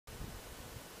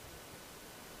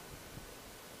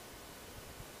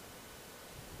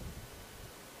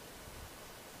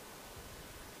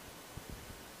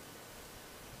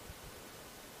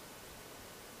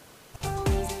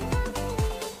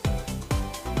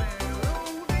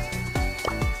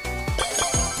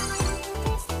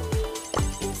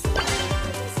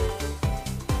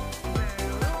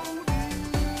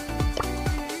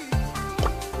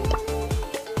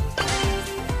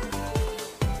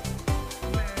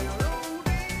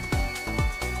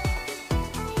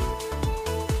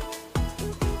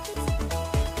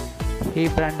Hey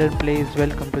Brandon Plays,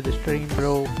 welcome to the stream,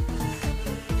 bro.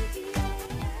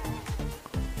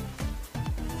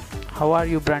 How are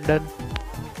you, Brandon?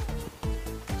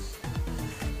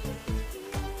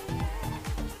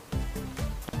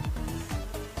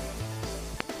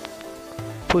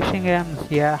 Pushing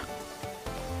M's, yeah,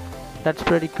 that's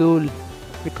pretty cool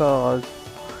because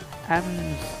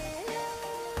M's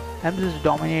M's is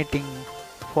dominating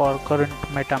for current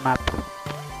meta map.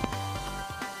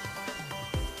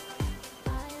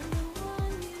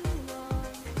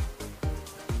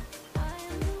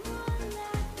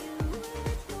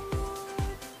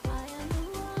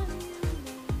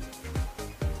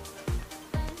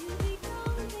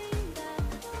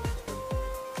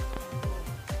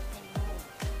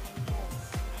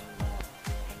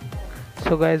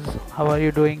 So guys, how are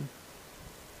you doing?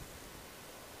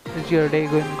 Is your day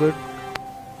going good?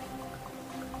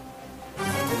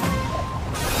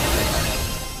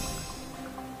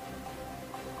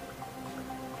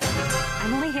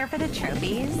 I'm only here for the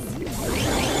trophies.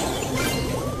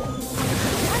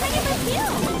 What are you?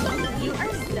 You are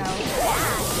so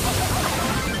bad.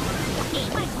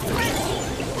 Eat my crunchy.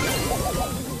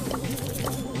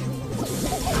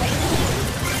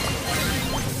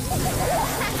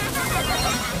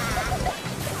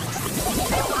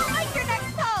 I like your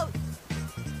next pose.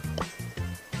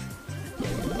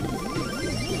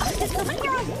 Did someone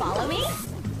here follow me?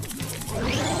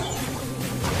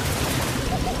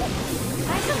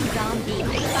 I'm some zombie.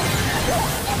 Can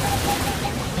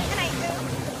I move?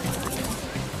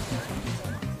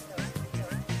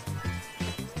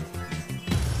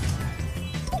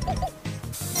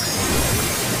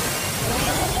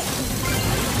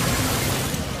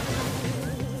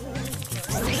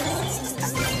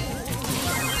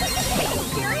 Are you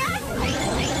serious?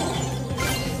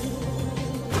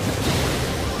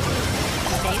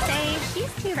 They say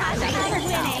she's too wrapped up in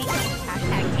winning.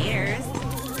 Hashtag haters.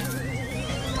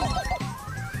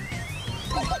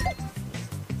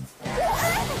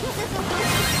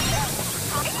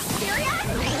 Are you serious?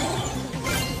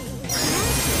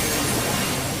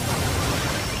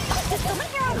 Did someone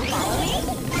here follow me?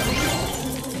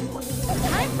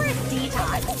 Time for a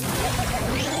detox.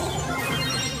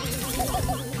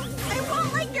 I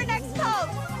won't like your next pose.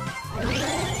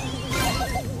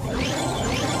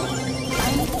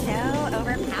 I'm so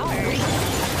overpowered.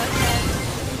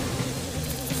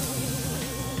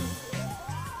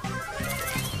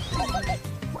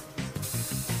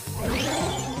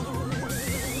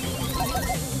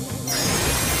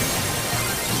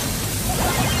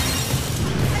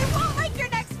 I won't like your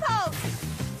next pose.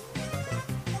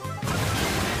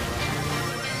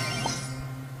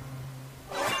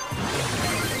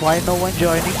 Why no one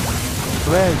joining?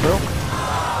 Well, bro.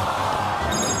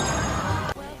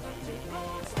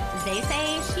 They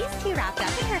say she's too wrapped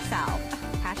up in herself.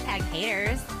 Hashtag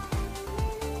haters.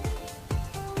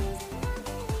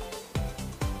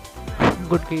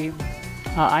 Good game.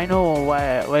 I know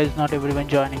why is not everyone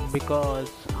joining, because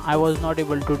I was not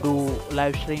able to do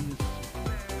live streams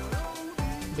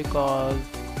because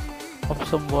of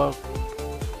some work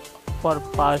for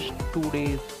past 2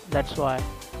 days. That's why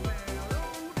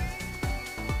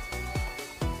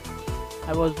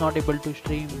I was not able to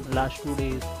stream last 2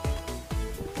 days.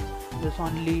 There's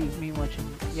only me watching.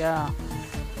 Yeah,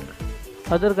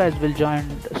 other guys will join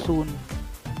soon,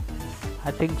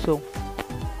 I think so.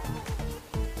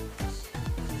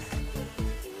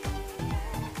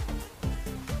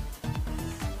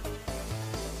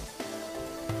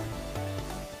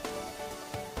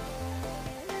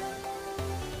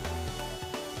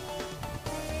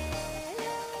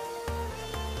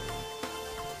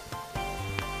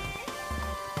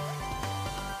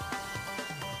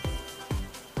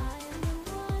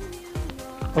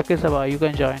 Okay, Sabah, you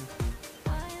can join.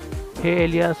 Hey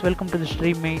Elias, welcome to the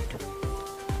stream, mate.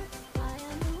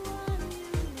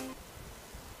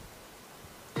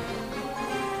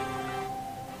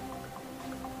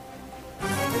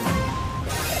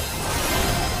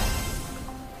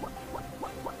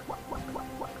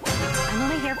 I'm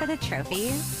only here for the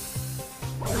trophies.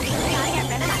 Gotta get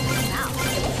rid of that smell.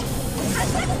 I'm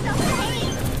so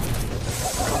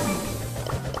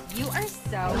You are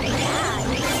so bad.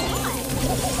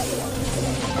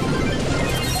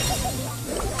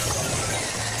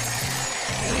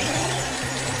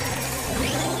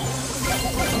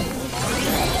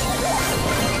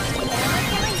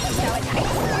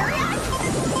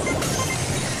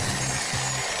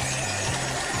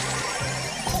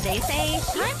 They say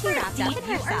she's too wrapped up in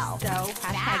herself. So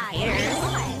hashtag haters.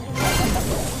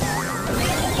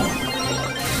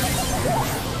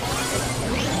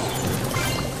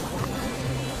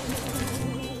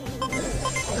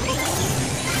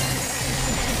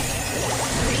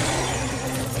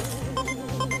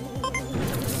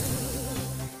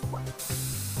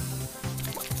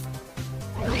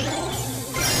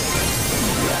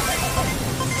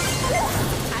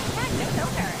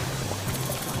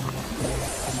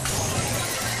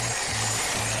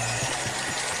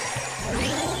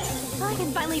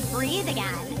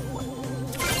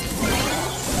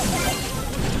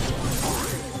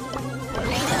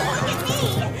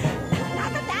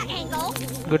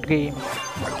 Good game.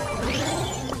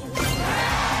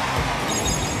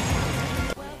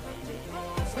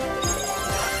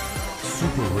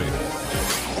 Super rare.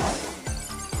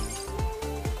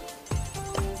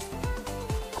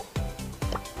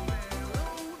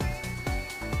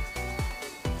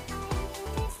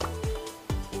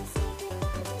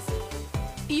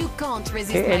 You can't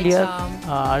resist Hey my Elias, charm.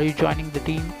 are you joining the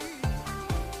team?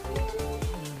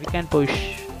 We can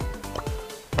push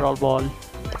Brawl Ball.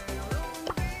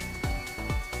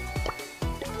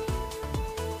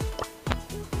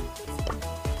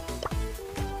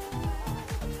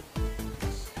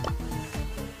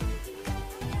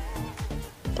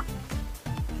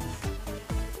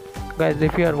 Guys,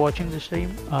 if you are watching the stream,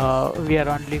 we are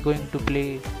only going to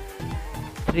play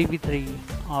 3v3,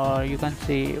 or you can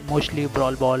say mostly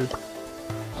Brawl Ball.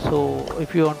 So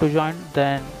if you want to join,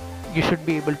 then you should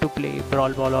be able to play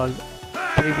Brawl Ball or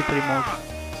 3v3 mode.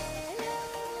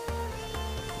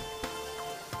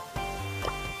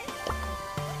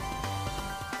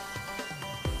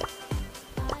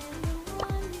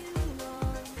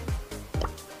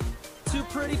 Too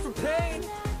pretty for pain.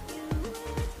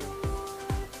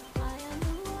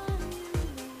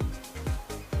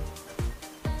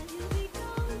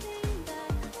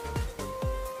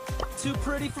 Too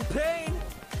pretty for pain.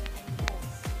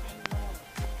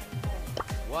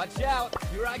 Watch out,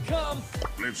 here I come.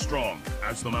 Live strong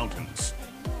as the mountains.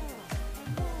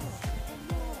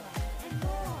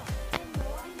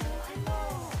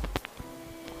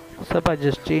 Sub, I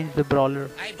just changed the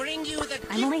brawler. I bring you the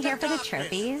I'm only here for the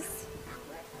trophies.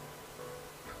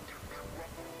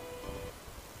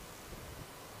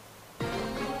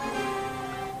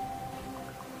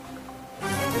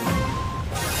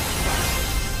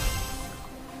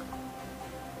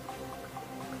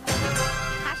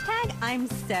 Hashtag I'm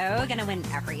so gonna win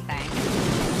everything.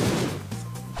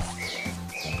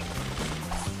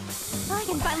 Oh, I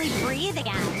can finally breathe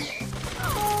again.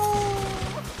 Oh.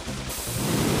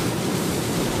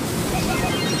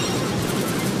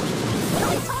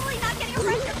 I'm totally not getting a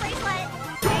friendship bracelet.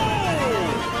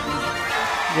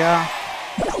 Yeah,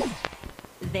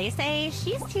 They say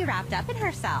she's too wrapped up in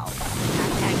herself.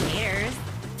 Hashtag haters.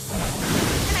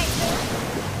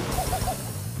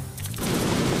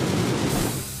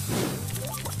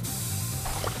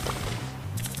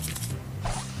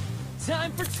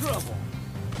 And time for trouble.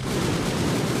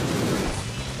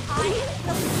 I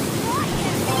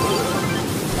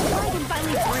can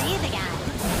finally breathe again.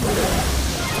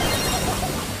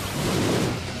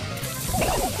 Are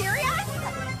you serious?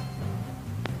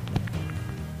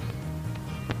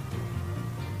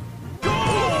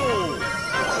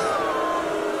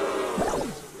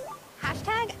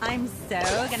 Hashtag I'm so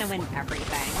gonna win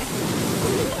everything.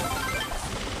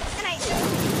 And I'm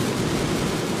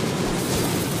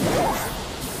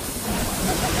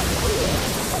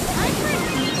for a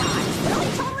detox.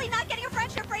 I'm totally not getting a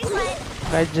friendship bracelet.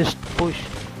 guys, just push.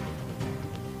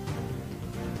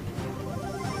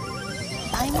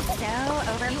 I'm so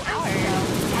overpowered.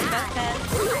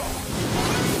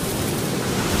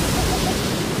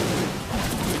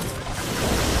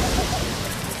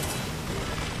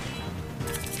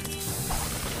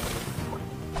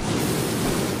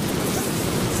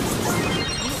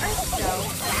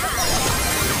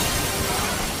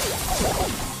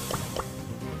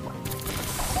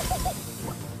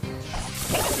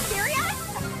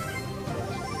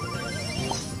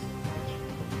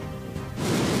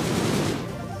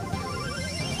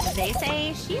 They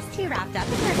say she's too wrapped up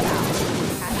in herself.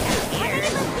 Hashtag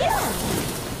haters.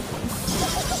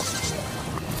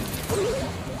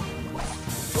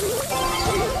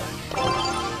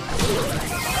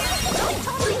 I'm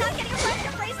totally not getting a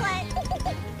friendship bracelet.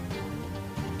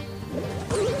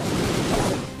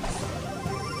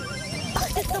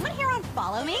 Did someone here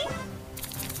unfollow me?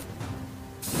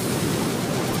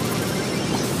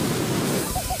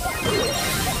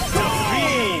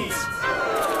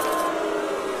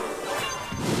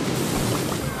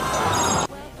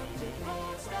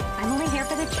 I'm only here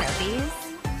for the trophies.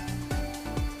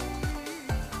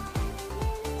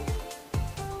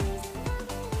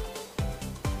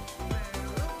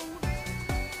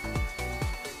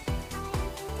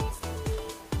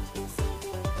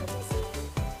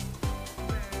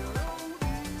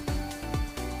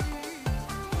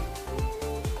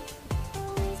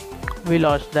 We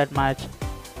lost that match.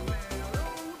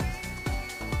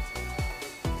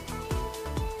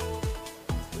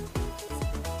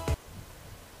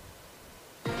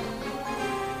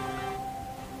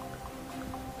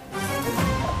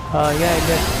 Yeah,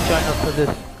 let's join up for this.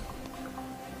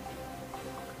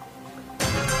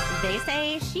 They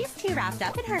say she's too wrapped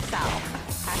up in herself.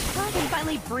 Hashtag can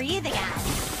finally breathe again.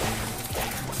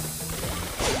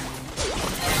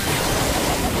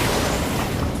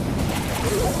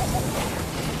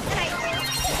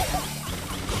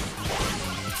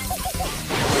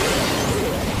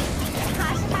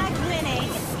 Hashtag winning.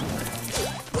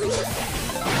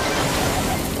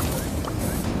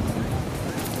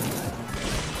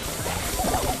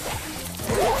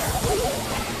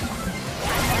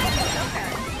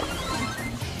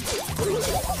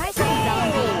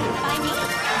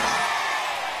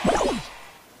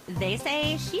 They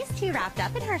say she's too wrapped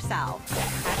up in herself.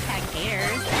 Hashtag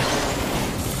haters.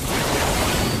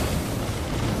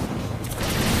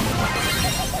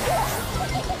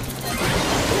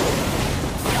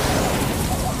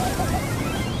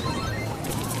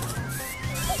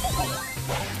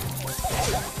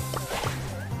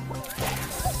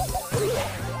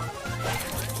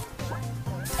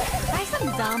 Try some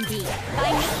zombie.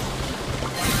 By me.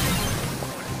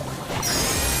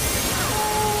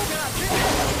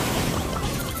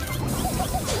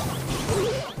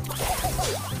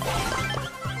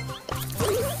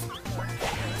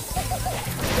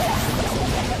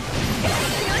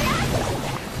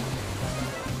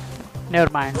 Never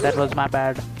mind, that was my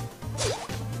bad.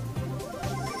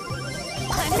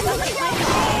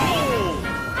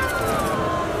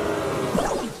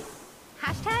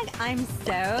 Hashtag I'm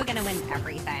so gonna win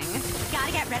everything.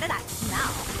 Gotta get rid of that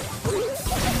smell.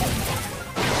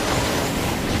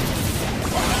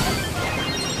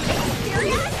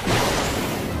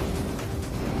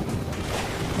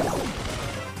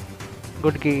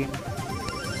 Good game.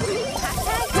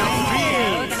 Hashtag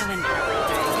I'm so gonna win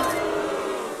everything.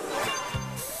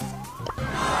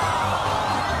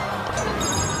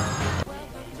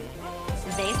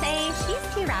 They say she's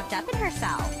too wrapped up in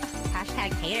herself.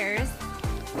 Hashtag haters.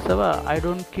 Sava, I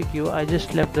don't kick you, I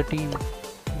just left the team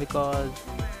because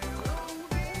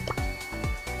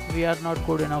we are not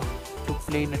good enough to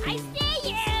play in a team. See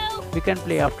you! We can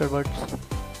play afterwards.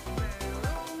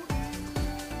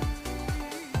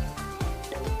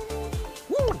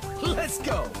 Woo! Let's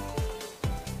go!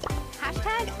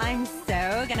 Hashtag I'm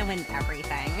so gonna win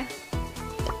everything.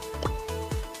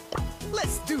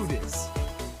 Let's do this!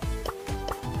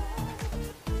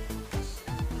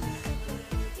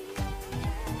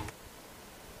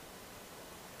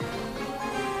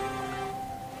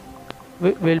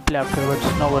 We'll play afterwards,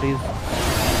 no worries.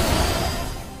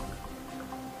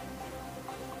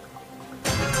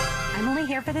 I'm only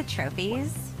here for the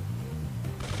trophies.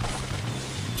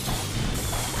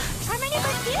 Try my new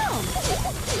perfume!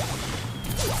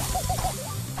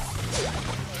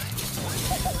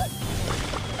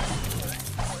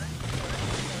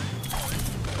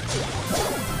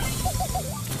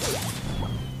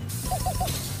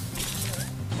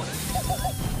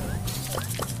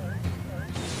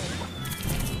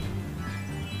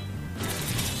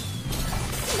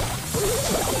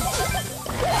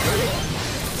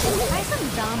 Try some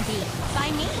zombie by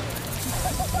me.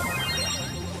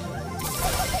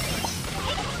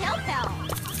 Take a chill pill.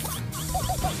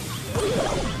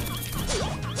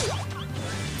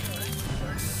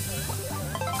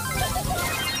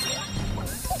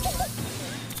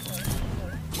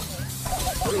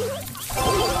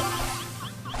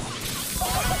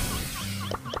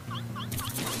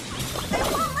 I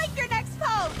won't like your next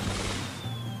pose.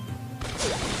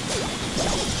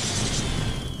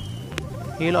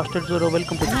 He lost it, Zoro.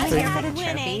 Welcome to the I'm stream. here for the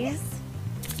trophies.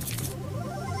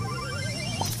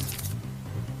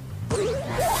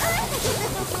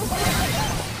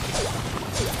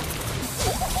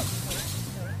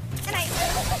 And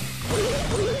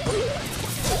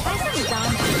try some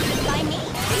zombie by me.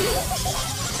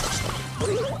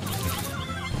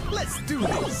 Let's do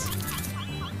this!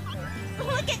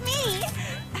 Look at me!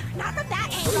 Not from that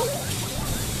angle.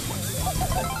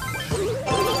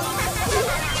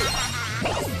 Are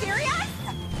you serious?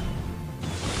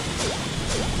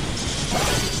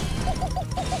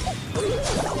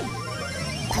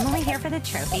 I'm only here for the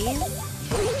trophies.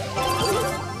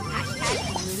 Hashtag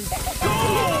loser.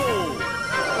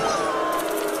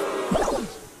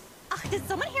 Did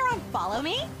someone here unfollow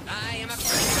me? I am a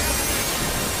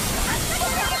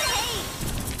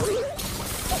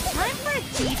Time for a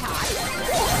detox.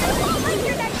 Like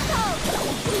your next pose.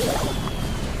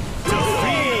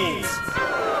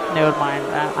 Never mind,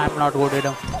 I'm not good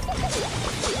enough.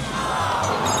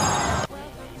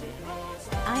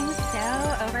 I'm so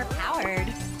overpowered.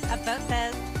 A vote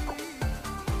says.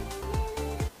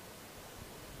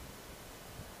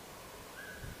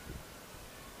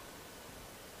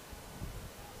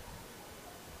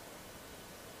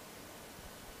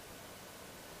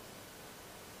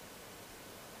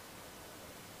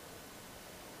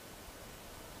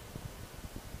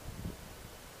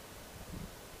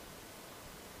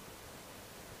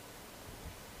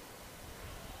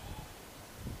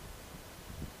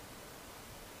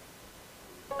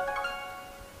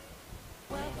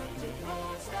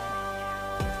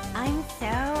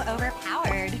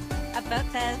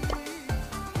 this.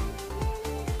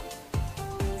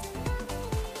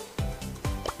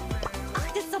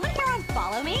 Oh, did someone here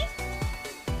unfollow me?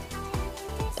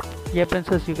 Yeah,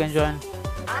 princess, you can join.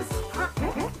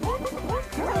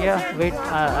 Yeah, wait,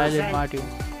 I'll invite you.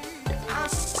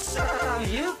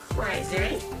 You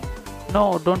crazy?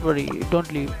 No, don't worry,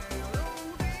 don't leave.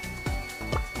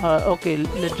 Okay,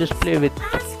 let's just play with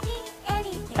Ask me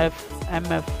anything.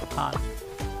 MF Khan.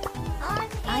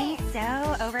 I'm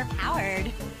so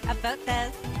overpowered. About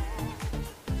this.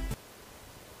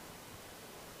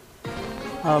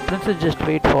 Princess, just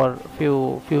wait for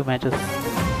few matches.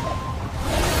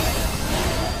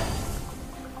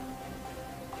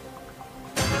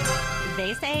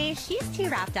 They say she's too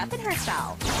wrapped up in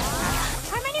herself.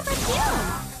 Try my new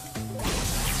perfume.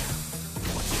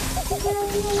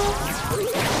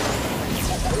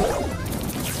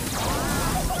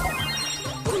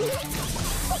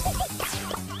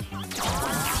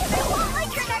 I won't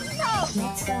like your next post.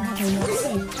 Let's go have a look.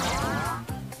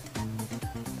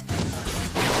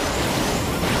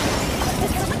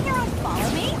 Did someone here unfollow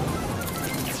me?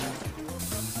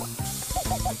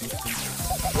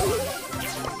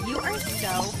 You are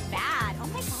so bad. Oh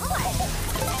my god.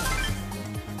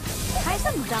 Try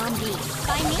some zombies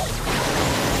by me.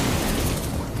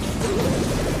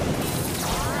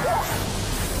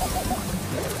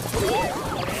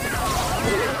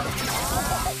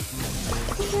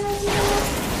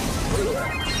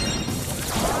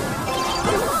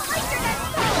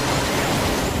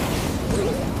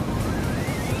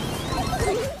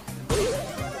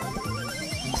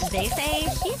 They say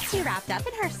she's too wrapped up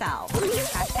in herself.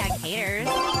 Hashtag haters.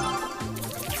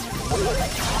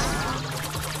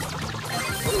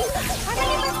 How do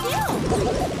you perfume?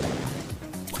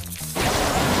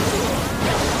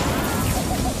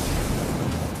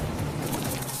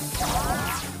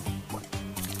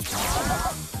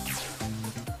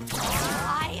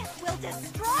 I will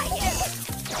destroy you.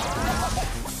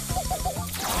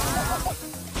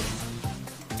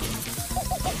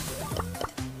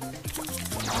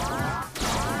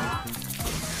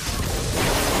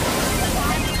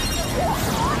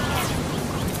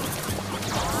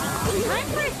 Time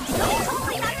for a steal.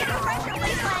 Hopefully not gonna crush your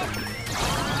waistline.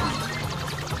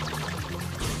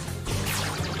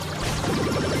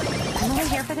 I'm only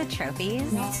here for the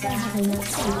trophies. Let's go have a look.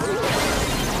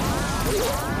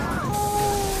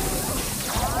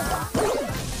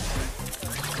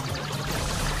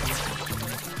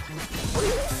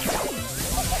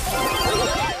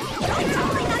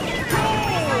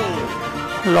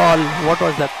 Lol, what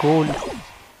was that goal?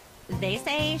 They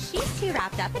say she's too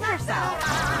wrapped up in herself.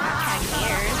 Hashtag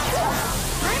haters.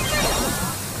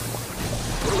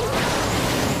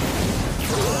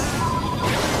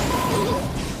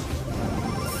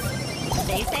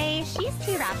 They say she's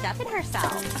too wrapped up in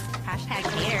herself. Hashtag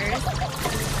haters.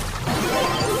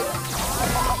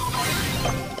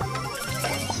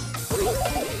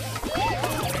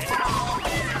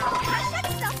 Hashtag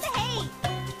stuff to hate.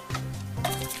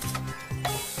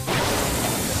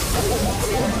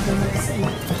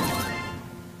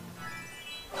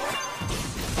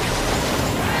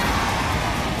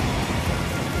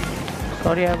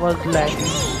 Sorry, I was lagging.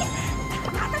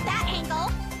 Not from that angle.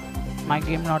 My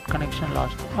game not connection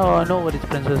lost. Oh, no worries,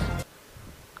 princess.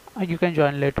 You can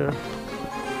join later.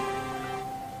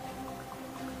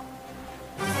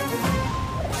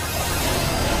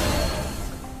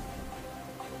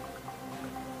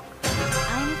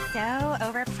 I'm so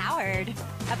overpowered.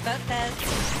 About this.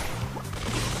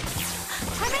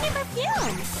 Try my new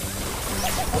perfume.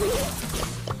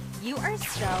 You are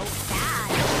so bad.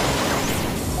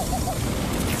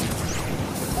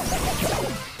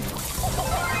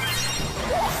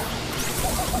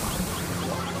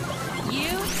 You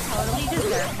totally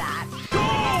deserve that.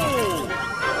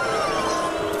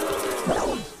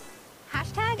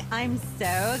 Hashtag I'm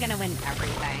so gonna win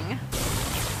everything.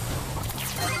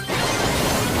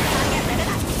 Get rid of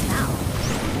that smell.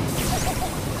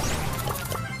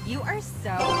 You are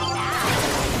so bad.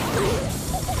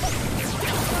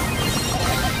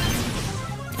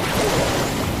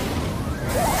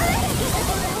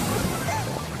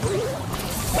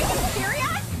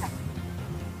 Serious?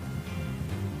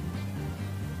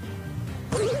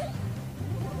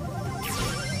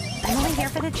 I'm only here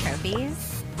for the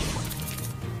trophies.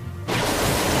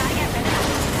 Gotta get rid of that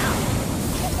smell.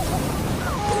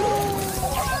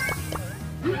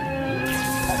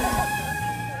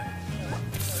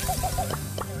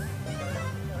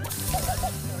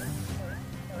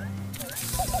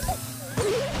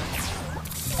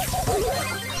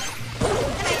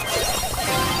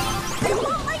 I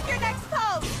won't like your next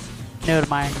post. Never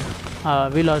mind.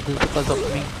 We lost this because of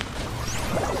me.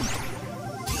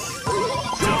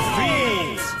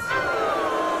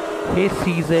 Hey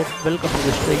CZ, welcome to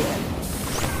the stream.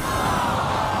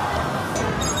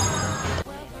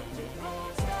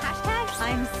 Hashtag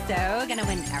I'm so gonna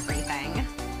win everything.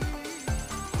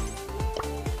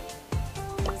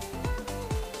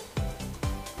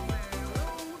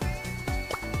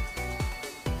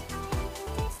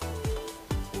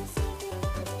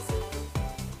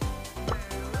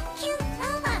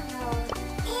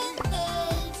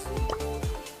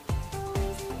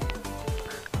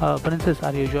 Princess,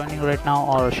 are you joining right now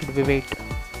or should we wait?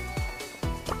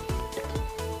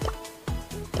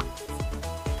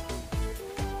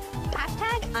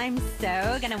 Hashtag I'm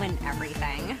so gonna win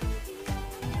everything.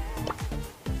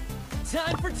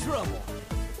 Time for trouble.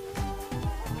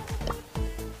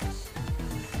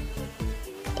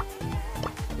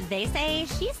 They say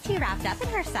she's too wrapped up in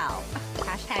herself.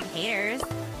 Hashtag haters.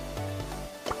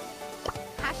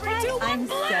 Hashtag I'm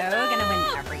so gonna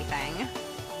win everything.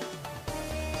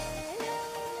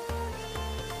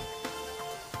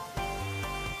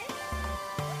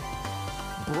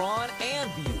 Brawn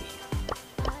and beauty.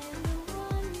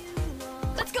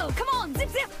 Let's go, come on, zip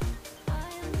zip!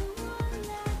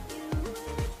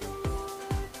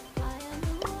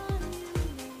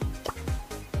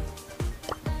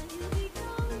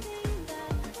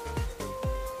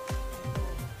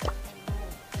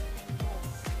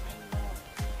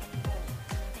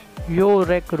 Yo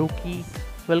Rec Rookie,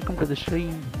 welcome to the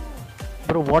stream.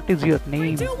 Bro, what is your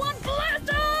name? 3, 2, 1,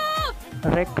 blast off!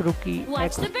 Rec Rookie Watch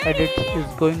X the birdie. Edits is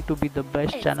going to be the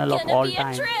best channel of all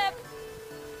time.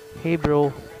 Hey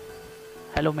bro.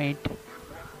 Hello mate.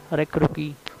 Rec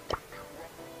Rookie.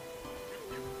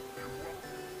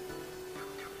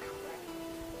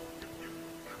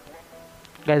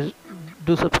 Guys,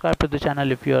 do subscribe to the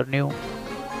channel if you are new.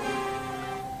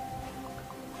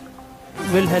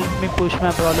 Will help me push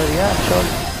my brawler, yeah, sure.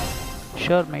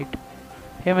 Sure mate.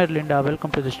 Hey Merlinda,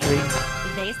 welcome to the stream.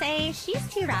 They say she's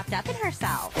too wrapped up in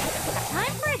herself.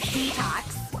 Time for a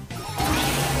detox.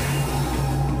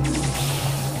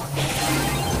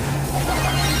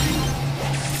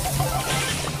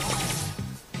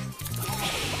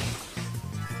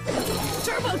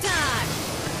 Turbo time!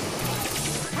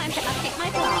 Time to update my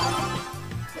blog.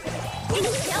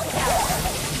 It's Delta!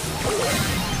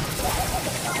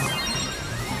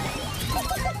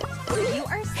 You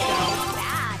are so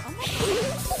bad.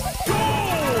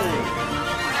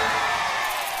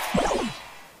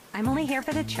 I'm only here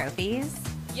for the trophies.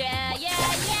 Yeah, yeah,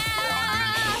 yeah!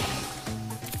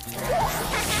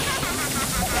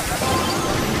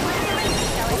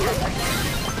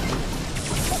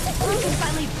 I can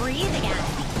finally breathe again.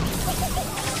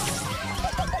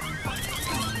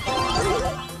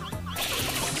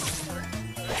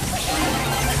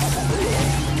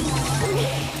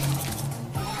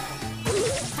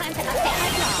 Time to update my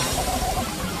blog.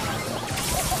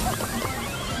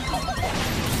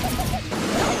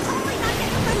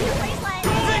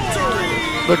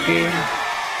 Good game.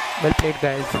 Well played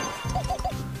guys.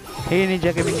 Hey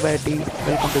Ninja Gaming by D,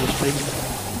 welcome to the stream.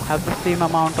 Have the same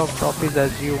amount of trophies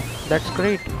as you. That's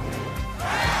great.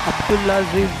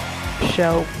 Abdulaziz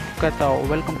Shaukatao,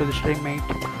 welcome to the stream mate.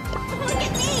 Look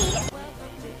at me!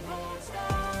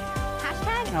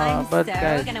 Hashtag I'm But so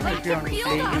guys, gonna win if you want to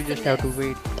every play, you just have to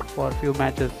wait for a few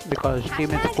matches because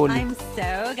team is Hashtag full. I'm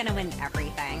so gonna win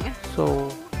everything. So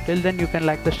till then you can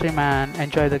like the stream and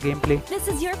enjoy the gameplay. This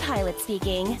is your pilot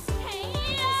speaking.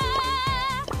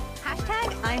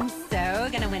 Hashtag I'm so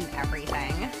gonna win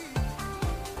everything.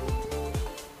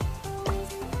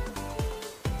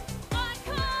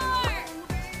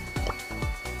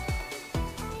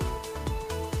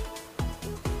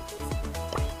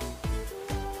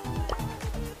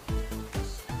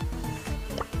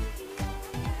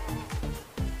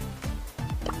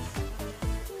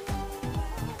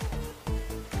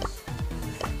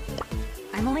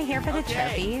 I'm only here for the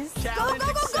trophies. Challenge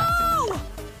accepted.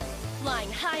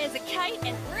 Flying high as a kite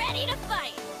and ready to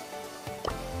fight.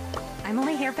 I'm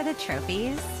only here for the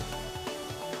trophies.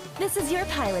 This is your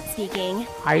pilot speaking.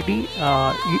 ID,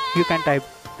 you can type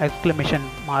exclamation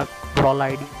mark Brawl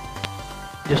ID,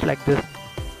 just like this.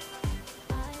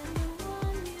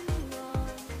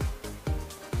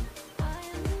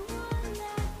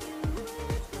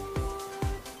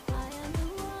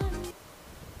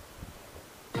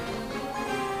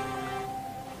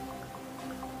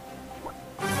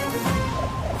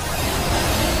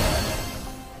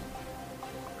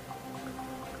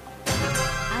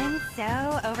 I'm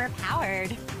so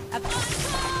overpowered.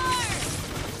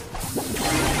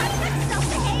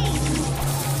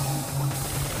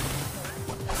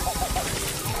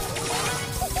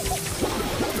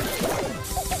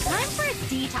 Time for a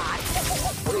detox.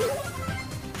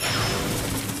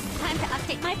 Time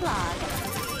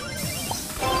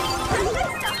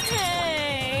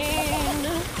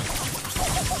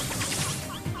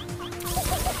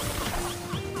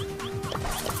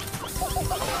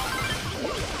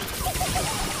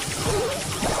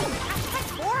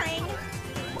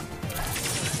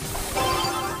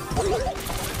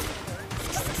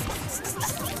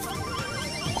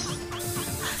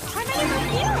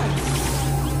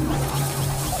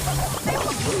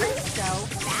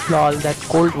Lol, that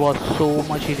cold was so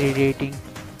much irritating.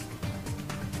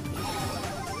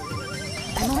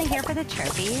 I'm only here for the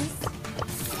trophies.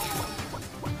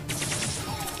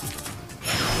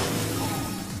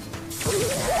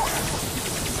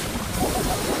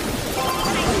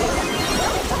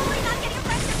 Totally not getting a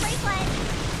pressure bracelet.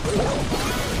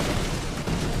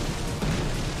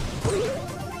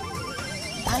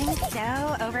 I'm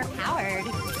so overpowered.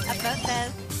 A boat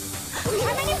says,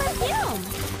 "Try my new perfume."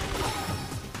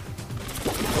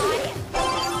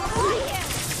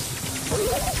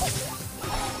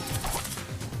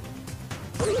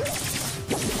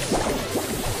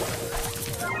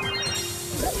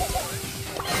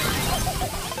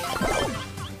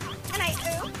 Can I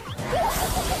oop?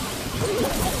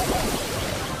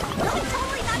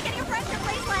 Totally not getting a pressure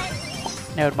bracelet.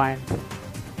 Never mind.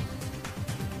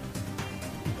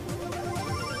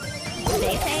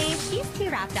 They say she's too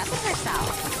wrapped up in herself.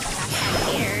 Hashtag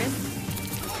tears.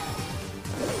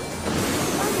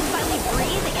 I can finally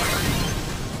breathe again.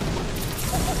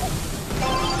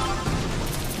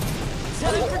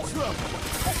 Time for trouble.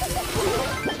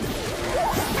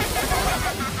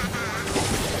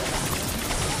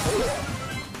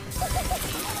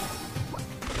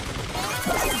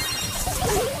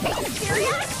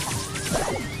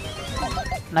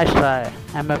 Nice try,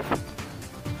 MF.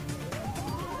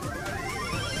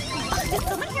 Did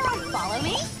someone here want to follow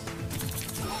me?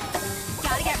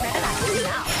 Gotta get rid of that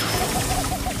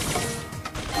smell.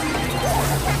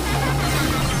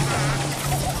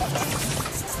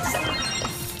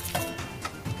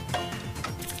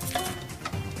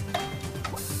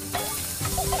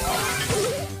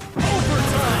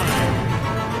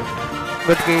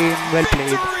 Good game, well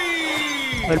played.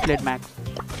 Well played, Max.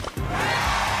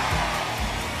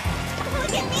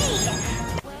 Look at me!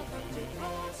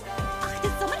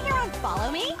 Did someone here want to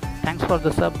follow me? Thanks for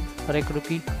the sub, Rek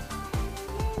Rookie.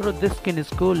 Bro, this skin is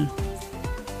cool.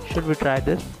 Should we try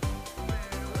this?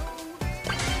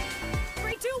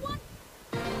 3, 2, 1.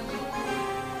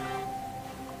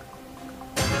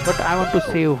 But I want to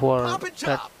save for Pop and that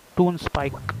chop. Toon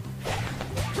Spike.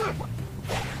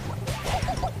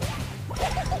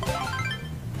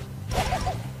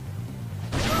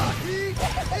 Heat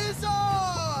is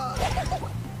on!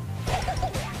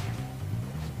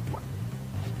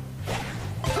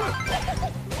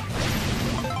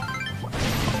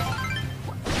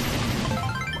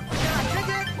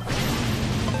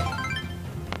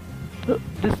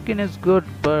 This skin is good,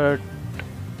 but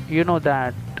you know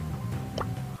that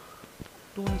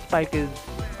Toon Spike is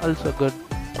also good.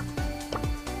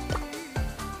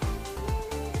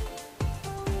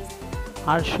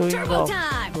 Are showing Turbo off.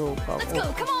 time! Bro, Let's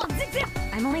go, come on, zip zip!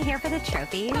 I'm only here for the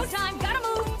trophies. Go time, gotta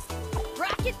move!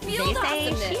 Rocket They fueled say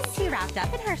awesomeness! she's too wrapped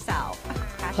up in herself.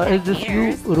 Is Hashtag this you,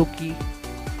 tears. Rookie?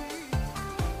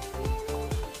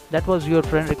 That was your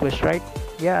friend request, right?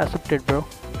 Yeah, accepted, bro.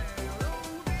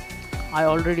 I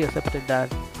already accepted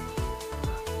that.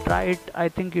 Try it. I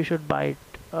think you should buy it.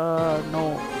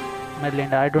 No,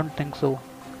 Melinda, I don't think so.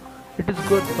 It is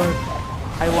good, but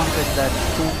I wanted that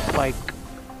Toon Spike.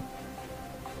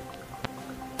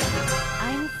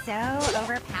 I'm so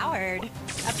overpowered.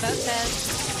 A boat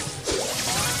says,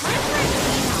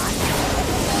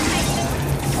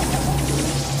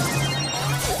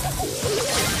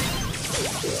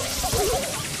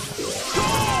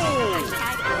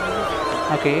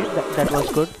 Okay, that was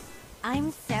good.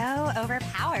 I'm so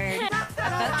overpowered. A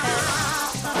boat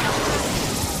says,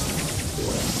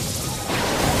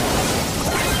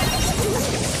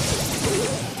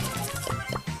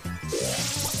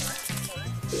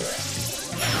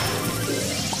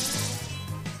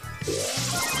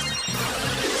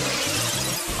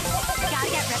 gotta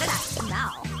get rid of that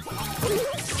smell.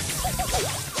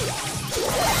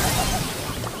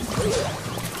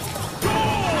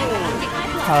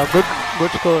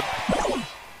 Good score.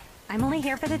 I'm only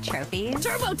here for the trophies.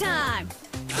 Turbo time!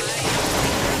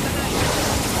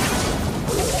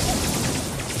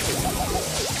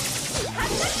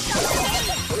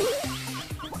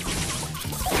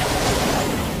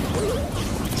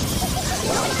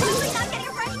 Totally not getting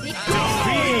a fresh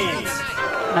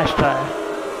Nice try.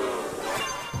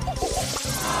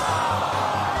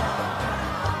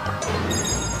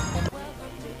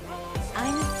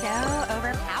 I'm so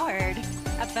overpowered.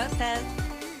 A boat says,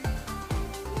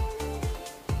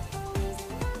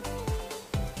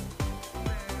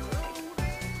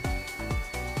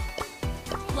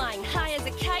 Flying high as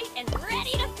a kite and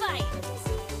ready to fight!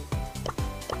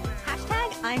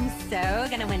 hashtag I'm so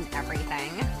gonna win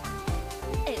everything.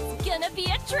 It's gonna be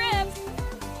a trip!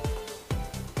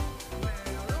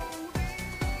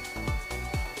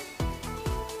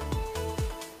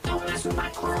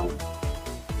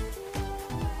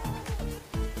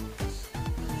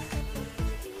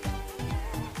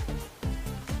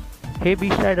 Hey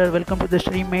Beast Rider, welcome to the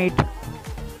stream, mate.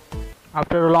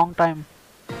 After a long time.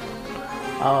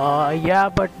 Yeah,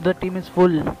 but the team is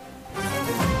full.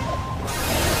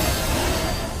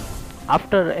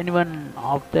 After anyone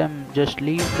of them just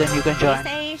leaves, then you can join.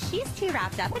 Say she's too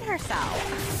wrapped up in herself.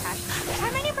 Try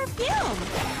my new perfume.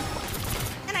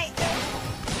 And I.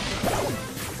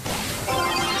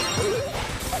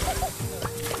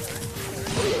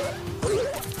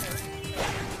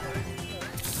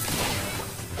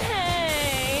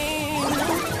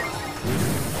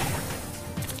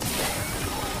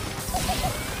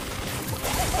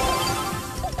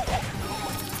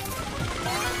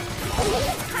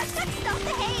 Hashtag stop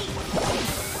the hate.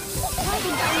 Why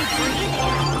did I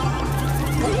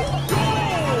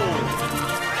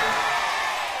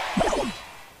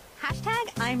Hashtag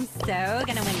I'm so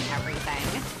gonna win everything.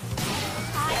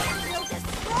 I will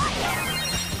destroy you.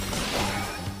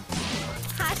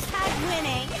 Hashtag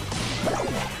winning.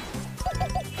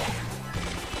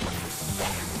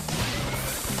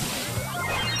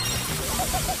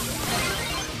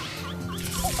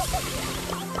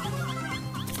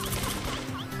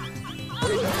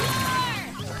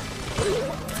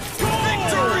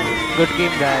 Good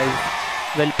game, guys.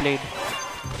 Well played.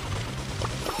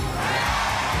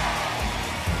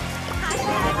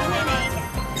 Hashtag winning.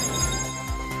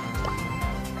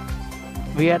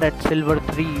 We are at silver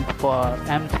 3 for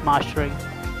M's mastery.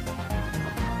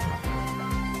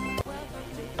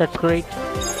 That's great.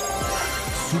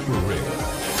 Super rare.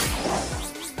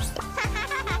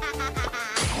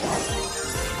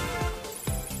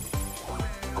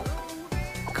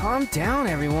 Calm down,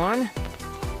 everyone.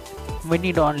 We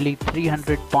need only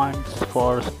 300 points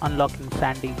for unlocking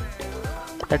Sandy.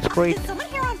 That's great. Did someone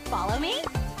here unfollow me?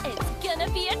 It's gonna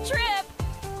be a trip.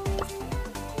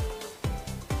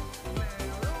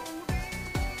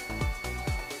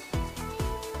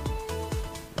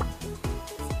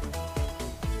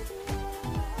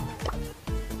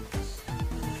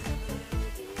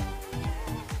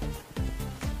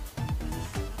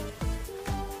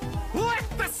 Let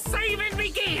the saving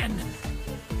begin!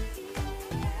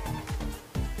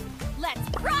 Let's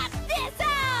rock this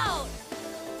out!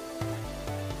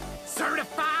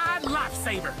 Certified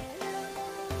lifesaver.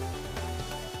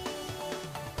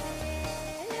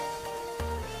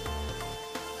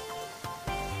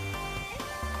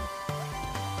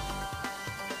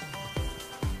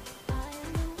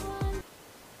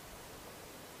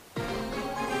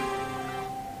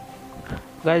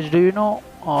 Guys, do you know,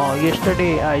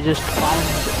 yesterday I just found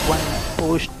one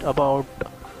post about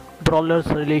brawlers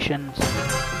relations.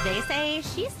 They say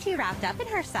she's too wrapped up in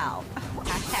herself.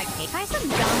 Hashtag take by some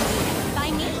dumb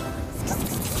by me.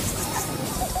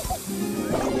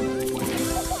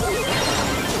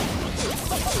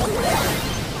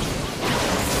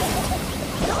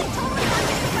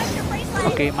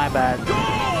 Okay, my bad.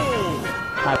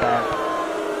 My bad.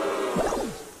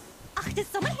 Ugh, did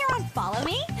someone here unfollow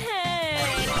me?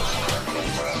 Hey!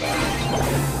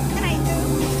 And I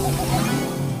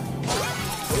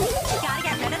gotta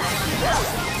get rid of that.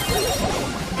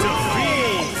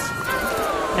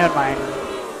 Never mind.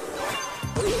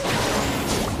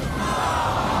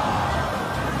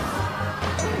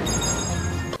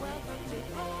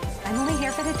 I'm only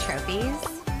here for the trophies.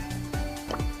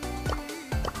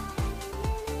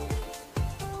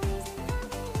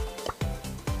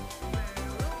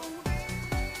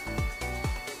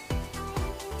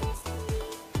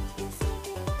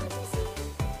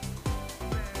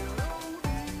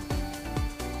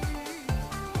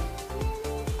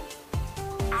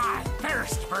 I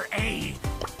thirst for aid.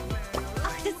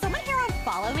 Ugh, did someone here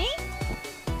unfollow me?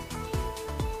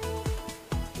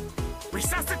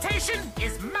 Resuscitation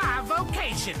is my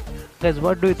vocation. Guys,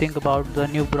 what do you think about the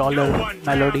new brawler No one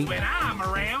melody? drowns when I'm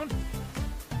around.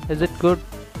 Is it good?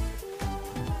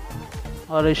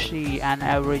 Or is she an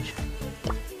average?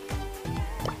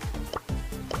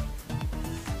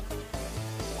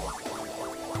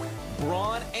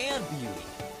 Brawn and beauty.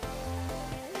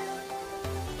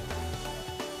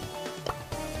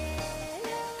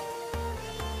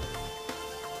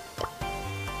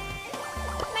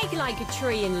 Make like a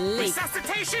tree and leap.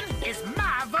 Resuscitation is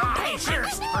my vocation. I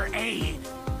thirst for aid.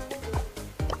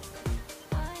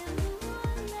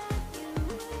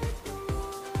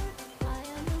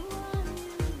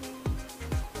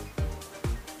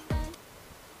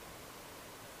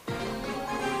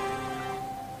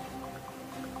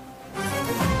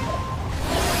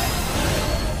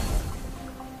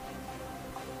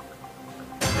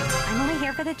 I'm only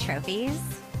here for the trophies.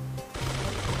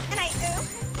 And I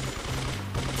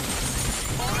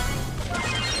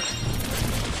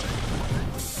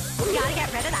Gotta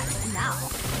get rid of that smell.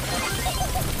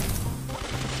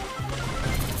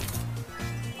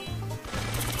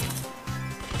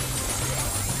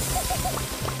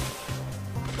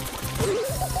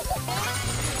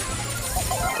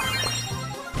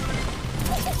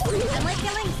 I'm like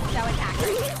feeling so attacked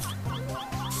right now.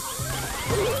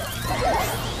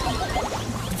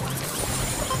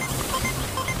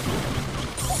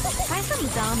 Try some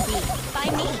zombie by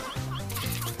me.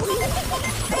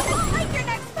 I don't like your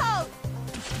next pose.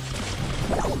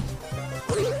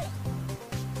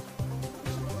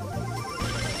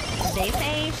 They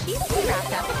say she's too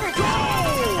wrapped up in her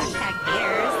hashtag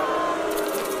haters.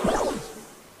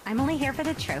 I'm only here for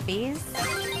the trophies.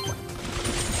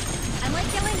 I'm like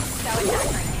feeling so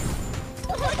attacked right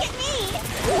now. Look at me!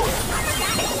 Oh my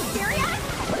god, are you serious?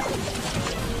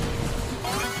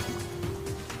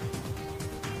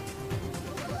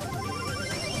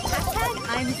 Hashtag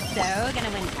I'm so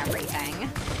gonna win everything.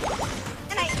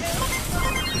 And I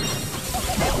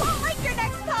won't like your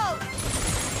next pose!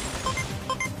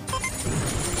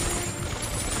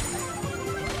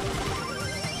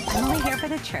 I'm only here for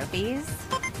the trophies.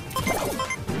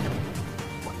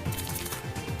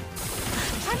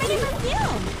 Try my new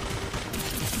perfume!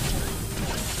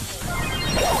 Are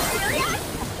you serious?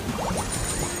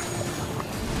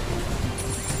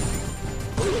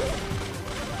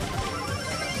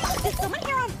 Did someone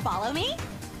here unfollow me?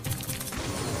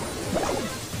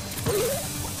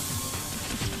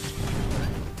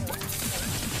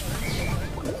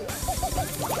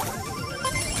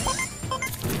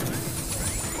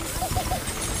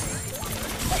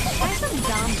 Try some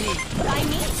zombie by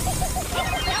me.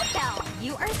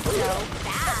 You are so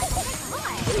bad. Oh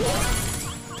my god.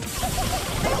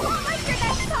 I won't like your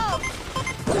next pose.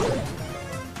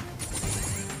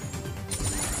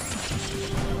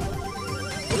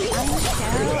 I'm so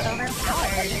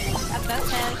overpowered. A boat.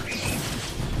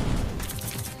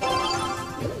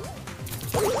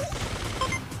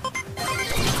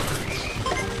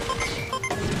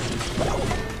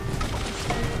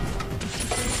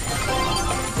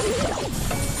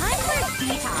 Time for a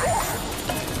detox.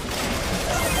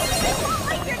 I won't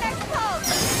like your next pose.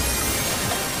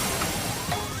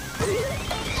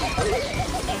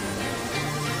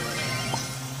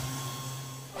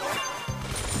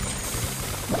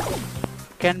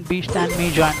 Can Beast and me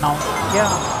join now?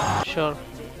 Yeah, sure.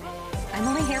 I'm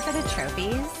only here for the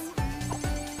trophies.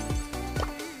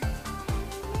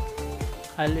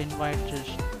 I'll invite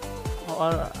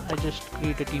or I just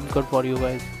create a team code for you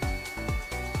guys.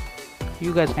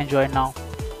 You guys can join now.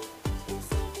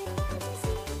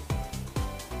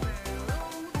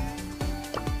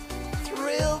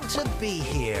 Thrilled to be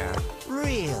here.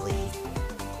 Really.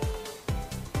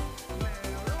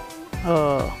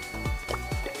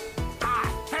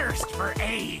 I thirst for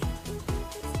aid.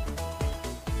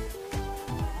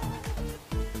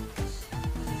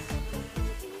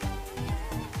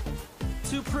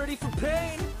 Too pretty for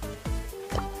pain.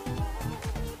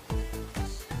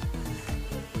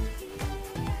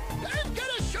 I've got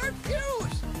a sharp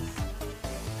fuse.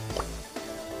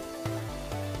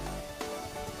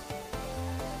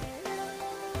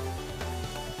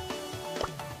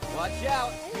 Watch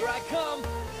out, here I come.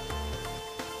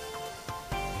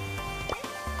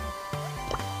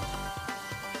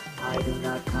 I do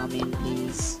not come in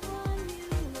peace.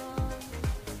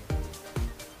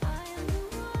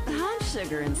 I'm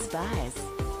sugar and spice.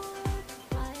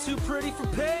 Too pretty for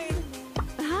pain.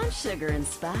 I'm sugar and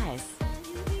spice.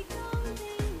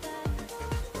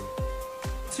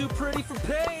 Too pretty for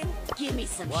pain. Give me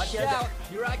some Watch sugar. out,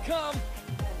 here I come.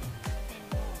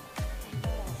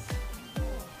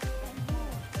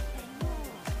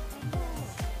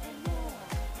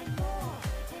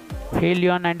 Hey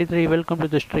Leon93, welcome to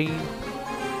the stream.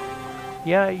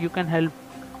 Yeah, you can help,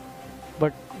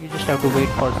 but you just have to wait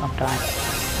for some time.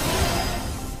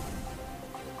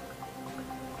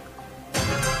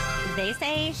 They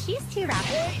say she's too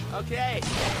rapid. Okay,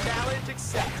 challenge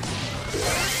accepted.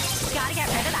 Gotta get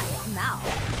rid of that smell.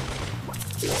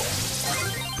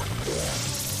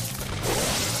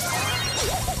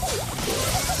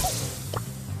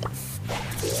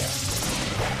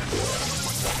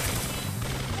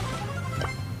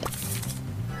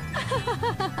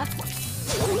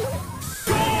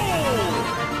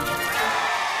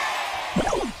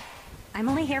 I'm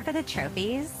only here for the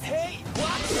trophies. Hey,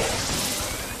 watch it.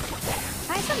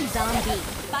 Try some zombie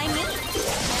by me.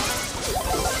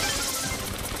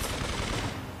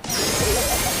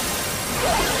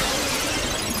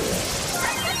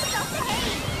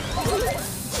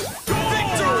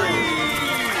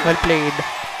 Well played.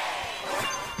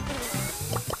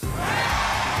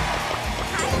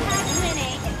 Hashtag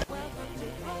winning.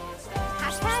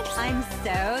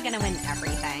 so gonna win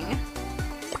everything.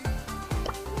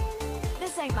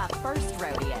 This ain't my first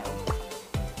rodeo.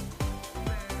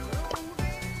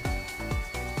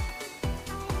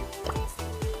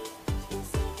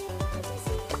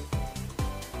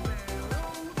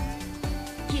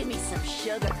 Give me some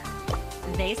sugar.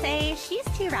 They say she's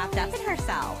too wrapped up in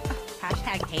herself.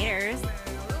 Hashtag haters.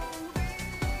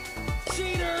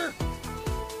 Cheater!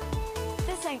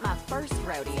 This ain't my first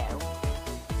rodeo.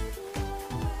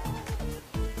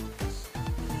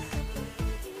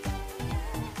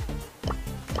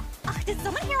 Ugh, did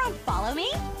someone here unfollow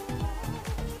me?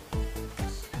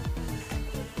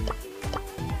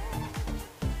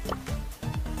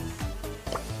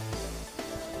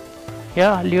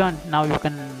 Yeah, Leon, now you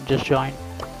can just join.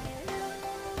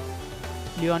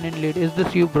 Leon in lead. Is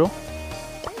this you, bro?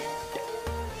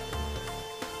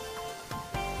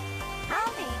 How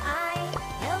may I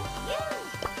help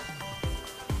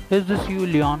you? Is this you,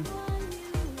 Leon?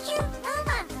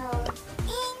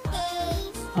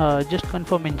 Just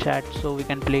confirm in chat so we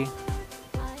can play.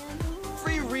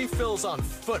 Free refills on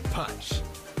Foot Punch.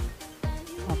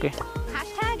 Okay.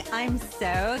 Hashtag I'm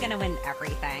so gonna win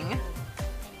everything.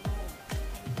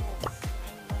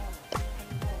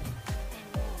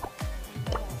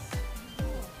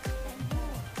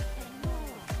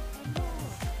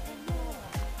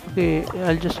 Okay,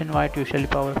 I'll just invite you, Shelly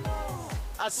Power.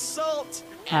 Assault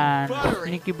And buttery.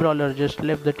 Sneaky Brawler just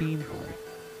left the team.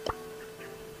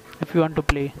 If you want to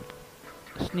play.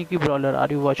 Sneaky Brawler, are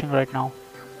you watching right now?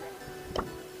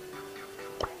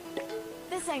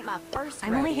 This ain't my first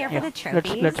I'm only rodeo. here for the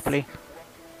trophies. let's play.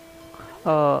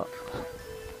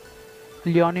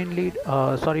 Leon in lead.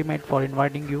 Sorry mate for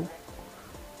inviting you.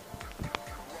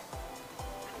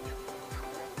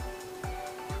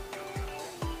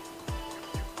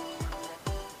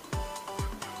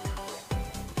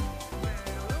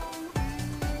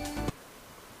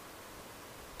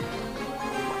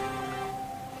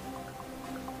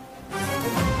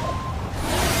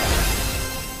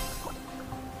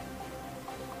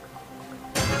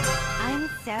 I'm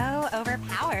so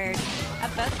overpowered.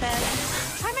 About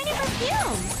this. Try my new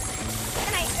perfume.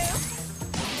 Can I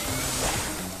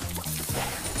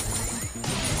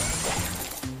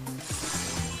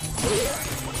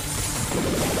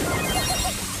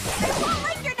I won't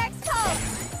like your next post.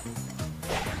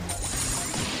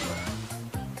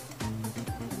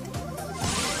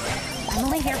 I'm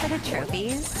only here for the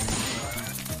trophies.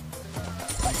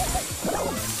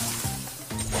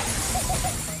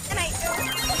 And I'm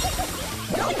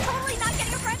totally not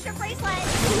getting a friendship bracelet.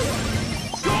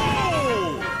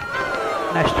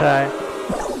 Nice try.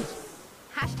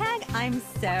 Hashtag I'm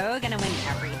so gonna win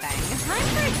everything. Time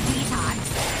for a detox.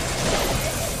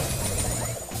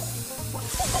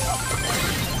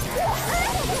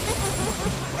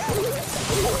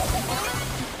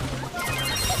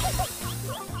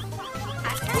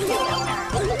 Hashtag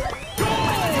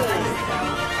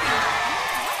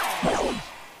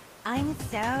I'm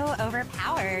so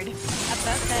overpowered.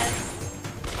 About this.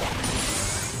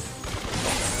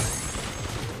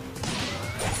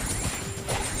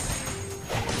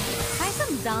 Try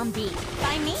some zombie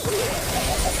by me.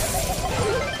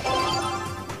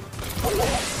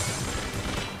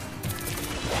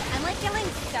 I'm like feeling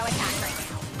so attacked right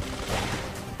now.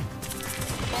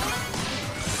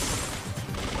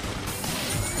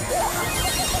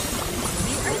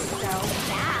 You are so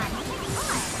bad.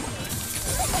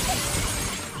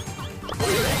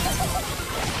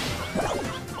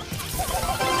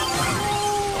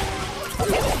 Are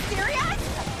you serious?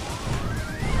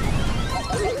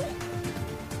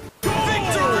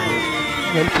 Victory!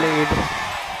 Well played.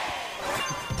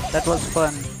 That was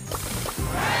fun.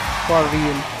 For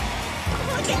real.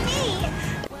 Look at me!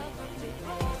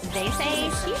 They say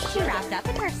she's too wrapped up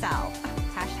in herself.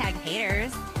 Hashtag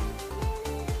haters.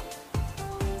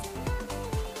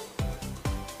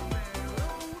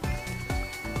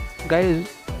 Guys,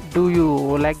 do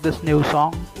you like this new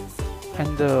song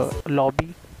in the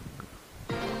lobby?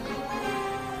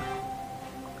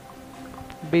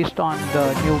 Based on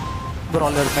the new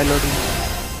Brawler melody.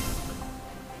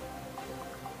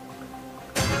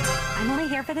 I'm only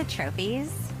here for the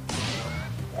trophies.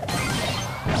 I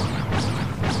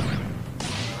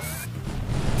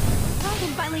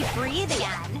can finally breathe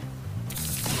again.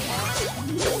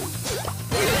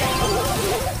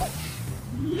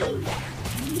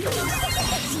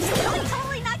 I'm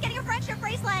totally not getting a friendship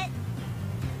bracelet.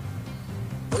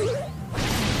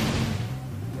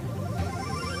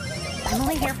 I'm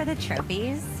only here for the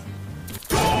trophies.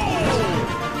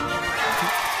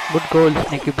 Good goal,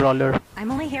 Sneaky Brawler.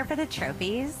 I'm only here for the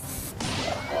trophies.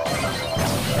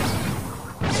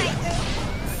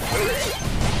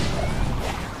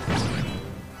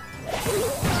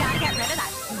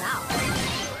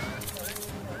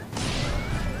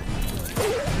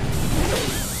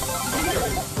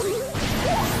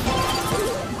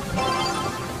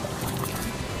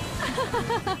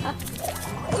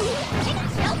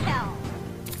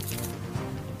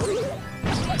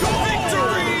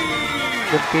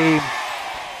 Good game.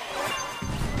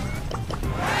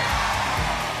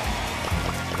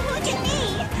 Look at me!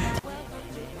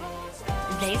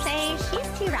 They say she's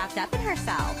too wrapped up in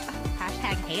herself.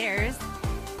 Hashtag haters.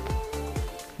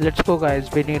 Let's go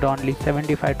guys, we need only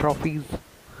 75 trophies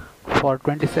for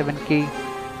 27k.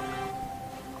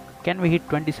 Can we hit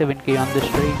 27k on this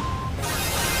stream?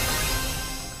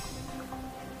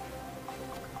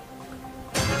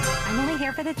 I'm only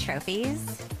here for the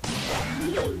trophies.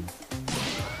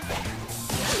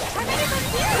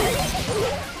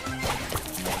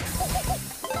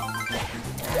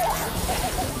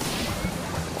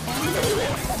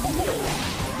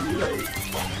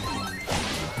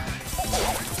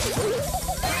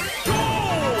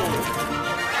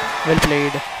 Well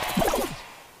played.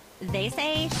 They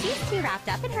say she's too wrapped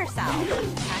up in herself.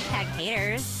 Hashtag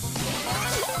haters.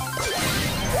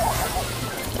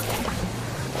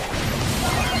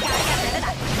 Gotta get rid of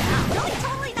that. Really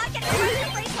totally not getting rid of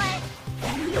the bracelet.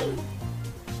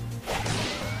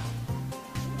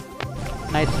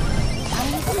 Nice.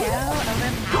 I'm so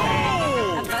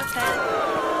overpowered. A vote says.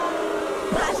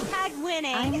 Hashtag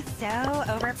winning. I'm so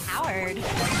overpowered. A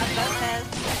vote says.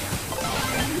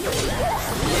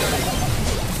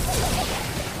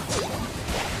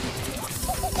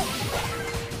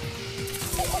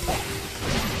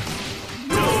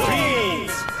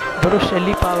 Bro,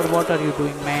 Shelly Power, what are you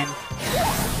doing, man?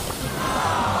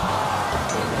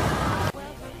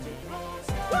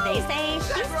 They say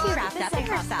she's too wrapped up in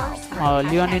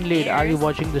herself. Leon in lead, are you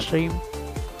watching the stream?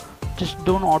 Just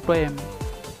don't auto him.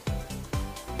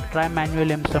 Try manual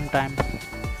him sometimes.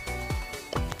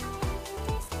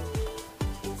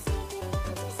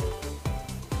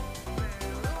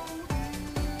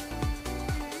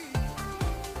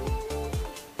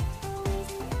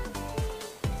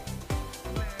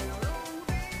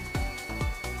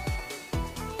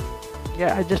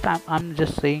 Yeah, I'm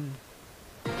just saying.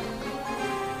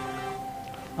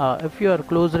 If you are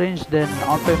close range, then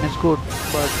auto aim is good,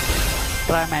 but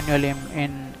try manual aim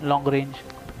in long range.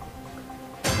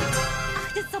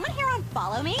 Did someone here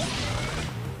unfollow me?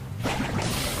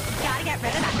 Gotta get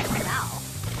rid of that myself.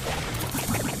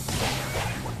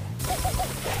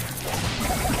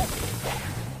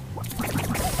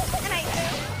 And I do.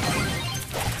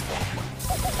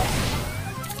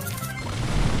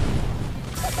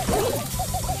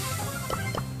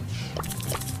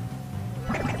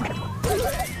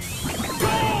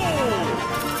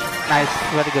 Nice,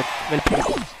 very good, well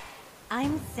played.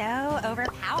 I'm so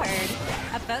overpowered.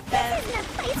 A boat says. There's no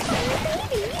place for your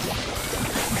baby.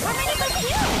 How many of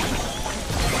you?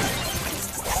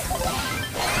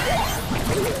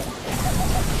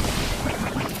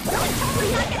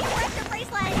 Totally not getting a pressure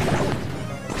bracelet.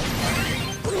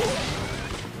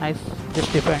 Nice, just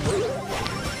defend.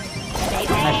 They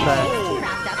say Nice try. she's too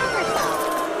wrapped up in herself.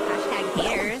 Hashtag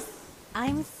haters.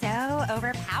 I'm so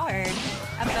overpowered.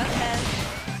 A boat says.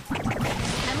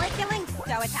 I'm like feeling so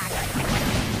attacked right now.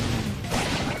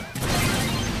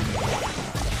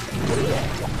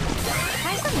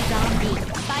 Try some zombie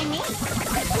by me.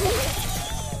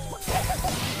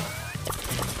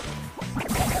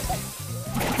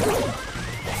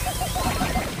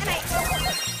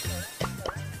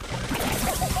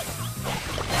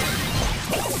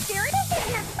 And there it is in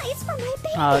your place for my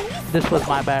baby. This was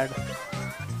my bad.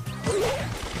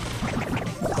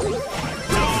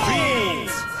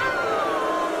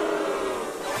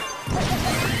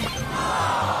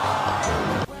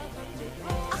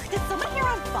 Did someone here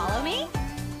unfollow me?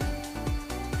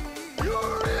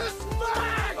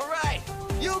 Alright,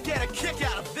 you'll get a kick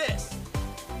out of this.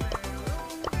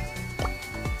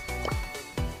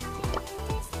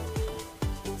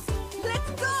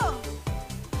 Let's go!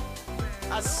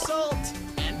 Assault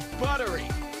and buttery.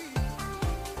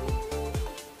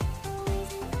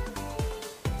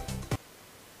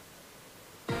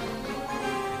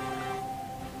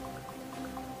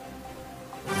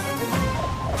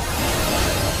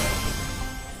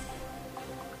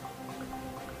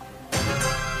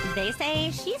 They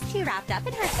say she's too wrapped up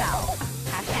in herself.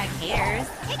 Hashtag haters.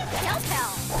 Take a chill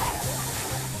pill.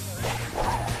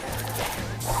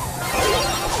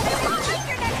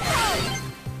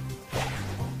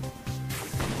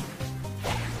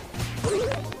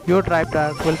 Yo Tribe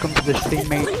Dark, welcome to the stream,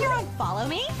 mate. Someone here unfollow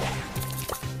me?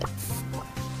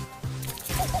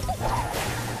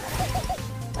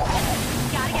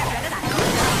 Gotta get rid of that.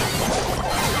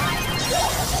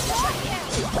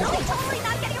 Really totally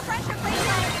not getting a pressure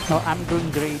bracelet. No, I'm doing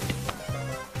great.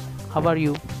 How are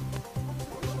you?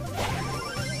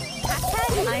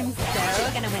 Hashtag I'm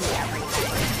so gonna win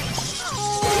everything.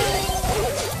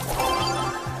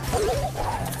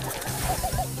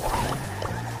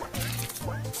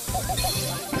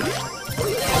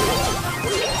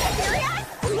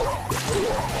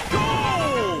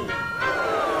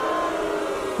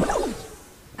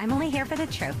 for the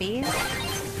trophies.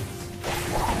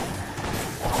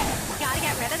 Gotta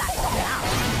get rid of that smell.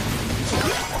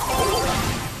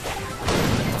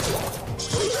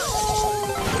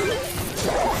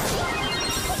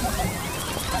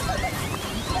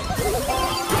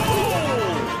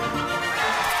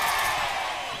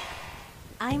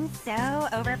 I'm so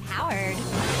overpowered.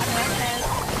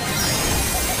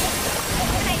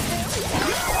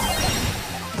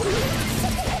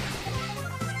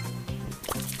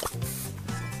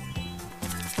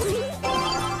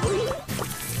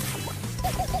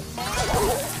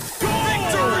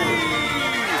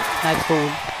 Nice goal.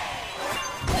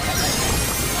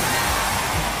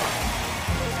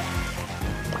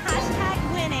 Hashtag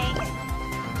winning.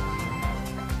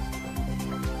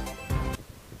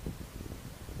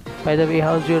 By the way,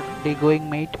 how's your day going,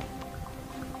 mate?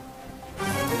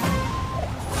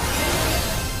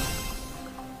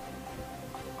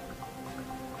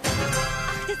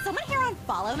 Did someone here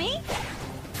unfollow me?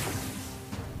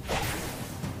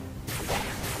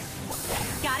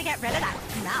 Gotta get rid of that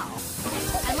smell.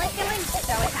 I'm like feeling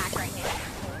so attacked right now.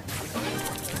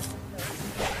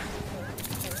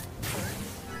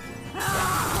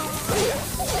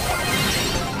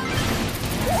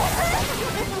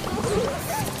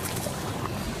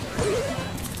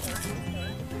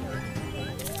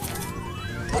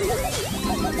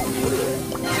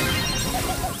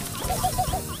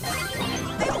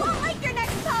 I won't like your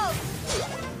next post!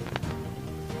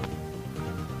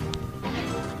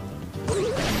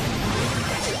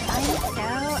 I'm so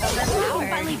overpowered.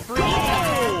 Finally breathe.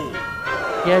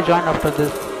 Yeah, join after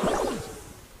this.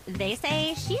 They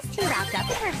say she's too wrapped up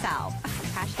in herself.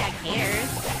 Hashtag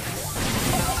haters.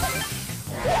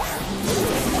 I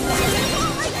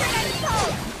won't like your next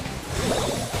post!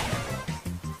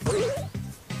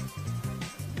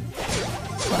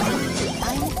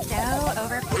 I'm so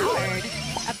overpowered.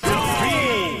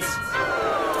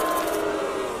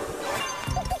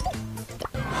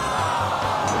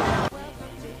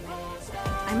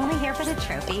 I'm only here for the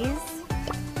trophies.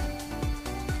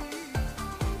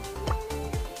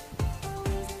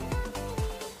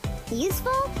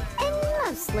 Useful and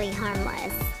mostly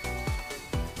harmless.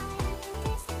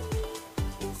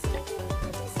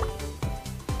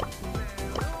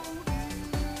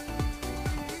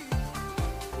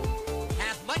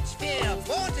 Have much fear.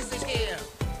 Mortis is here.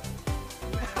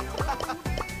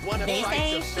 Wanna They fight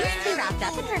say some she's bad? too wrapped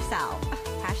up in herself.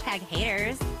 Hashtag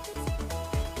haters.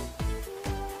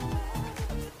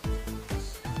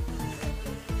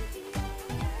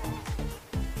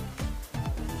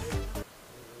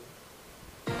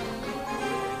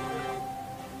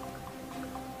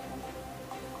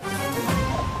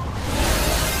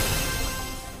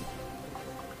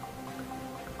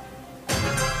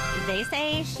 They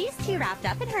say she's too wrapped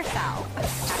up in herself. I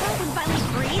can finally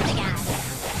breathe again.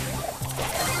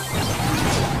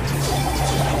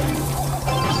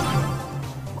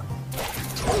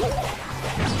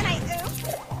 Can I oof?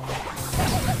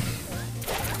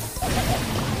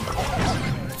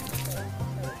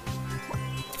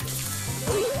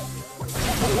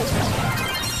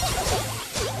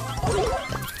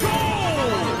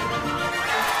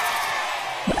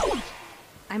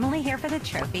 I'm only here for the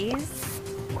trophies.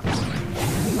 I'm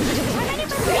ready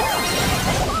for real!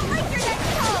 I won't like your next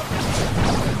post!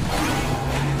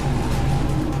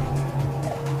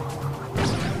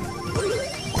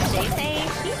 They say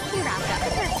she's too wrapped up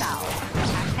in herself.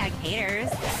 Hashtag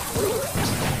haters.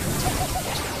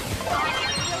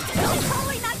 I'm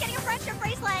totally not getting a friendship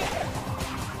bracelet!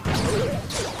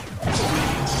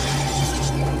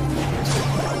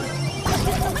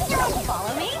 Did someone here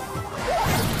unfollow me?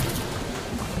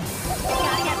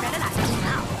 Gotta get rid of that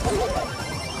smell.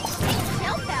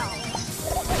 Chill pill!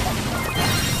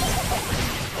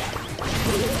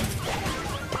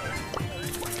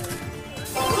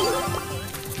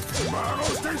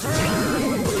 Battle station!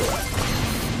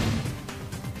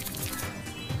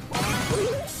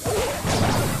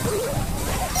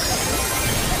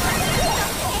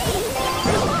 I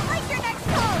won't like your next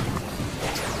post!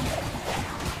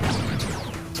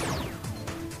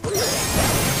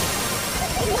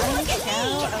 I'm so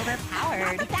overpowered.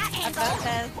 Not from that angle. About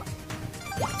the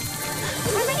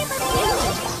I'm ready for real!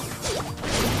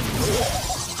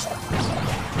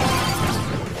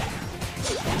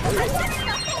 I'm not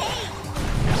enough to hate!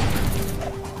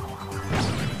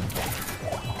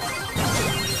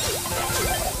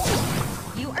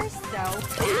 You are so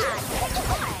bad.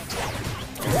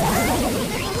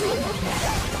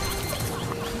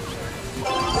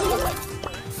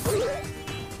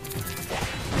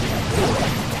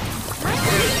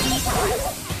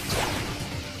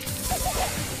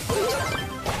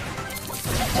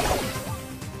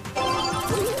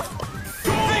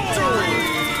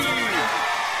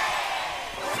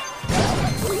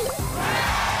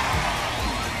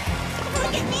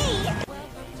 at me!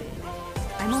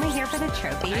 I'm only here for the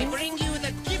trophies. I bring you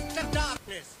the gift of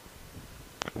darkness.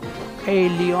 Hey,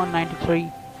 Leon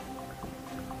 93.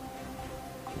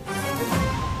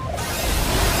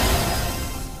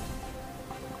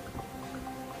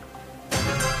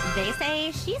 They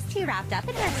say she's too wrapped up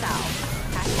in herself.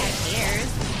 Hashtag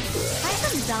haters. Try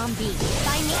some zombie.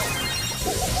 By me.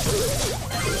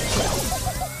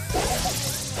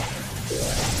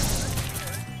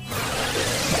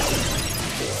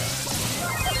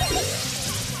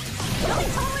 I'm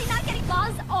totally not getting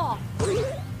Buzz off.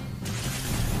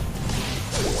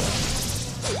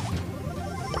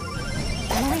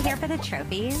 I'm only here for the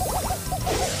trophies.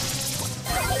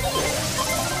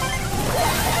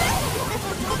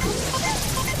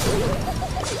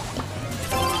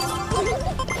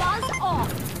 Buzz off.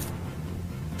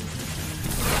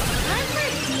 Time for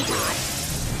a detox.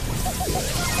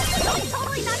 I'm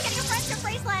totally not getting a friendship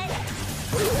bracelet.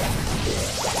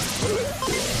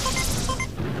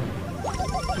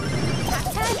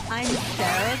 Hashtag I'm so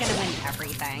gonna win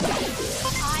everything.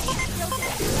 I will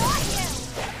destroy you.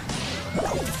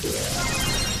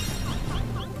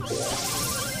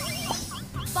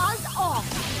 Buzz off.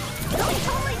 I'm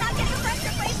totally not getting a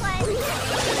friendship bracelet.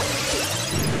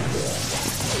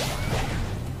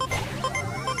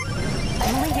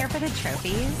 I'm only here for the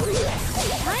trophies.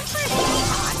 Time for a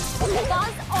detox.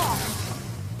 Buzz off.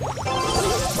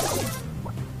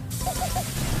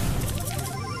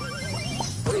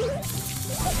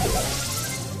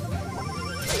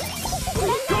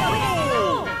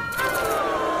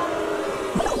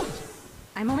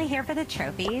 I'm only here for the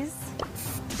trophies.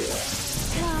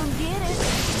 Come get it.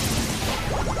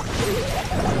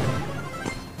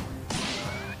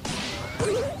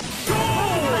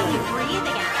 Finally breathe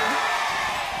again.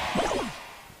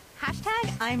 Hashtag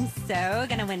I'm so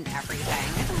gonna win everything.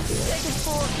 Take a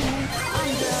fork in me.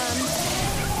 I'm done.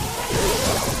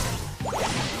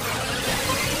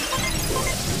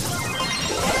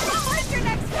 Where's your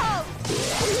next pose?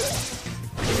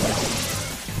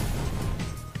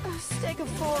 Stick a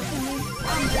fork in me.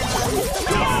 I'm done.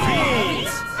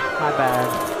 My bad.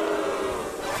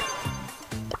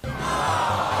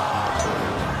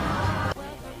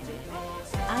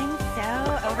 I'm so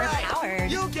overpowered.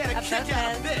 You get a kick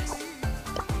out of this.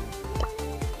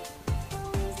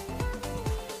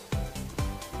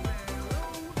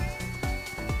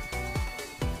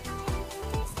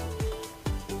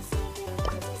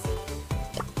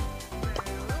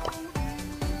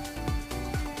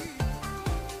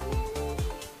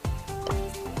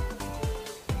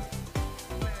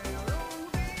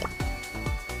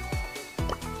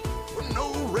 No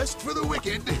rest for the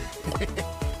wicked.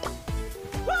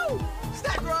 Woo!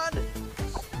 Stack run!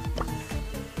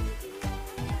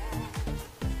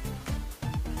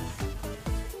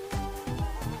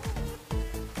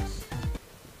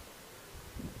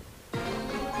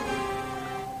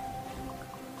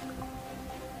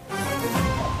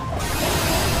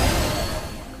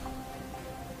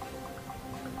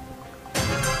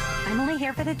 I'm only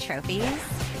here for the trophies.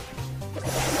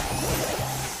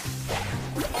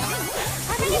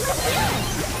 How many perfumes?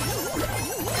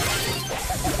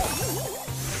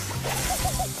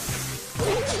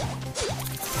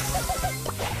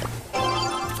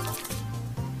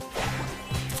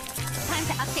 Time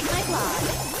to update my blog.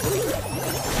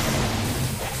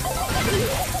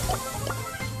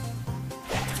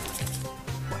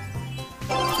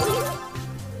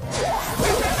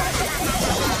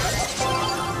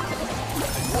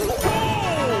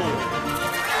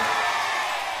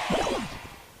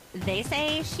 They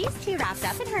say she's too wrapped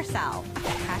up in herself.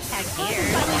 Hashtag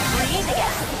haters. Finally breathe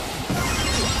again.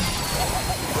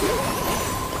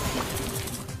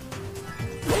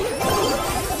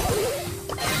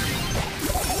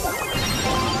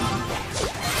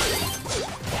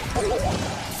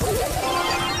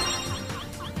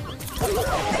 I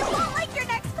won't like your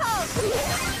next pose.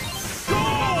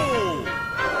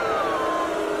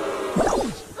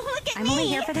 Look at I'm me. only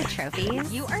here for the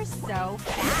trophies. You are so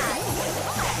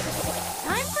fast.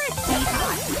 Time for a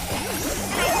detox.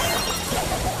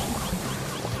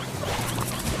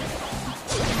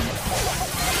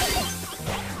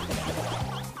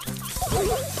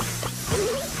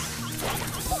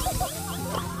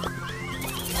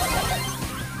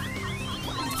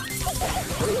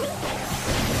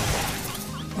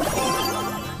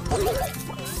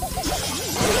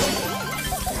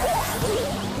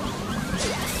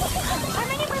 How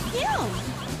many perfumes?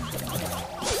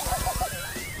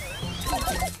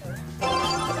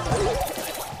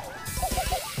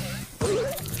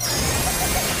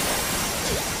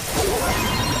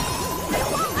 I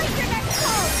won't like your next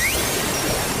pose.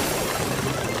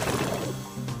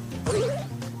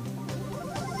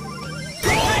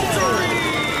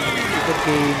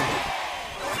 game.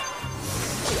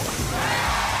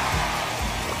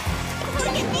 Look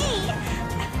at me!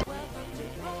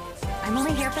 I'm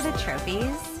only here for the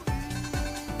trophies.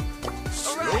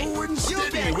 Slow and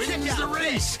steady wins the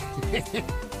race.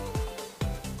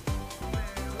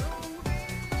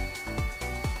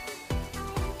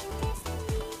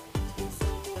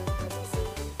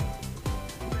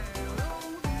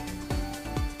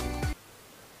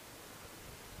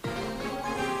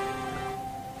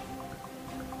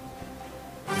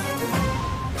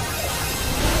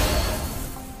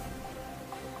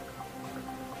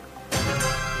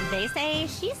 They say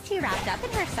she's too wrapped up in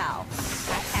herself.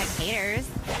 Hashtag haters.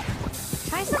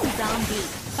 Try some zombie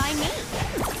by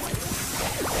me.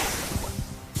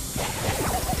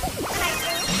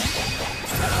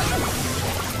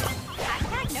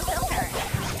 Hashtag no filter.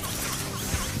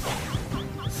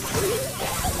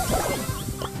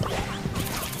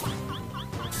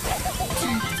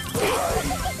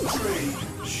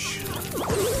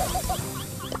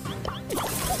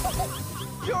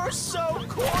 You're so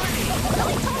corny!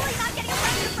 Totally not getting a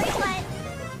friendship bracelet.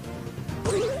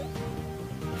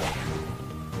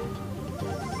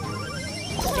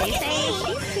 They say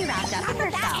she's too wrapped up in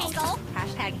That herself. angle.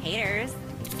 Hashtag haters.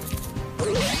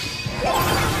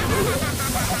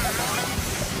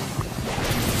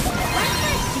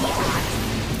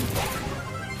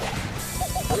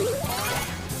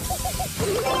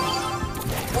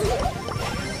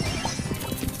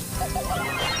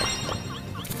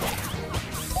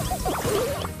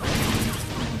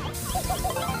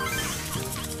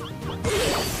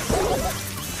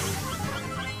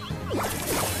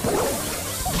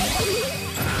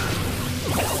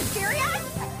 Serious?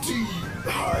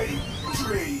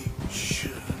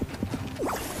 Dehydration.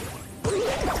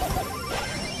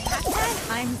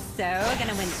 Hashtag I'm so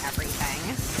gonna win everything.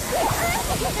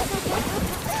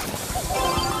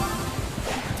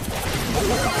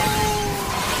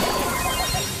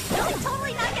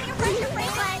 Totally not getting a friendship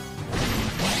bracelet.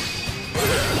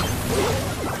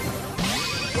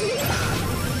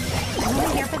 I'm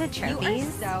only here for the You are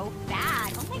trophies. so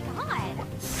bad. Oh my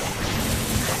god.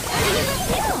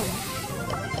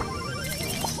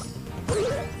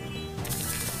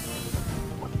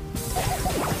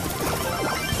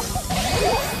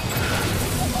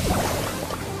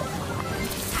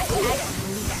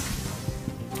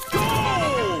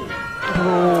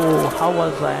 Bro, how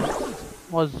was I?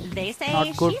 Was They say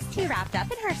not good. she's too wrapped up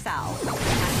in herself.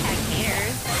 Hashtag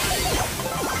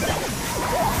haters.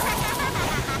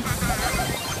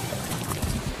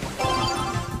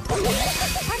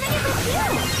 How many of us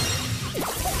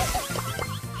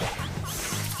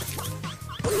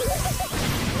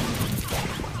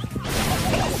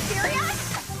serious?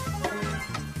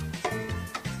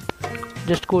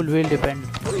 Just cool, will depend.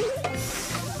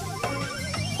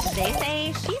 They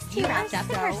say she's too wrapped up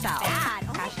in so herself. bad.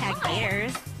 Oh my Hashtag God.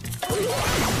 haters.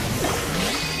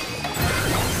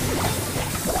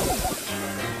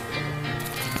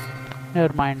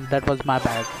 Never mind, that was my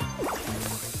bad.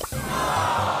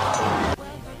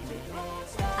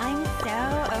 I'm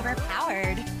so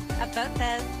overpowered. About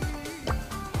this.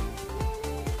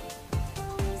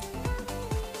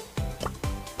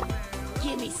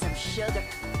 Give me some sugar.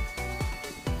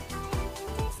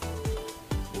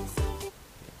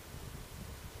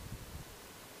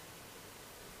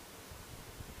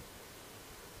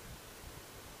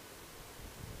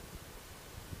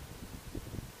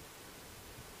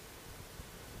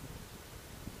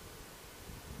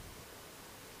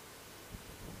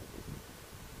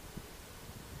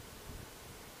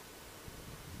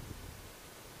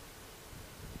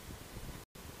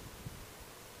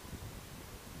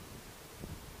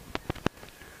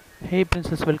 Hey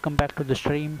princess, welcome back to the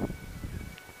stream.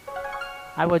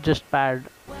 I was just bad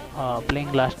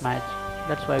playing last match.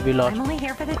 That's why we lost. I'm only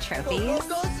here for the trophies.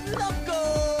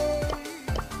 Loco!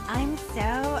 I'm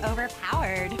so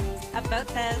overpowered. About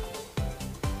this.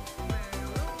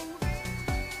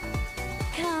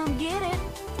 Come get it.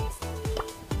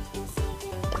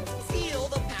 Feel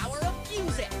the power of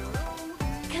music!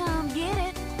 Come get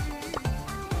it.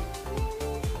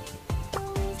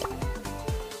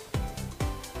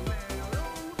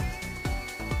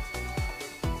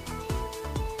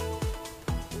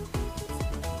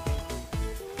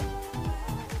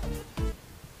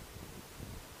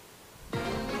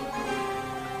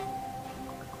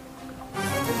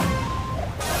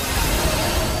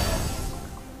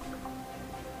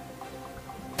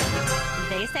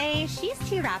 They say she's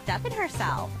too wrapped up in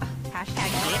herself. Hashtag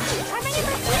haters. How many of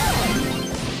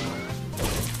us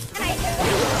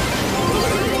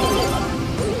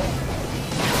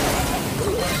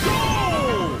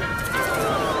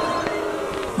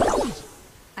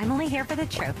for the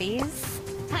trophies.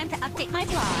 Time to update my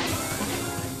blog.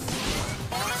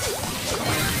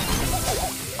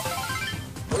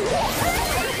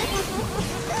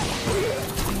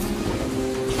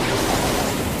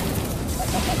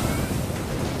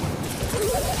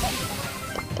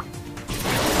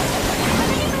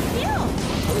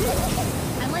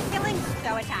 I'm like feeling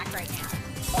so attacked right now.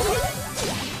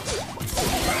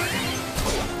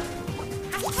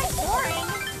 Hashtag boring.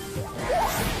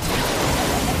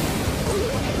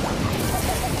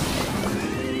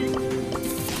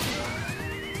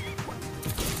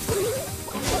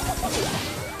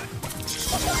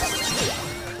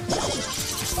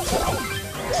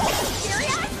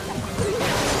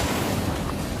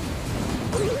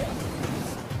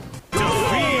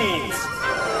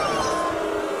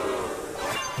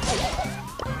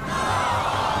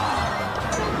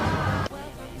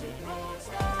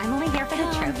 I'm only here for the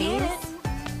trophies.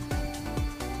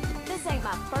 This ain't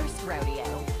my first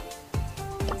rodeo.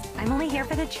 I'm only here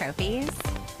for the trophies.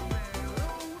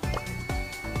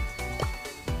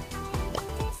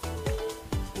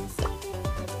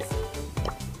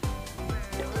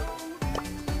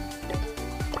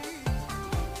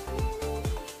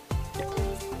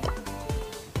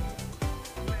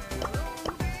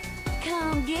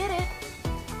 Come get it.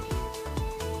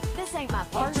 This ain't my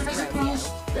first rodeo.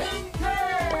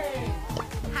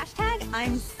 Hashtag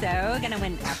I'm so gonna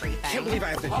win everything. Can't believe I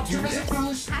have to do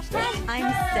this. Hashtag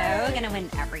I'm so gonna win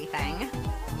everything.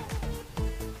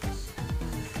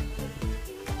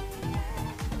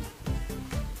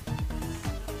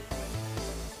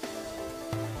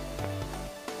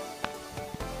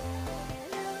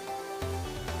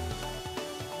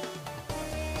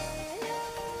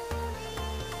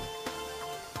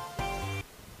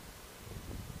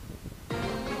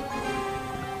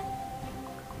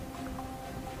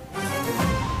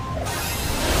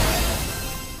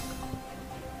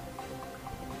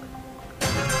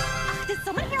 Did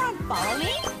someone here unfollow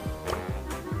me?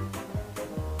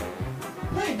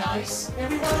 Play nice,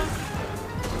 everyone.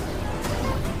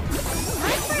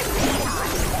 Time for a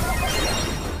detox.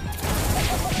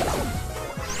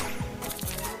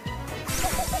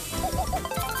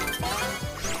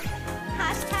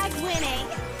 Hashtag winning.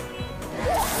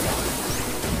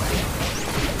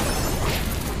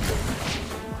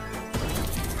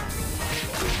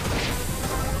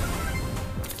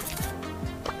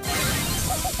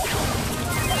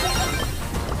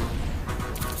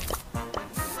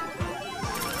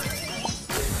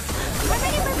 I'm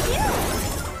ready for you.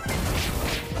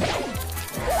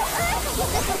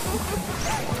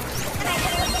 Can I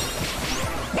get it?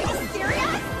 Are you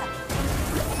serious?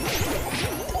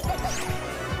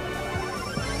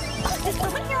 Did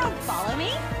someone here unfollow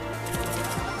me?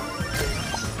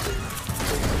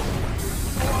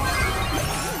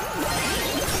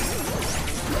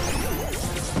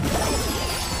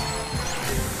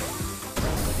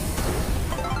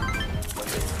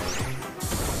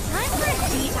 Time for a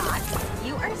detox.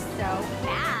 You are so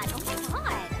bad. Oh my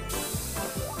god.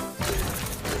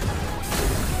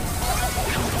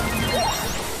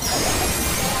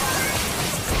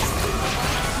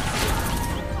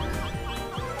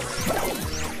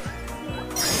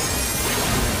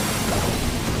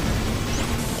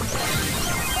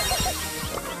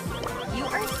 You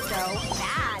are so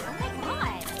bad. Oh my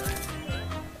god.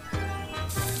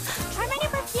 Try my new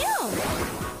perfume.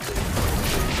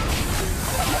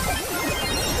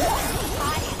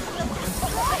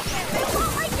 I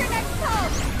won't like your next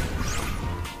post.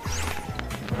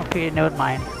 Okay, never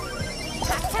mind.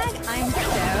 Hashtag I'm so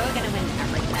gonna win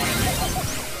everything.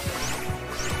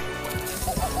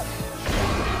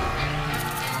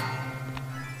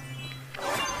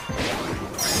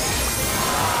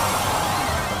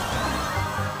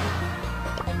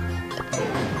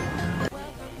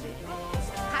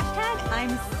 Hashtag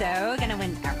I'm so gonna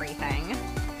win everything.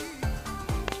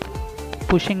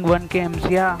 Pushing 1K Ms,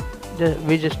 yeah.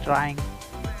 We're just trying.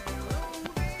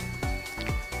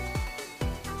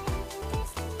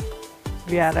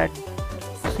 We are at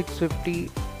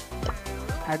 650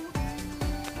 at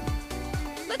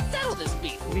Let's settle this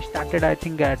beef. we started I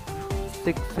think at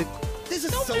 667 This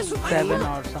is so lame.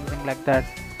 or something like that.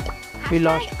 We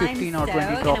lost Hashtag 15 or I'm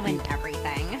 20 so gonna win trophies.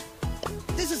 everything.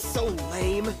 This is so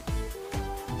lame.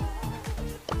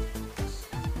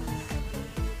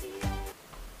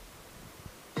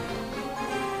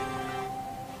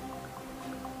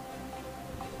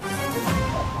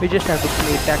 We just have to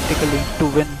play tactically to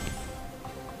win.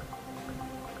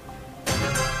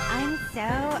 I'm so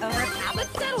overpowered.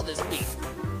 Let's settle this beef.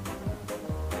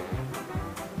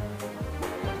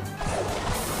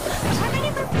 Try my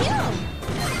new perfume.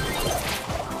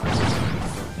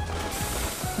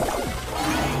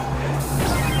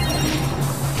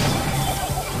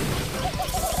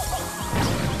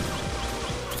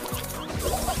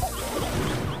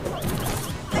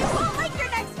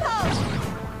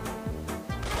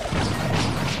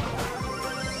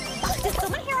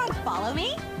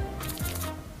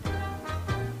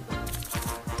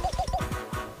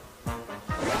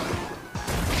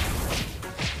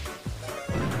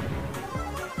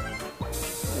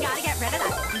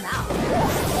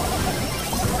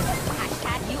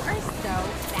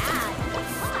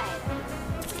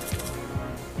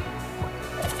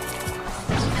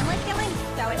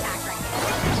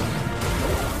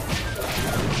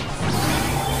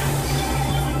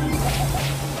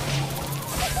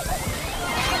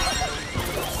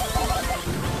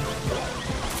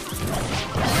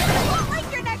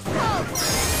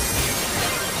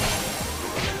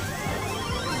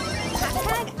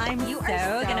 I'm You so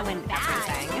are gonna win bad.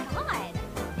 everything. Oh my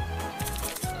God.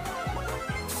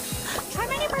 Try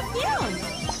my new perfume.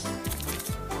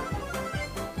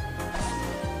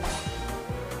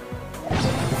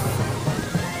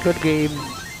 Good game.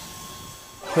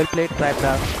 Well played,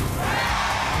 Trapdown.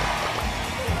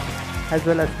 As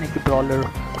well as Sneaky Brawler.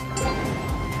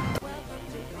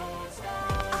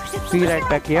 Did Be someone right here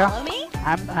back, yeah? follow me?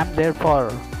 I'm there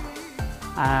for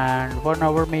and 1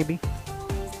 hour maybe.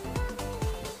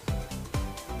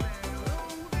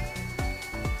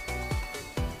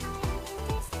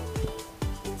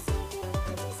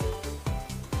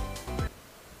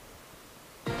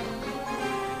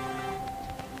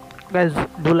 Guys,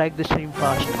 do like the stream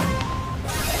fast.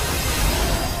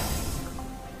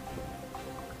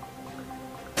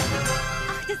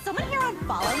 Did someone here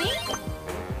unfollow me?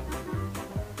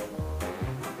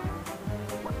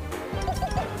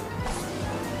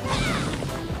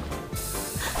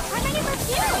 Try my new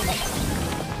perfume.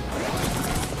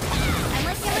 I'm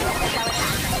like feeling so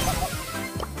attacked right now.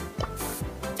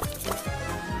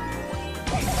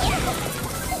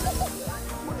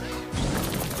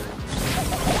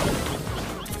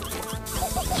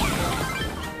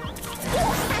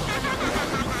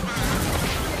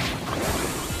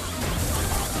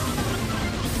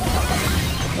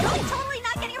 I'm totally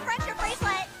not getting a friendship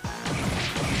bracelet.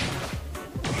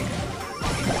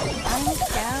 I'm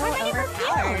so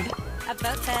overpowered. A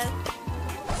vote says.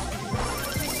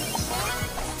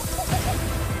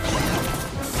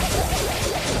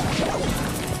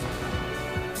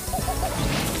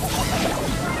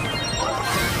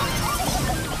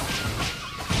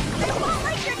 I won't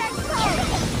like your next post.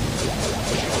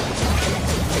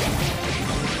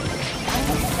 I'm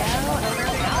so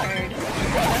overpowered. A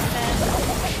vote says.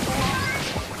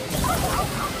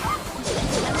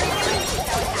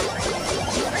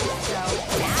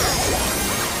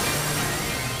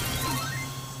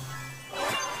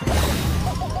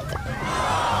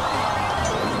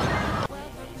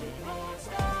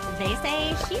 They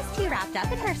say she's too wrapped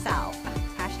up in herself.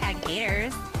 Hashtag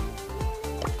haters.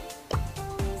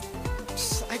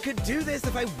 I could do this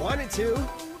if I wanted to.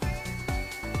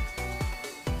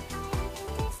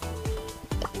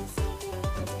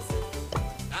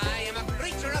 I am a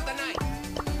creature of the night.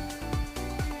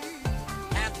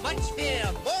 Have much fear,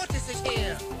 Mortis is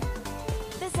here.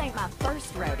 This ain't my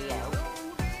first rodeo.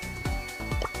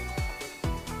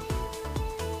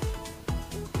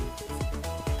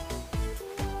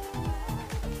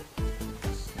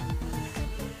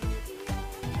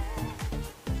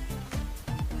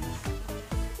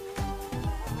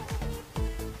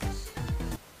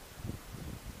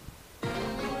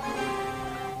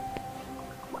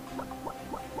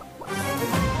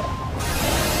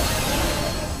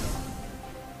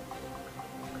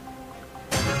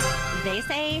 They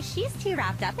say she's too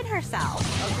wrapped up in herself.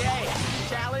 Okay,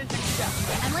 challenge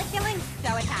accepted. I'm like feeling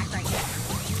so attacked right now.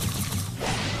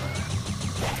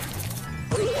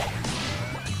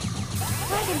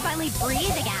 I can finally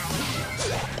breathe again.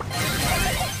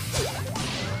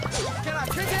 Can I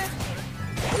kick it?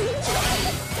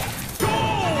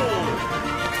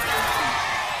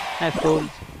 Nice goals.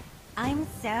 I'm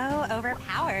so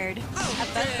overpowered. A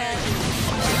book says.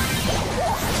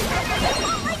 I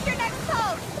won't like your next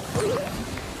post.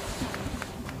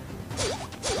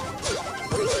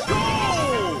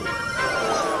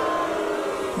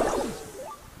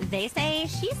 They say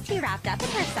she's too wrapped up in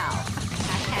herself.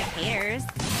 Hashtag haters.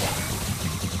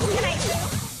 Can I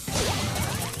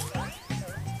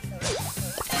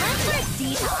Time for a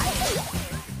detox.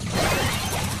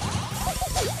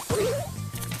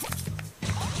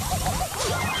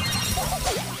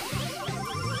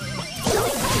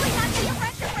 totally not getting a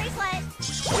friendship bracelet?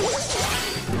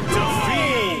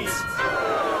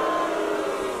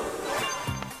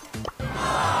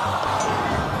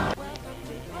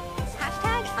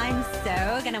 Hashtag I'm so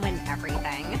gonna win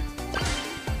everything.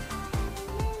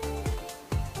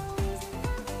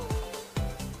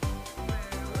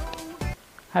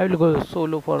 I will go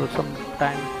solo for some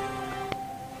time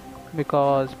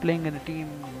because playing in a team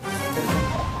doesn't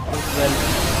go well.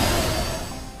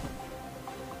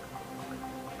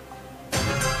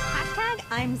 Hashtag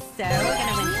I'm so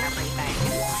gonna win everything.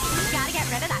 Gotta get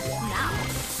rid of that smell.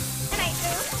 Can I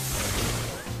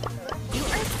You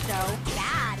are so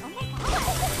bad. Oh my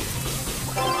god.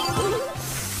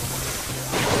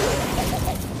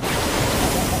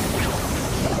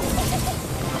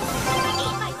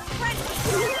 eat my spread?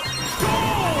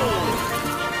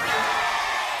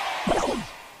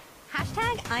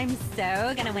 Hashtag I'm so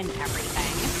gonna win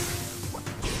everything.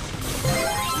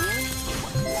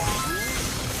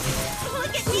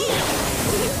 Look at me.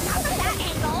 Not from that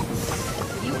angle.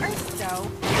 You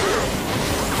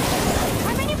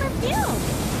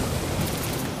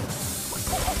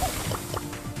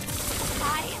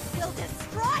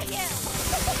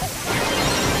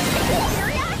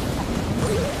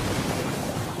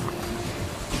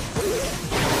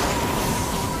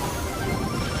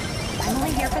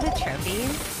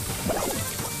trophies.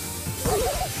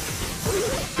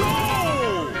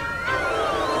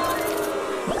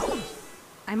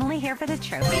 I'm only here for the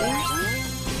trophies. Time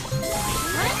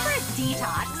for a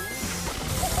detox.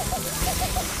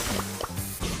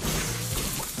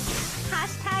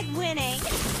 Hashtag winning.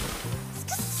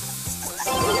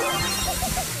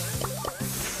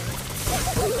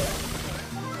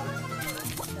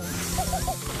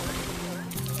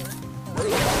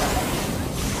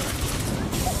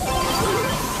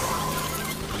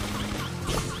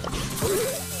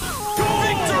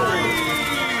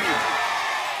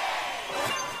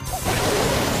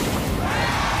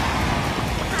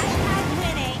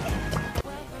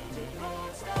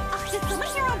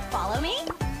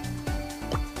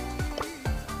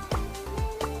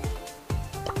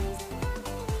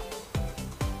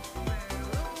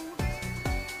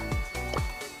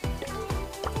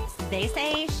 They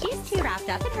say she's too wrapped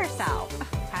up in herself.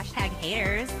 Hashtag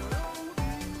haters.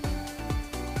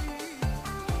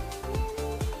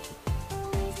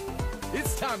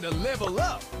 It's time to level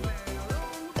up.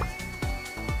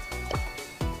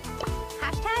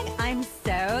 Hashtag I'm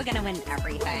so gonna win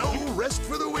everything. No rest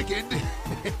for the wicked.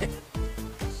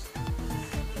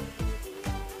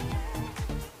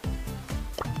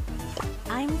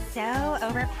 I'm so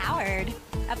overpowered.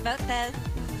 About this.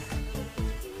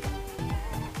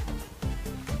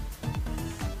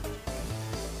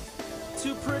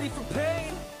 Too pretty for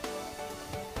pain.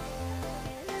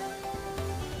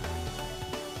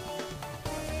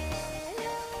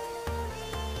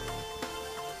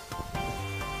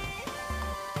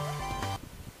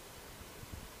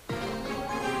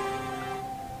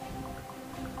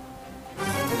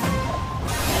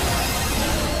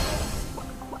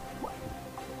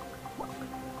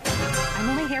 I'm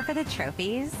only here for the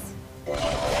trophies.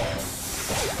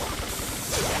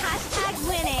 Hashtag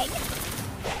winning.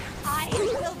 I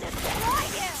will destroy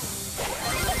you!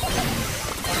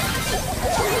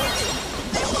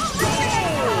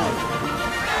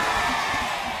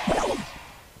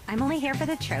 I'm only here for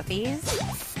the trophies.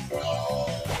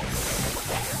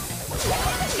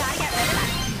 Gotta get rid of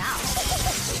that smell.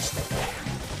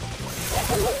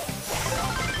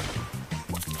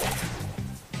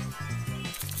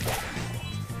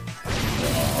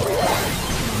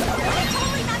 I'm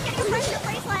totally not getting a pressure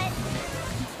bracelet.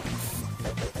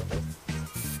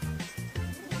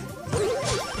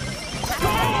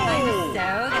 I'm so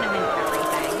gonna win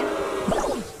everything.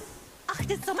 Ugh,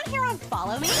 did someone here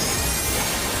unfollow me?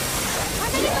 What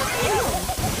did I do?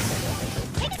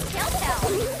 Take a kill pill.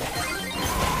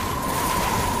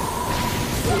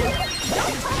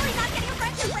 I'm totally not getting a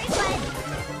pressure bracelet.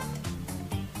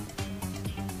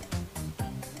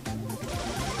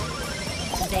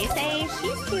 They say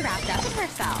she's too wrapped up in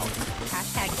herself.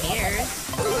 Hashtag haters.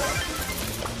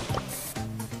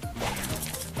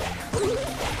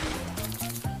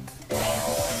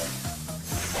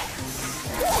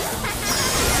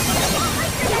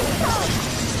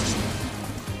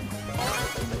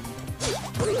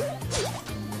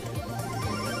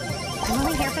 I'm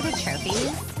only here for the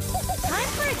trophies. Time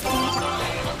for a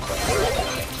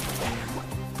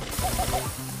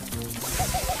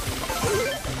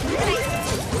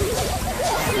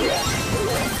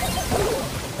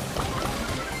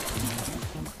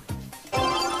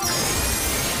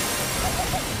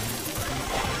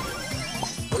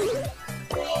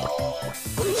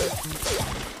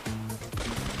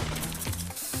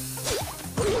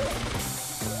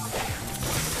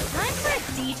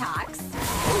detox.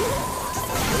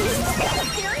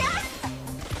 Serious?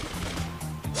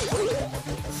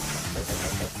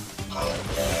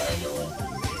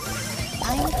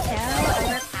 I'm so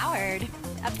overpowered.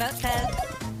 About this.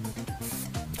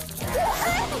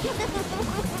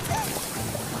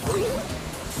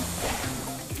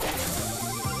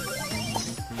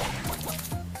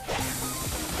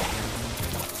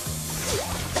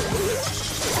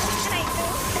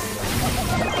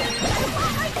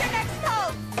 What's your next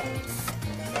pose?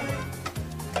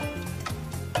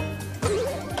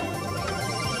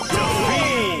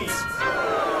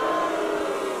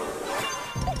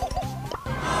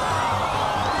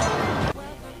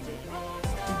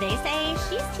 They say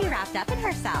she's too wrapped up in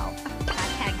herself.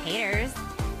 Hashtag haters.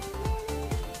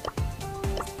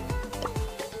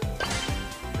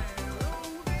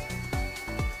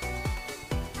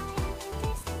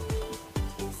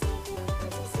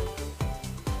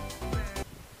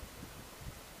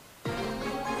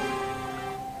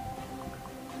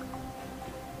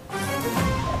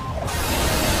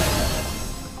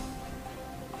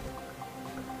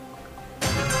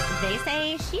 They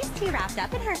say she's too wrapped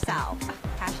up in herself.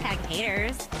 Hashtag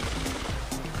haters.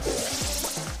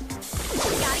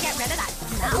 Gotta get rid of that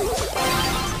smell.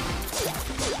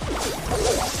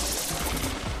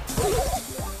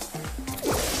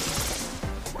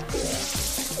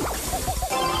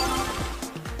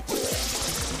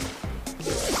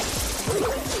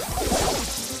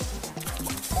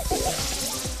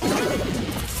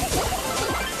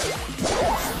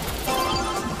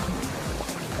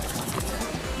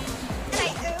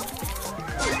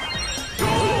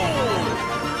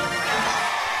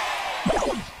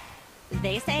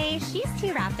 They say she's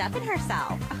too wrapped up in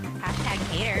herself. Hashtag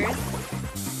haters.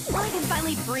 Well, I can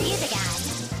finally breathe again.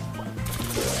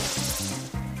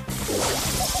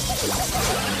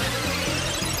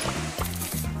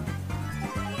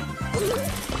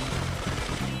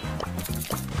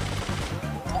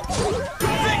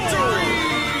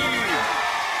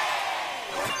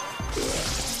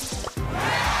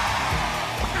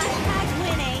 Hashtag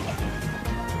winning.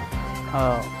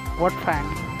 What fan?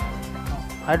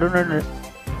 I don't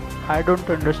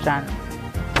understand.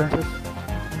 Princess,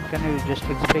 can you just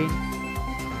explain?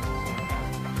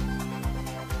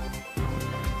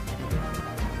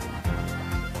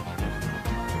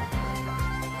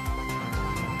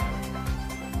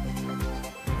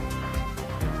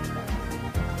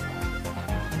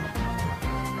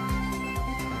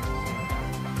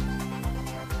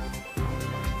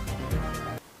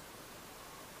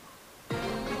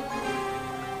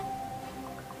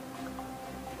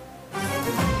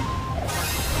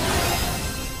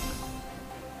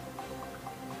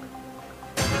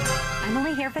 I'm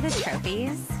only here for the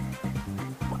trophies.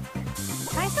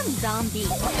 Try some zombie.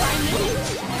 Try me.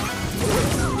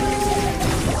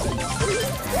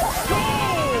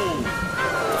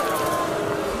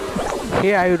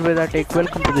 Hey Ayurveda Tech,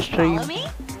 welcome to the stream. Follow me?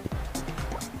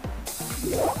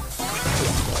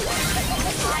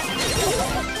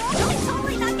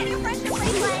 Totally not getting a friendship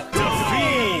bracelet.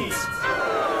 Defeat!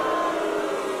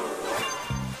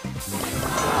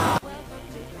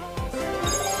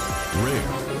 Rare.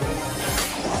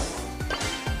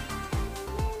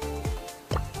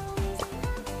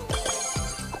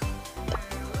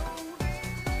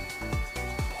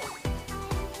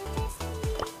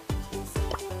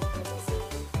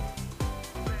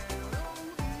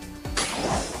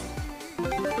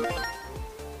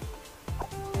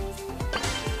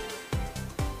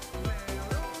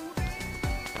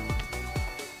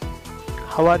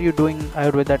 How are you doing,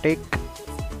 Ayurveda Tech?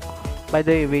 By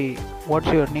the way, what's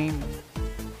your name?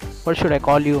 What should I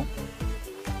call you?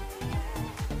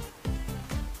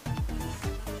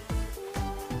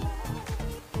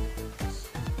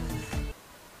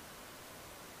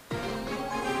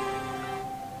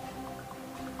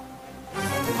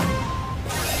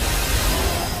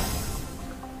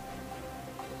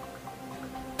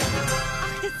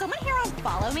 Did someone here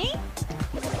unfollow me?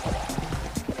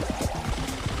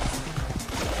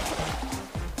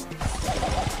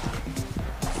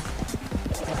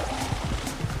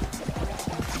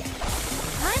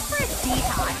 Time for a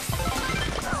detox.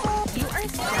 You are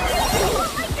so...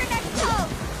 Like your next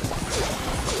post.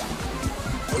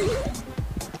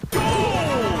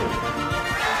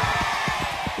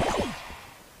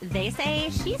 They say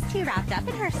she's too wrapped up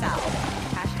in herself.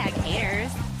 Hashtag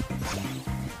haters.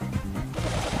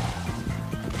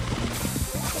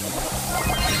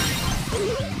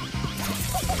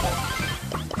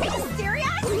 Are you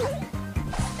serious?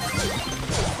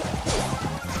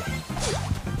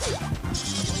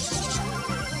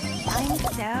 I'm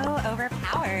so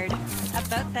overpowered.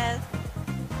 About this.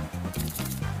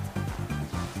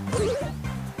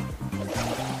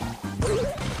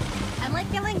 I'm like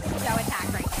feeling so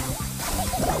attacked right now.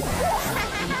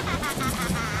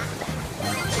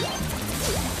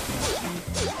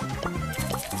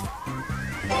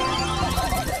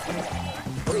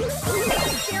 Are you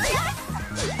serious?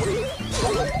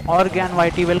 Organ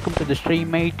YT, welcome to the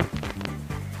stream, mate.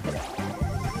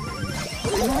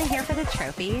 I'm only here for the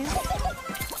trophies.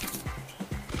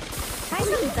 Try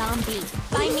some zombie.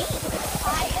 By me.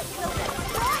 I will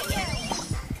destroy you.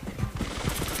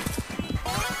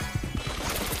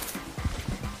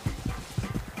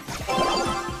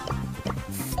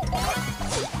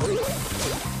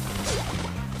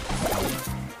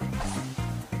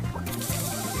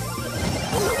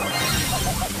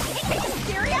 Are you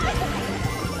serious?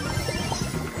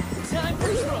 Time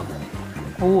for trouble.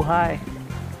 Oh, hi.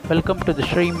 Welcome to the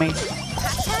stream, mate.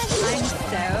 Hashtag I'm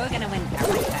so gonna win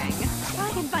everything. So I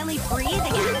can finally breathe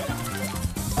again.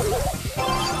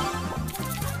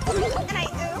 And I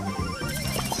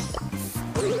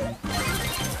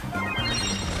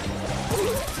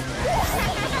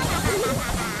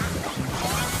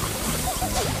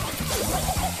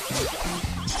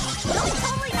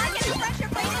Totally not getting a friendship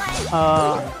bracelet.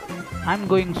 I'm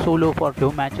going solo for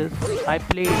few matches. I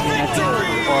played in a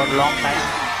team for a long time,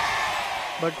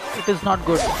 but it is not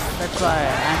good. That's why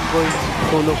I'm going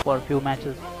solo for few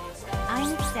matches.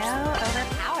 I'm so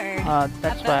overpowered.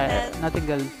 That's why, nothing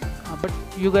else. But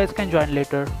you guys can join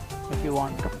later if you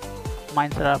want.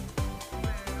 Mines are up.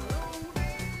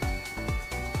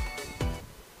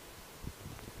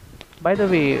 By the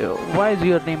way, why is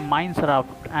your name Minecraft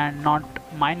and not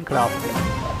Minecraft?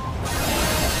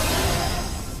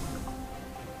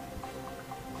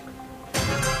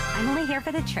 I'm only here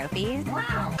for the trophies.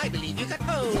 I believe you got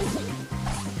pwned.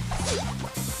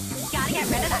 Gotta get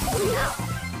rid of that smell.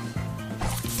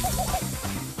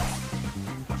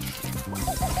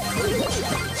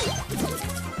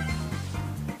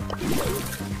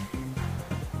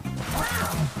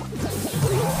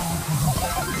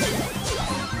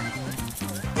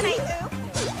 Can I move?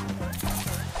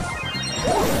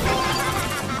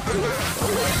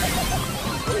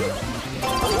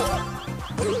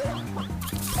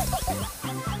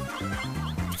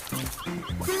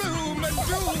 Gloom and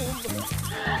doom.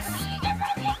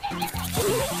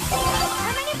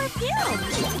 How many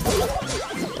perfumes?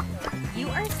 You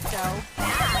are so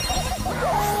bad.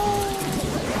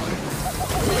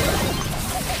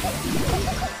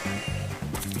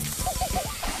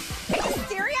 Are you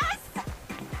serious?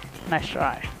 Nice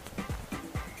try.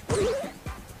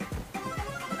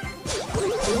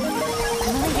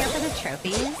 I'm only here for the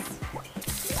trophies.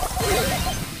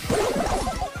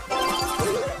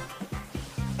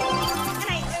 Can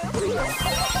I move?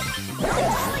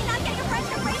 Totally not getting a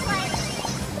pressure bracelet.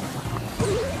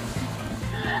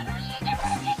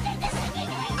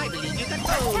 I believe you got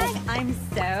pwned. I'm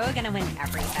so gonna win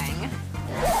everything.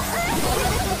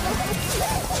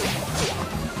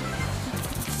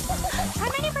 How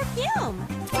many perfume?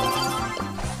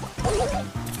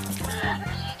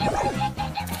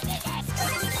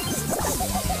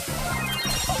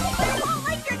 I won't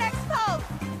like your next pose.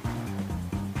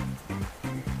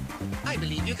 I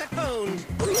believe you got pwned.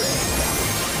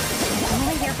 I'm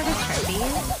only here for the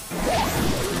trophies.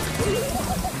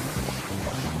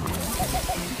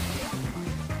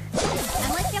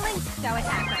 I'm like feeling so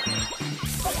attacked right now.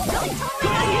 Totally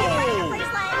not getting a pressure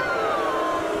bracelet.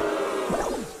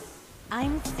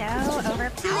 I'm so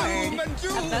overpowered. Gloom and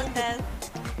doom. About this.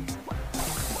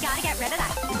 Gotta get rid of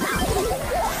that smell.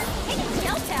 Hey,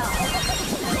 chill.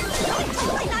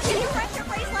 Totally not getting a pressure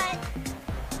bracelet.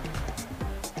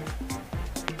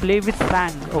 Play with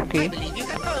Fang, I okay? believe you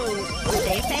got pwned.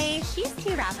 They say she's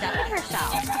too wrapped up in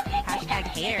herself. Hashtag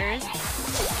haters.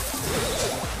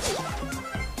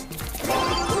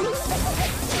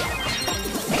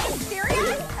 Are you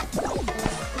serious?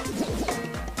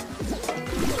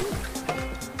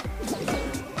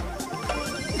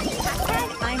 Hashtag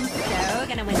I'm so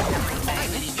gonna win everything. I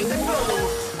believe you got pwned.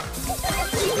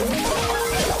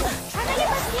 How many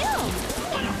perfume?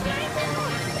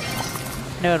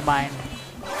 Never mind.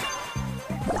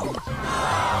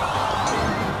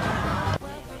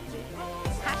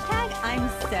 Hashtag I'm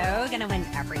so gonna win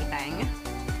everything.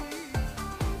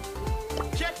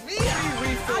 Check me out.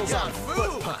 Refills on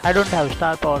food. I don't have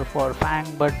star power for Fang,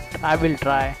 but I will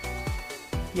try.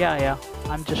 Yeah,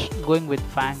 I'm just going with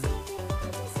Fang.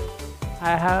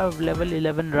 I have level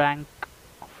 11 rank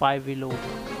 5 below.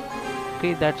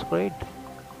 Okay, that's great.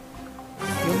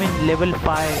 You mean level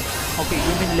 5? Okay,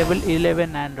 you mean level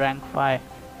 11 and rank 5.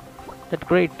 That's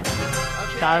great.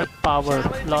 Star power,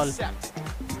 Challenge lol. accepted.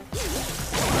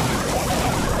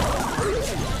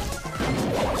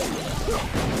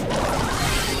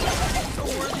 So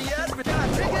worthy yet, but can I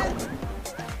take it?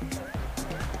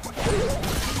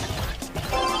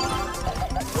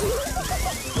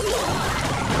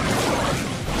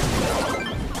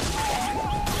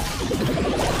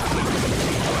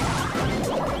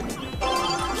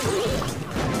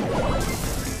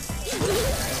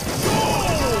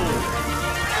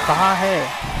 कहाँ है?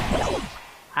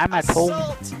 I'm at home.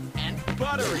 Salt and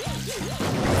buttery.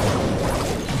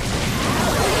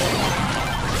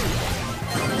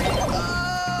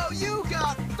 Oh, you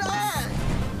got bang!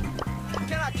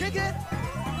 Can I kick it?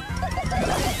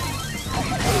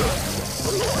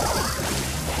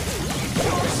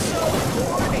 You're so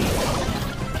horny.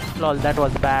 Lol, that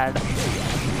was bad.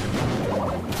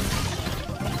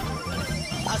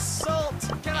 Assault.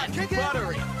 Can I kick it?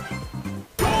 Buttery.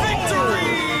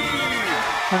 Victory!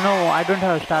 No, I don't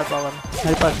have star power.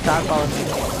 Help us, star power.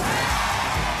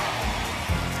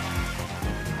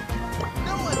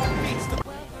 No one defeats the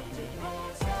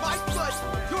my foot,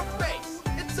 your face.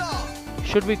 It's on.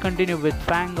 Should we continue with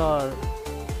Fang or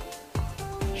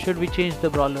should we change the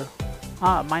brawler?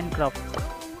 Minecraft.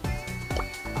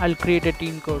 I'll create a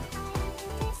team code.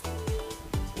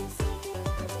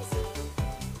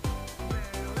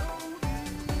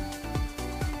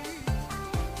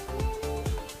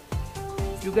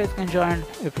 You guys can join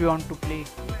if you want to play.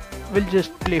 We'll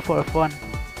just play for fun.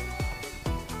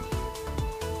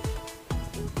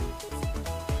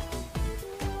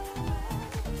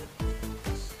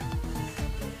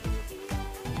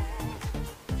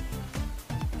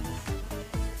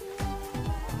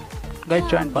 Guys,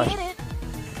 join fast.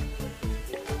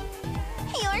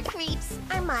 Your creeps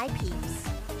are my peeps.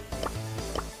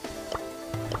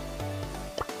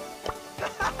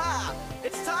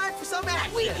 It's time for some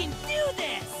action. We can do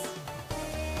this!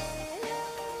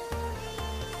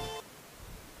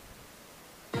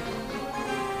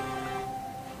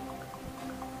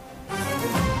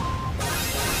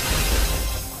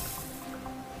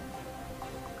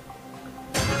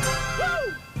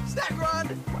 Woo! Stack run.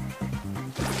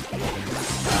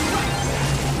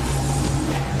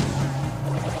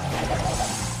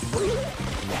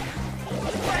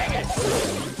 Dang it!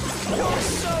 You're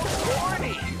so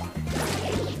corny.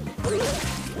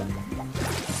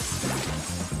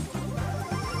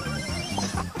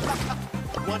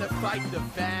 Wanna fight the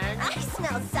Fang? I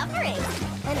smell suffering,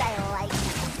 and I like it.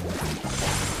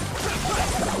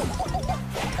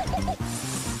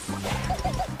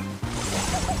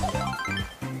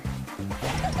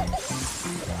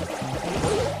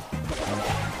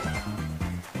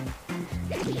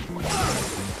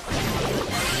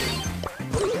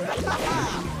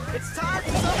 It's time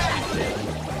for some action.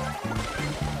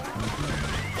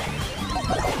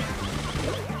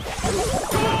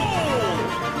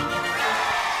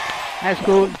 Nice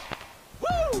goal.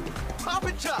 Woo! Pop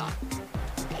and chop.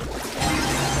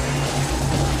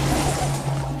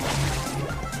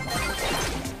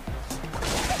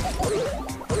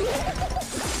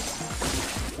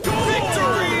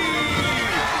 Victory!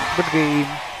 Good game.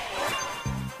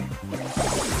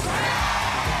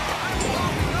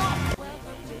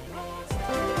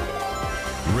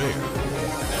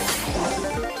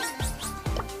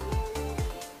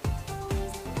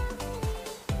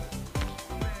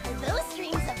 Those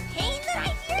screams of pain that I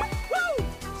hear? Woo!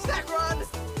 Stack run.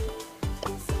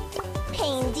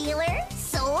 Pain dealer,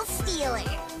 soul stealer.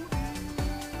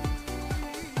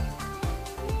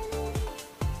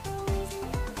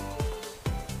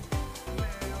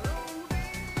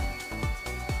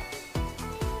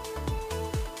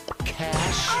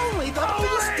 Cash. Only the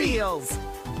best deals.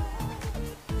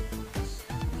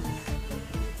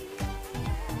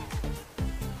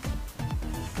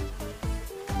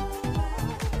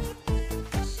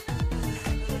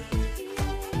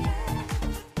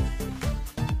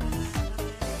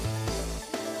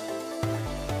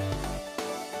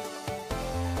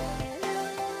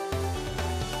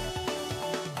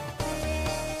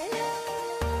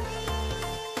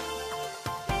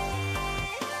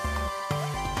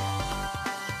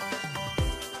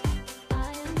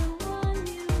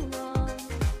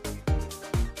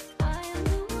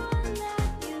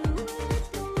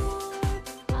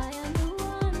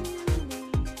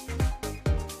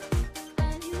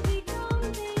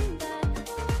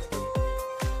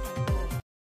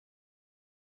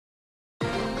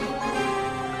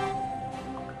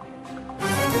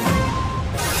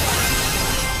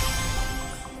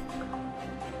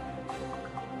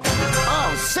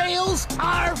 All sales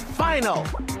are final.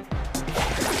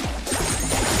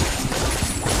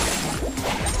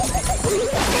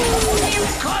 You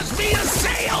caused me a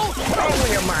sale!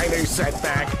 Only a minor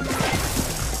setback.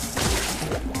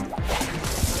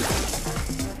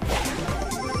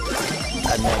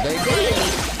 Another day,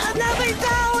 another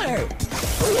dollar.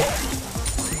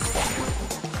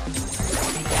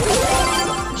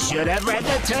 Should have read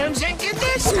the terms and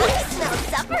conditions. I smell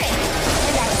suffering,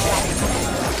 and I like it.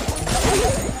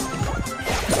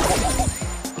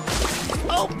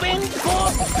 Open for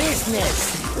business.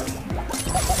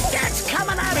 That's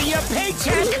coming out of your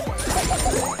paycheck.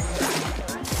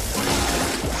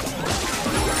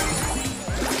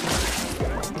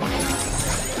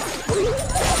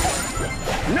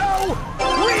 No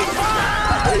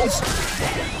refunds!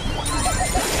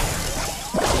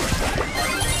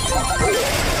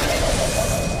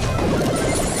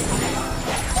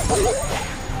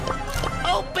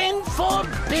 Open for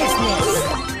business.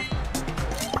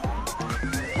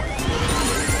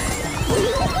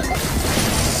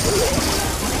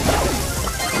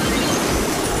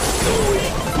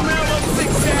 Smell of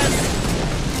success!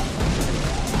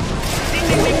 Ding,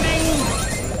 ding, ding, ding!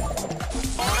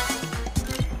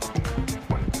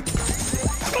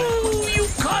 Ooh, you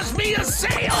caused me a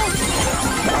sale!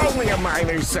 Only a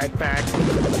minor setback.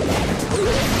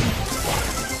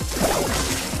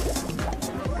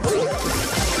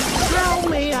 How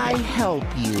may I help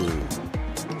you?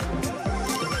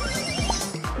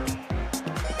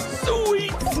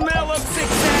 Sweet smell of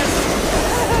success!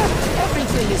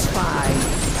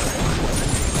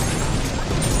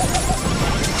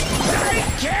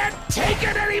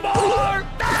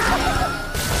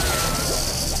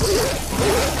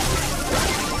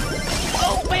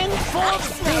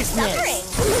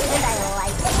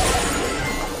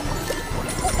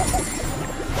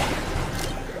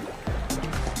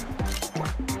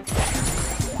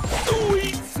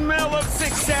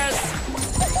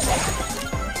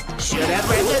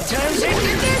 the terms and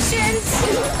conditions.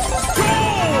 Go!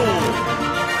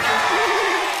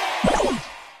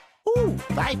 Ooh,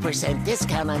 5%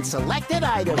 discount on selected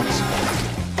items.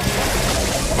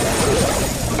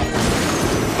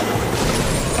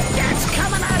 That's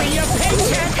coming out of your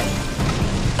paycheck.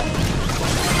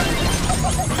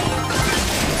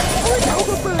 Now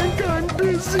the bank, I'm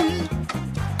busy.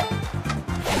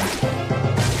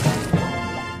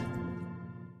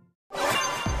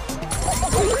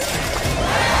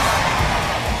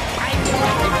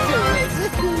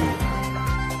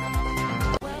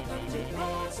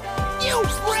 You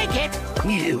break it!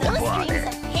 You Those bought screams it.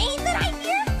 of pain that I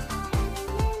hear?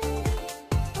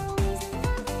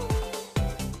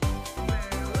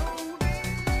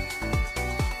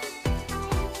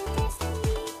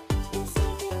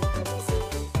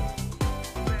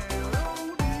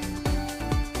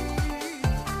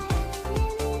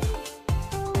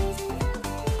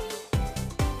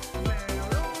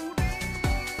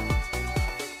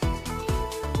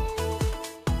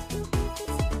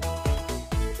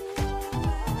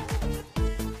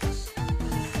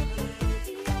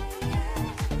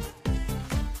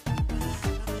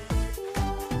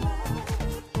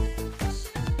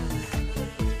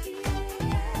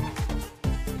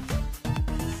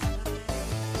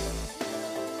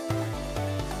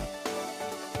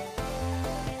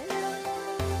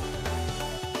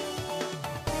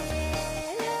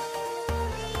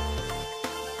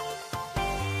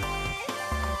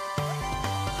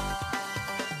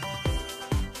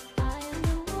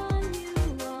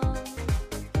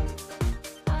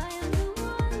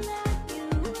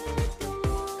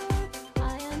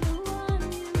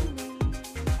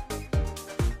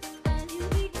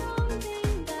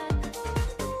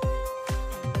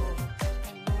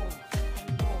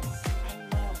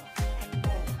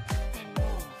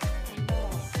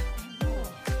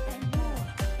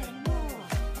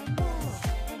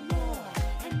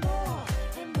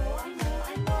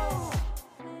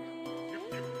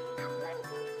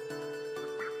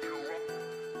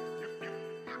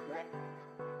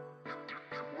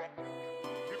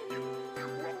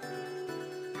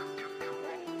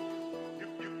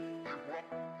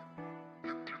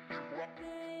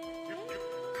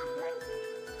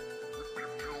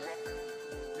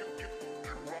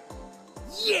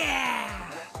 Yeah!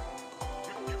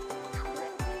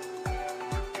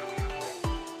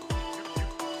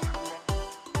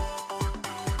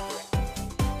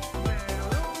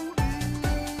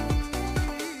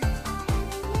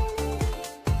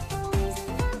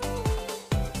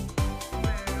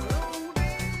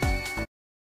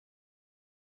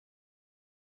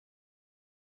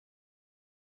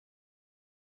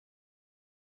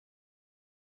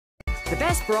 The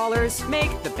best brawlers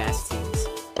make the best teams.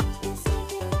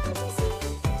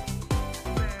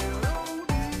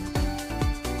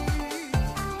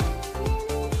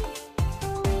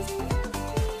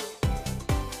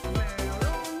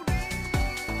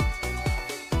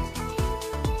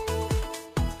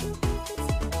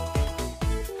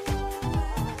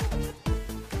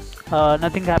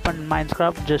 Nothing happened in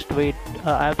Minecraft, just wait,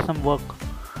 I have some work.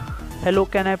 Hello,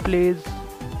 can I please?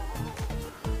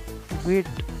 Wait.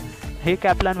 Hey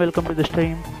Kaplan, welcome to the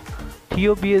stream.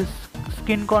 TOBS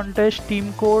skin contest,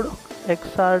 team code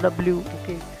XRW.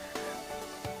 Okay.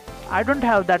 I don't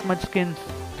have that much skins,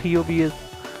 TOBS.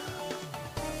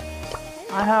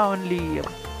 I have only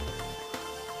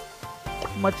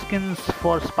much skins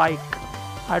for Spike.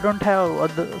 I don't have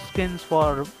other skins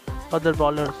for other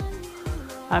brawlers.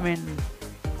 I mean,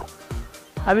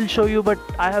 I will show you, but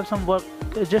I have some work.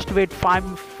 Just wait five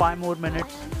more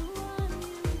minutes.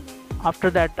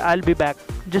 After that, I'll be back.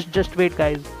 Just wait,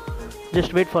 guys.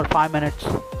 Just wait for 5 minutes.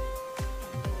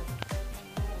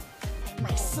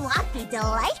 My sloppy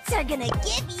delights are gonna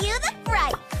give you the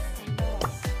fright.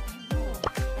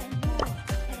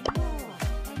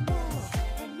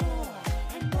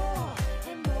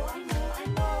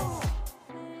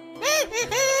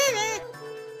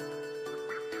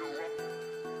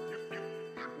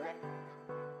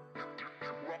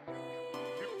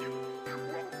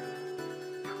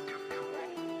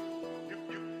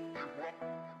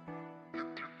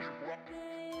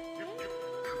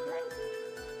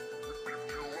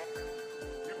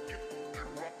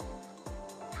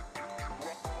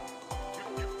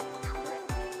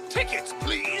 Tickets,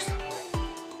 please!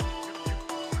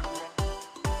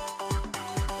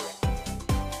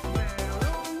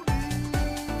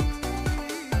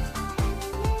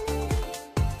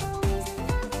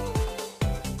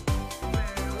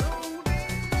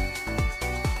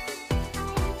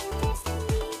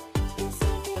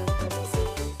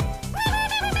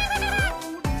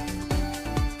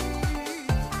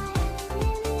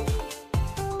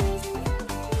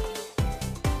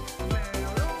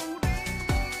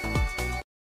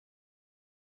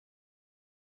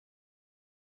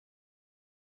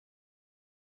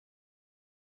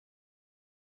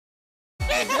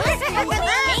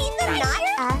 pain that I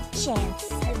hear? Not a chance.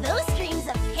 Are those screams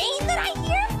of pain that I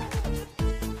hear?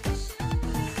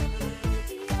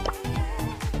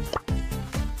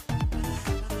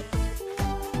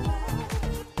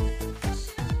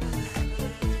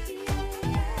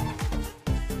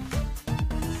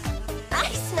 I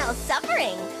smell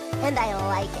suffering, and I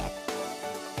like it.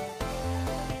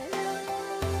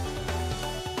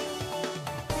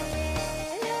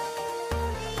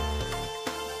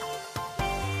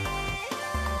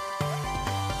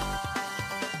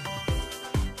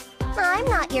 I'm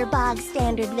not your bog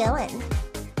standard villain.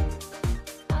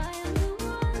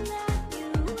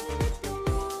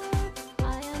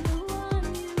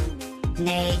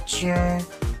 Nature.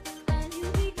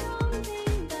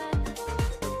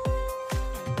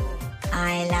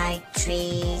 I like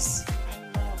trees.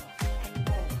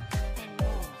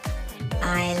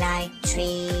 I like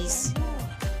trees.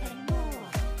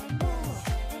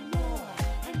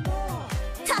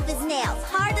 Tough as nails,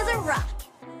 hard as a rock.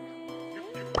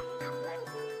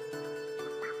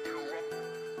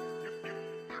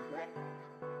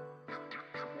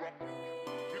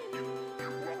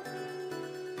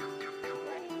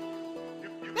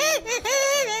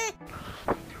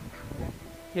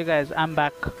 Hey guys, I'm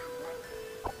back.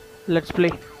 Let's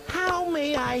play. How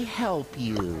may I help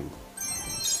you?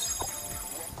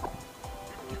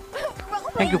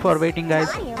 Thank you for waiting, guys.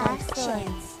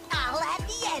 Excellent. I'll have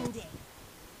the ending.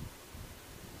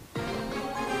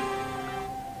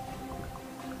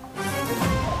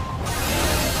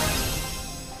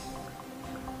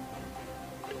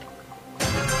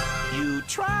 You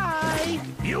try,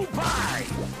 you buy.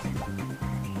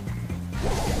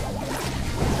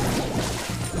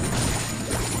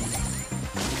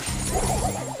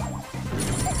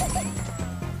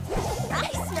 I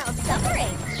smell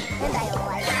suffering, and I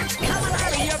like That's coming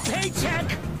out of your paycheck.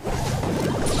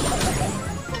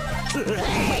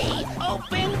 Hey,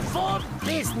 open for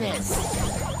business.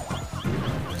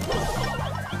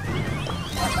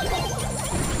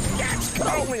 That's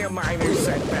only a minor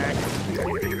setback.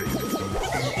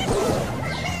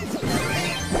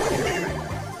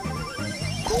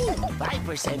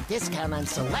 5% discount on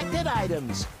selected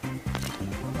items.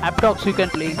 Approx you can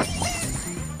play.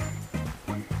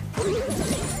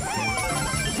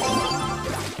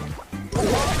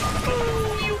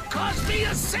 You caused me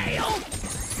a sale.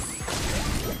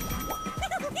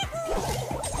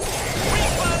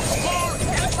 Refunds for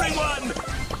everyone.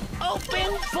 Open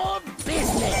for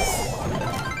business.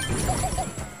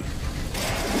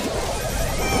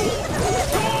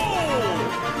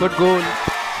 Good goal.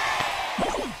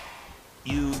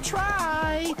 You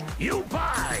try, you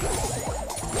buy.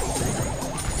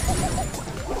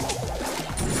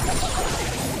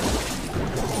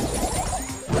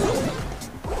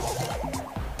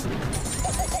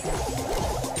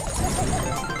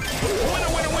 Winner,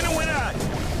 winner, winner, winner.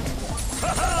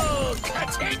 Oh,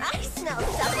 cut it. I smell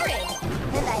suffering,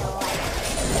 and I like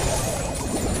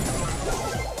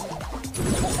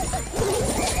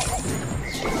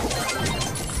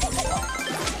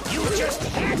You just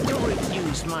had to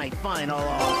refuse my final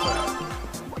offer.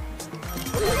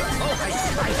 Oh,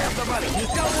 I have the money.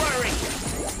 Don't worry.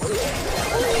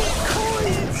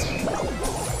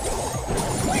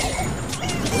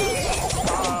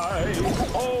 I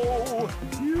owe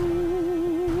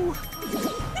you.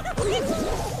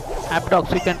 Approx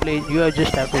you can play. You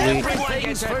just have to wait. Everyone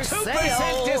gets a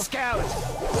 2% discount.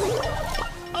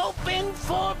 Open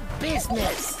for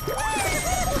business.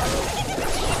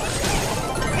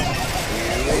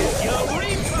 Your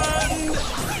refund.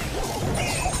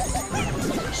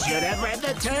 Should have read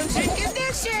the terms and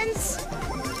conditions.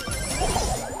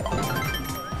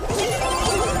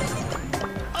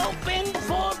 Open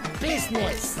for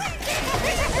business.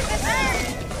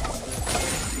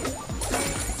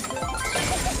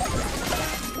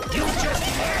 You just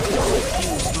have to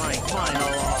refuse my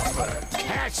final offer.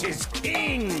 Cash is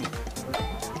king.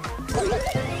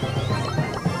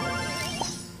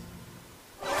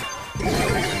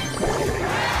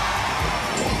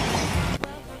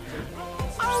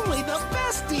 Only the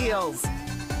best deals.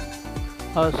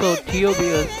 So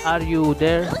TOBS, are you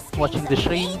there watching the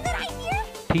stream?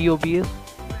 TOBS.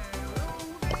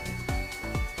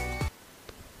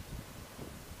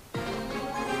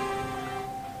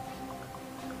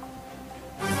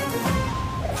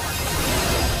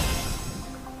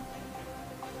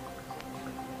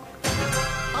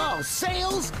 All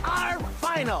sales are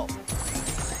final.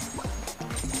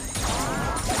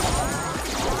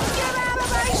 Get out of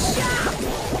my shop!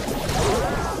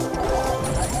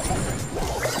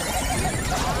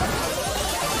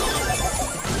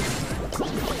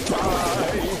 I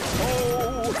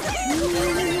owe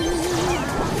you.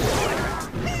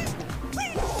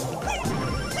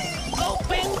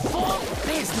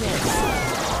 business.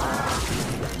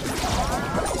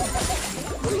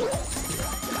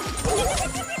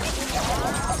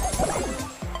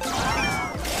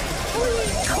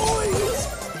 Coins!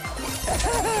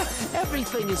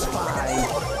 Everything is fine.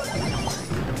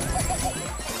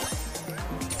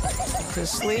 To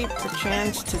sleep, the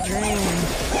chance to dream.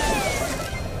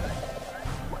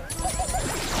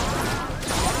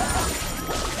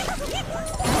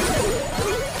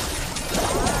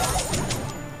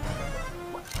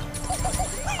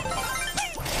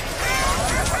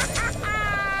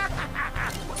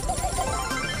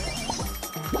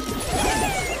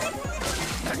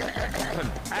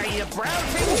 Are you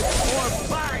browsing or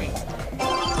buying?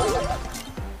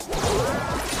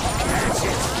 That's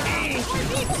its key.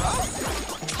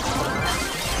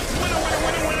 Winner, winner,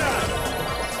 winner, winner.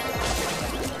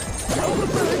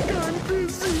 I'm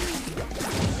busy.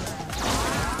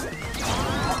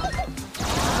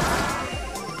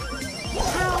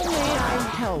 How may I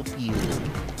help you?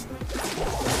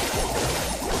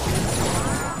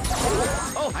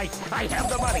 Oh, I have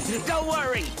the money. Don't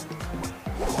worry.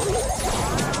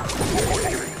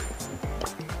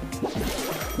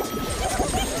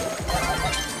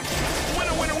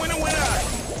 Winner, winner, winner, winner.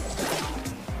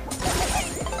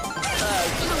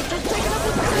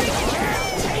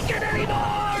 Can't take it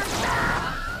anymore.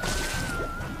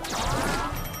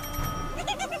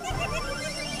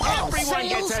 Everyone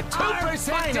gets a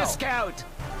 2% discount.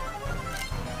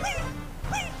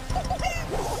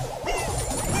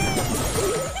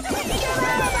 Get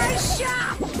out of my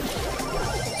shop!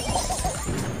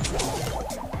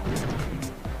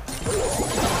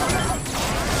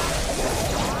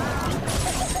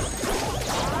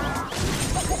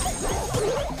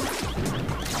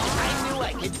 I knew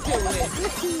I could do it.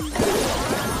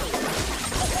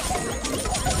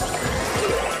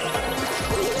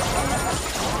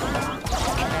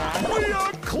 We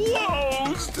are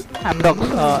closed.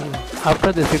 Amdocs,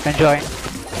 after this you can join.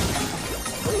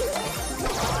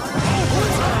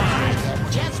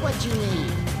 Just what you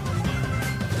need.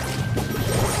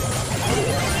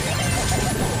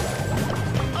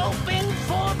 Open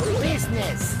for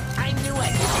business. I knew I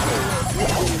could do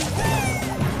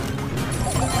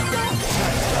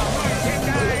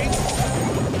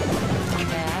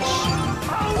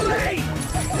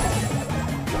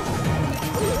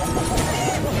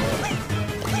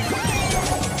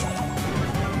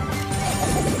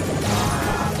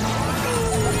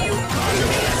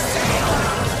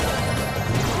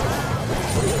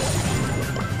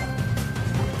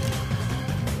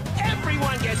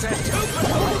Everyone gets a 2%.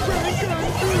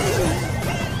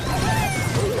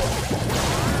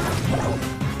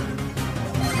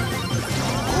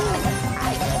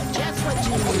 just what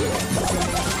you need.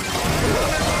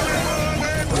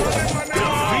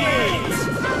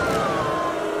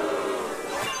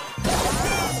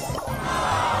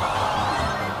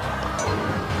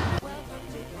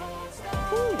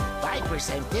 Ooh,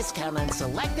 5% discount on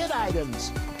selected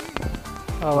items.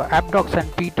 Apdocs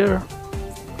and Peter,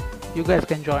 you guys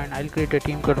can join. I'll create a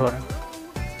team code for him.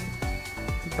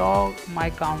 Dog, my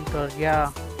counter,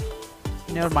 yeah.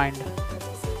 Never mind.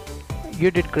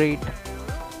 You did great.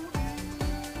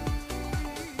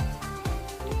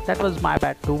 That was my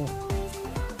bad too.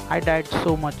 I died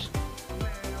so much.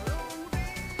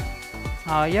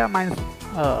 Yeah, mine's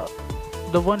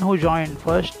the one who joined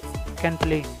first can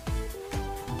play.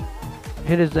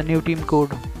 Here is the new team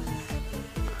code.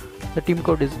 The team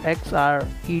code is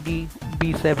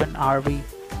XREDB7RV.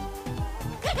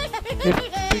 If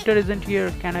Peter isn't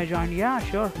here, can I join? Yeah,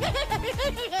 sure.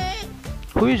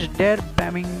 Who is Dare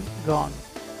Bamming gone?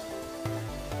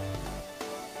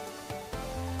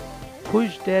 Who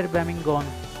is Dare Bamming gone?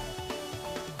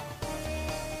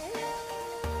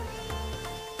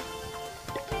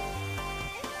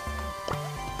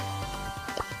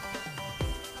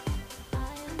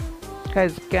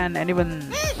 Guys, can anyone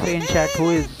say in chat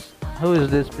who is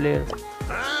this player?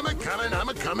 I'm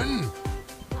a coming.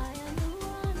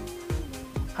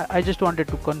 I just wanted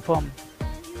to confirm.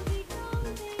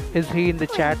 Is he in the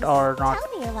chat or not?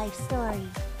 Tell me your life story.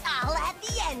 I'll add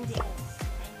the ending.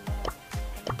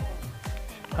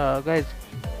 Guys,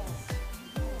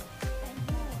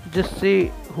 just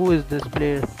say who is this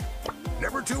player.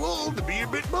 Never too old to be a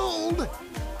bit bold.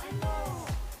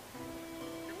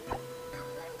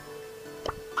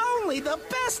 Only the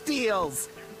best deals.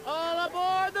 All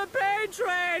aboard the pain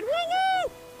train!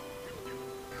 Woo-woo!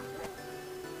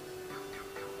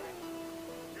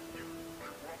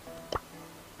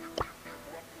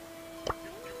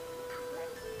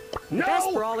 The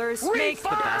best brawlers make the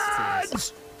best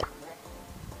teams.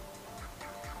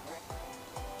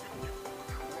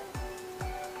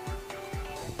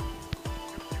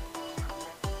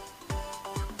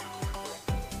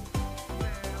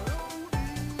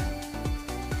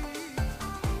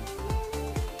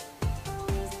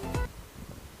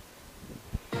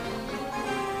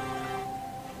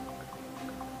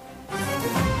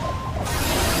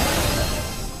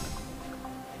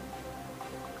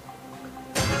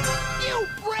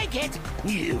 it?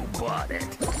 You bought it.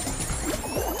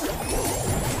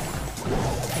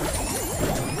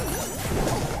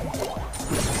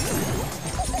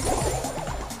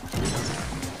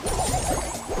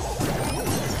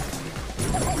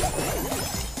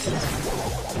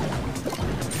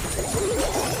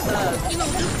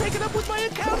 Just take it up with my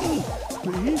accountant,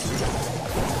 please.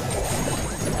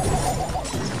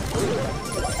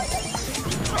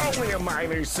 Only a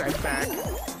minor setback.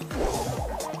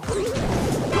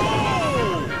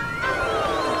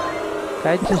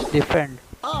 Guys, just defend.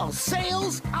 All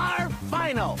sales are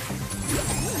final.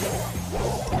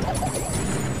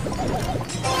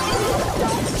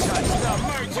 Don't touch the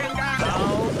merchandise.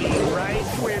 I'll be right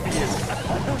with you.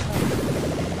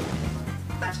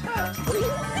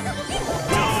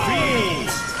 Defeat.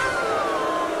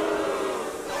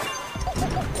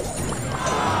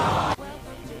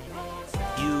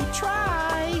 You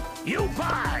try, you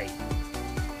buy.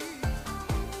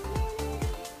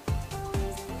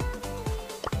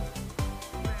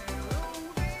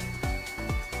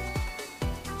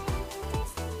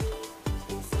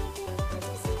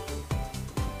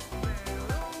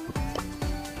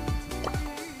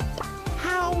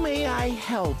 How may I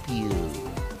help you?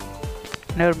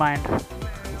 Never mind.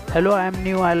 Hello, I am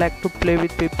new. I like to play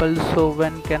with people. So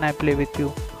when can I play with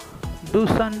you?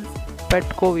 Dusan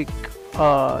Petkovic.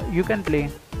 You can play.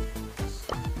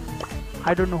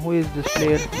 I don't know who is this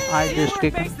player. I just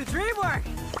take him.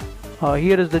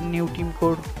 Here is the new team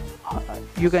code.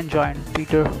 You can join.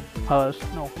 Peter.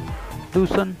 No.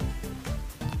 Dusan.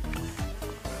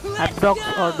 Abdox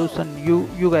or Dusan.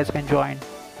 You guys can join.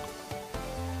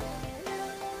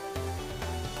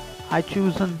 I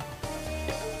chosen.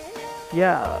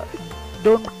 Yeah.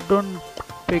 Don't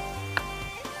pick.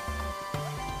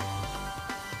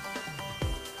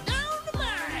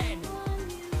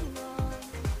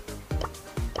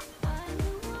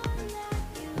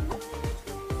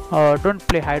 Don't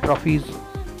play high trophies.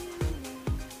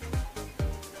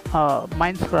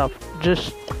 Minecraft,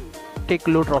 just take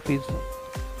low trophies.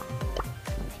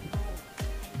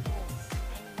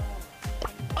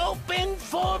 Open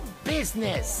for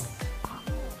business.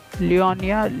 Leon,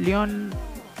 yeah, Leon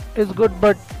is good,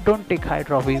 but don't take high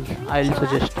trophies. I'll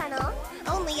suggest.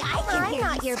 Only I can hear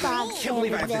not your bog can't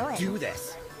believe I have standard to do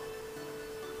this.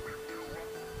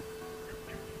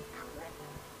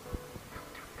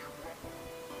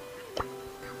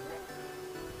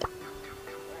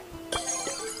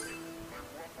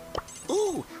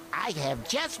 Ooh, I have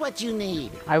just what you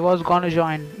need. I was gonna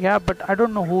join, yeah, but I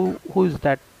don't know who is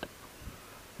that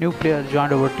new player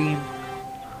joined our team.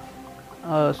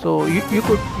 So you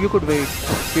could wait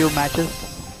few matches.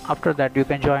 After that, you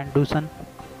can join Dusan.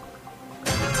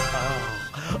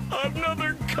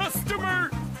 Another customer!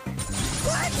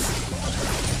 What?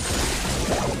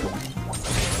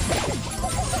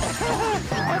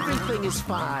 Everything is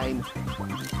fine.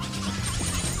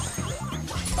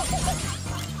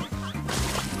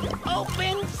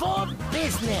 Open for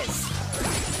business.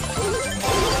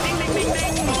 Ding, ding, ding,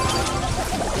 ding.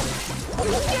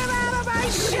 Get out of my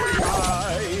shop!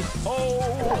 I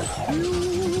owe you.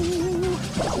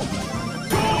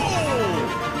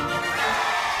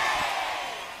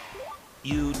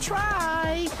 You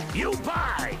try, you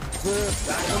buy.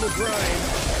 Back on the grind.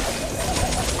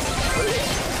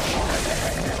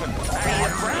 Are you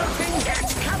broken?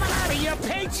 That's coming out of your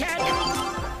paycheck.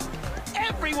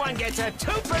 Everyone gets a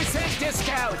 2%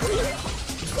 discount.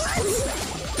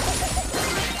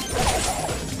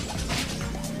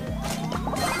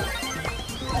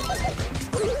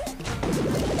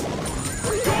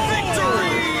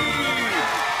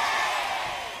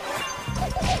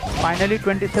 Finally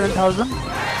 27,000? No,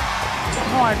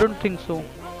 I don't think so.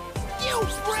 You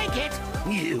break it.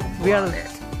 You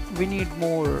We need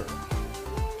more.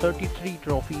 33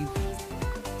 trophies.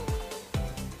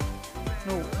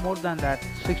 No, more than that.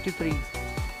 63.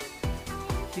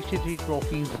 63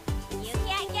 trophies. You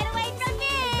can't get away from me!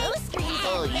 Those screens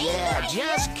Oh yeah,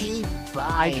 just keep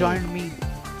buying. I joined me.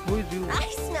 Who is you? I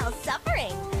smell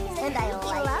suffering. And I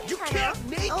like You can't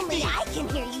make Only me. I can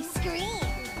hear you scream.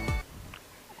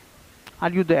 Are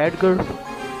you the Edgar?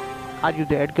 Are you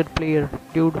the Edgar player,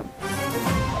 dude?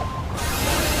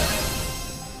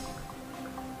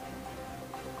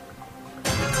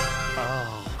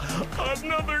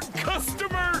 Another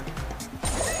customer!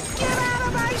 Get out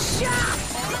of my shop!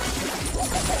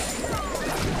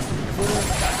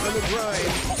 Back on the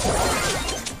grind.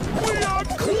 We are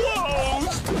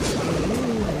closed!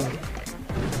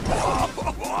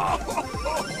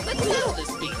 Let's settle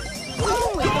this beat.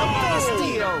 Only the best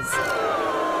deals.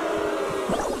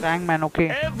 Bang man, okay.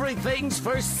 Everything's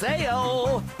for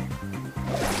sale.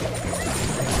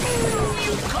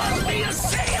 You caused me to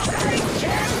sail! I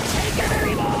can't take it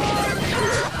anymore!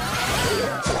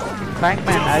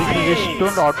 Bankman, I'll just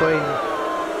don't auto aim.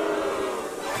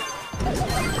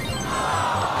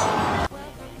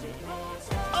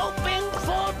 Open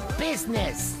for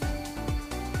business!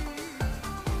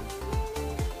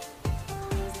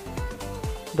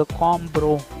 The com,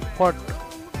 bro.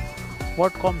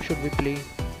 What com should we play?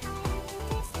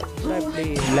 Should I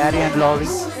play Larry and Laurie?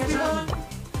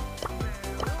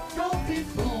 Don't be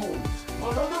fooled.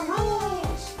 Follow the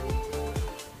rules.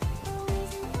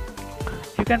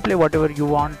 You can play whatever you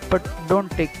want, but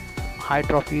don't take high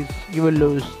trophies. You will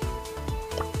lose.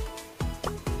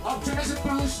 Optimism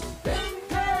boost.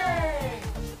 Engage.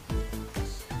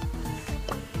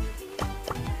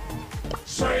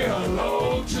 Say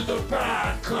hello to the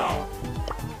bad cop.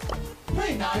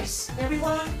 Play nice,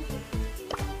 everyone.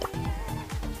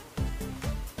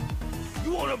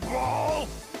 You wanna brawl?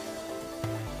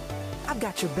 I've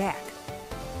got your back.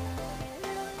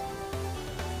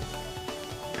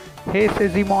 Hey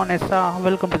Sezimon Essa,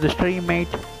 welcome to the stream, mate.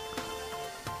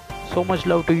 So much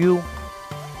love to you.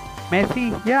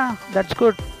 Messi, yeah, that's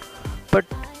good. But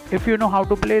if you know how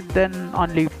to play, then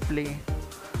only play.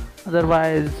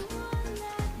 Otherwise,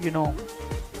 you know.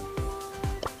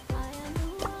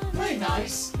 Play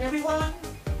nice, everyone.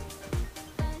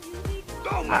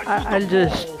 I'll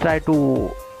just try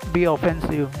to be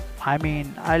offensive. I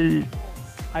mean, I'll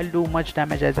do much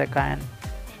damage as I can.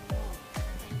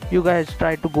 You guys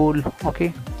try to goal,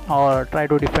 okay? Or try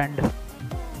to defend.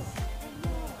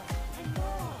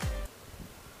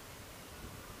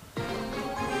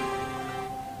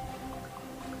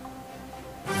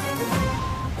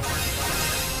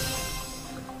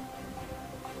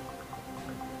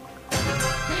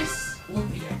 This will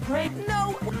be a great.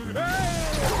 No!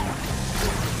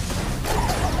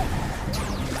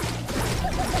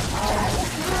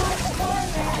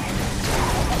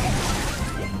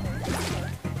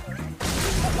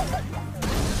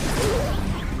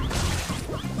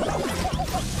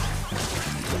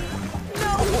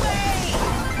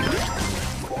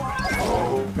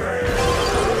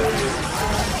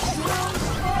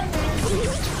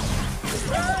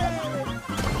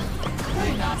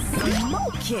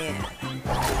 Smoke it!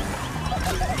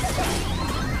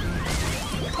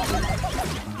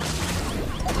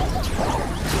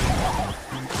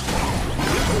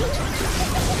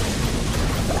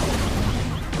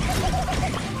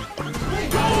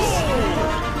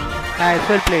 Nice,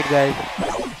 well played, guys.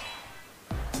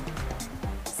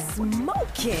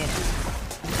 Smoke it!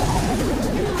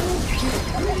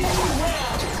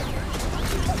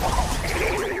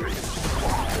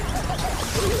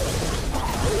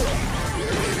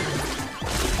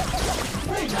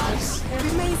 Play nice.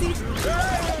 Amazing!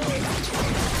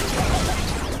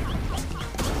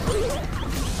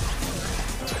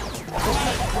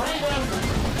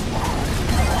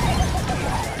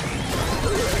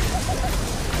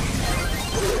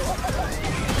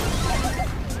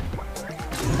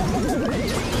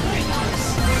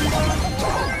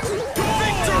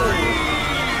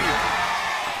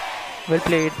 Well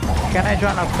played. Can I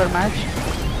join after match?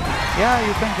 Yeah,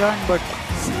 you can join, but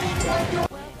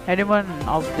anyone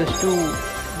of these two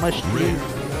must leave.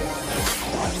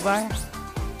 Why?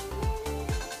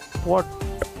 What?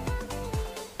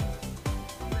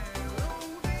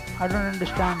 I don't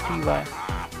understand TY.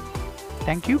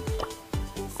 Thank you?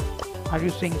 Are you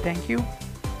saying thank you?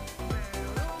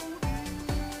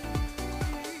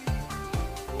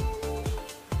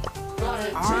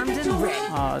 Armed and ready.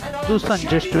 Dusan,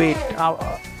 just wait.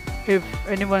 If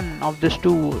anyone of these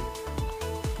two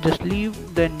just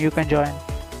leave, then you can join.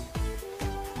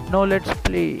 No, let's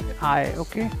play I,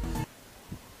 okay?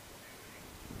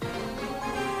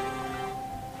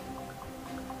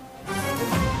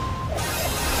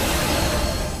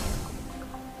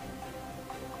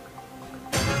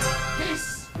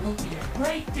 This will be a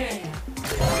great day.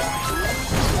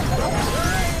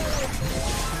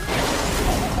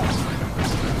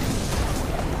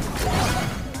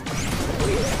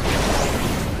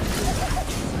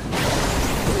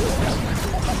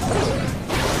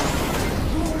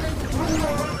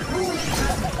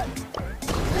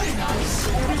 Play nice,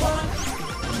 everyone.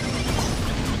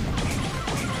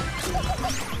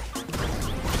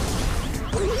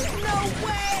 No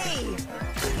way! 1,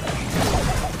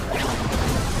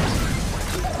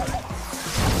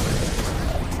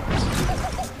 2, 3,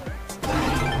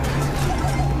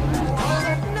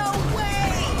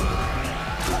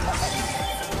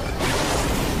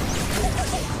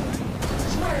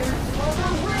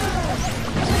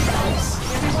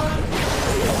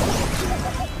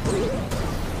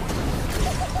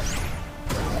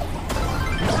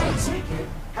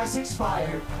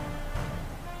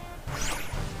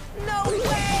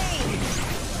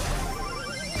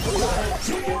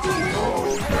 ticket to win.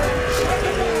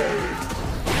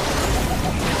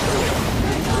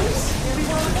 Very nice,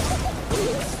 everyone.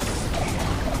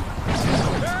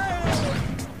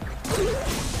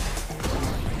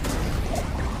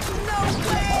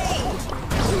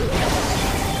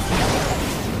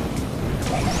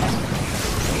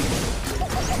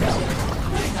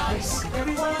 Very nice,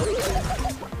 everyone.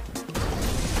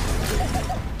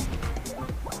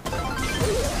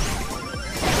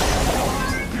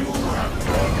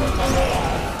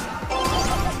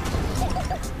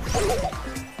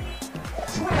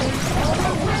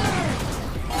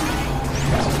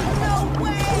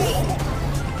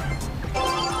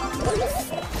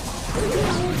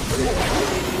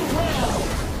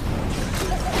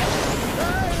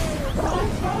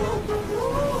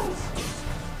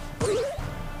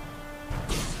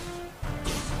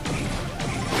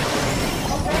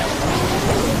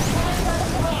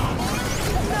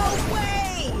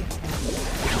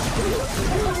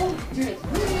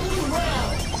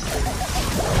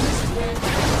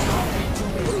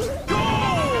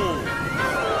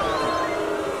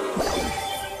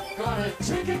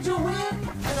 Ticket to win,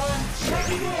 and I'm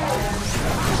checking in.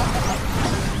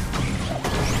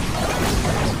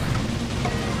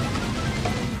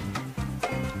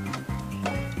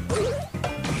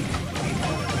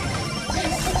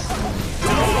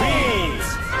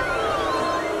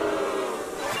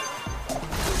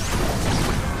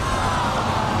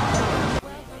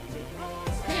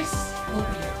 This will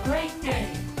be a great day.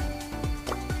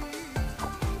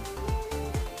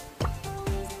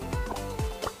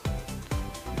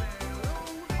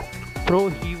 Bro,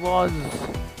 he was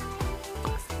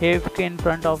AFK in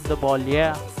front of the ball,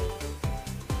 yeah.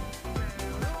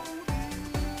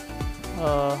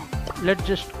 Let's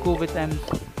just go with M's.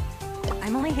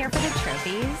 I'm only here for the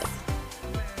trophies.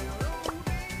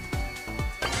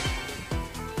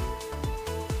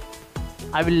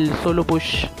 I will solo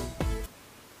push.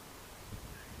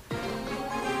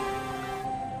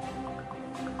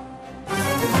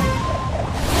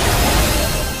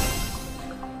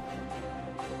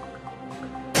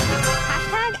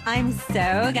 Hashtag I'm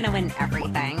so gonna win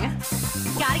everything.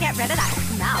 Gotta get rid of that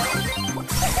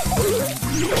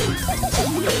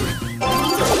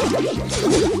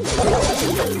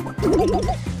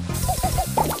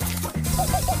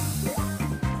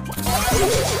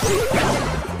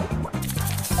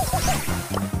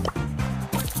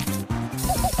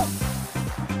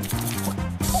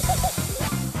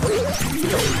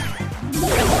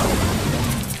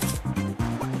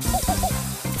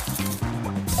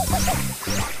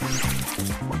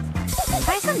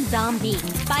Try some zombie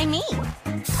by me.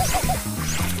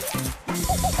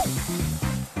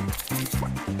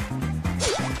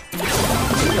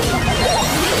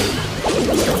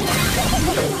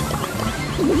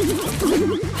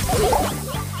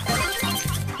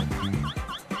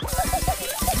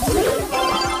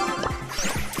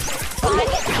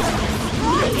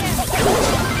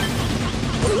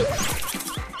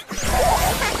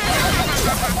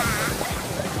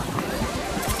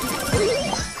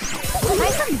 Try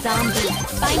some zombie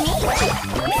by me.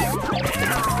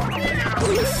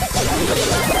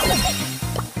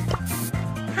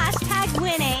 Hashtag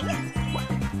winning.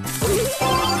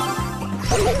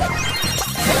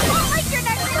 I don't like your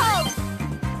next pose.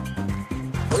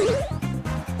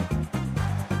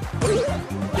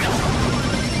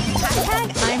 Hashtag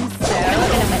I'm so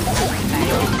gonna win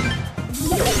everything.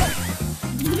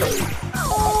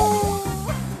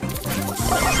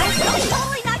 I'm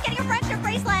totally not getting a friendship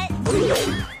bracelet.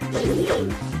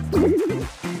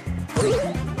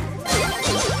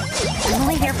 I'm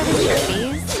only here for the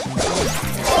trophies.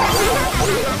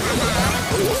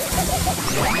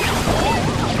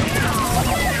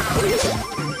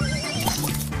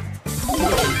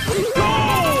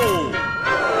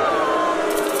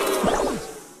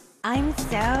 I'm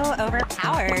so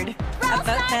overpowered. Brawl A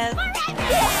vote Stars to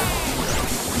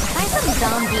Try some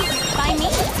zombie by me.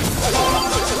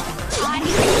 Are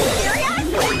you serious?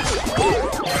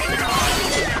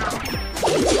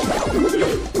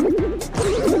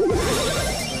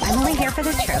 I'm only here for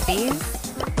the trophies.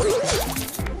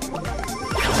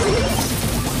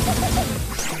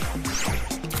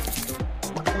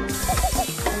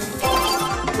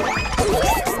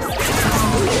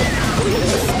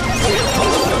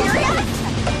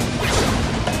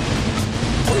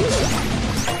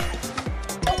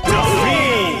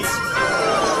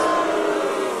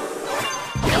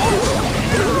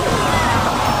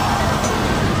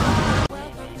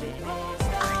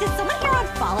 Did someone here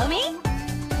unfollow me?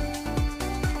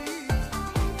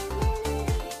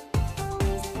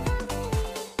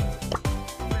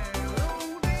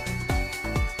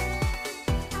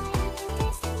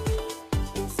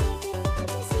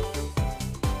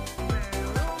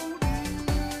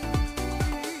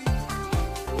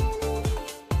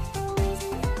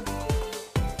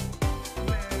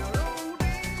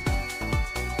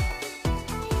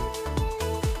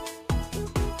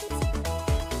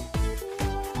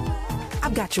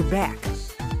 I've got your back.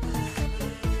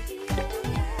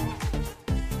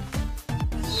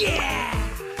 Yeah!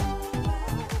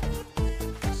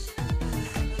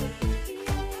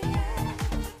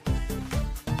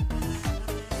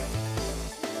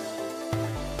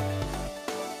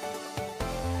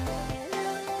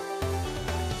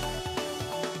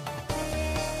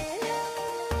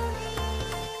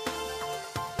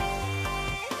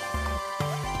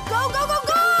 Go, go, go,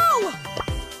 go!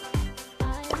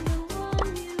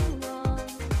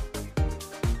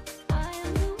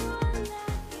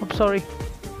 I'm sorry.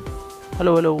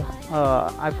 Hello, hello.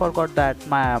 I forgot that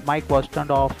my mic was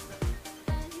turned off.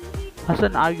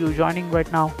 Hassan, are you joining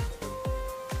right now?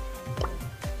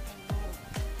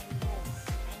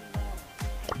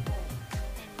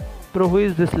 Bro, who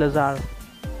is this Lazar?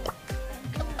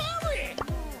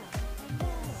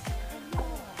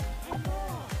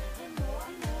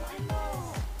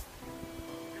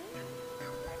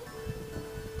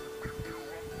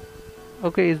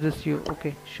 Okay, is this you?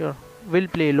 Okay, sure. We'll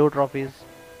play low trophies.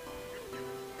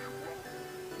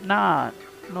 Nah,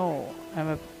 no.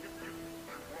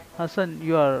 Hassan,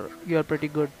 you are pretty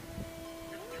good.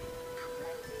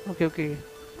 Okay, okay.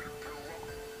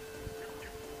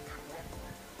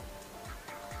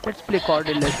 Let's play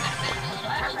Cordeless.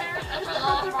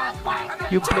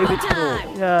 You play with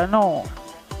pro. Yeah, no.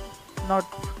 Not.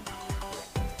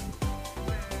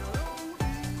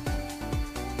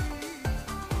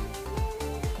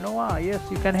 Noah, yes,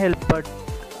 you can help, but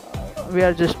we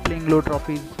are just playing low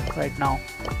trophies right now.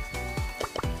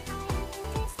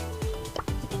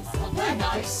 Play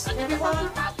nice, everyone.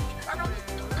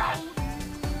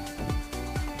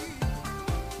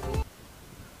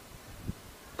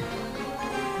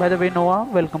 By the way, Noah,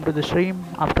 welcome to the stream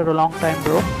after a long time,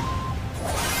 bro.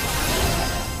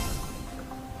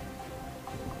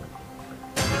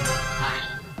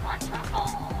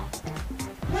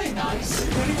 Play nice,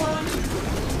 everyone.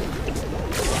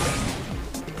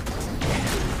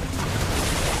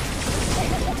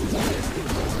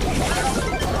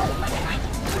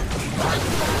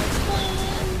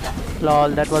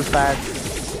 Lol, that was bad.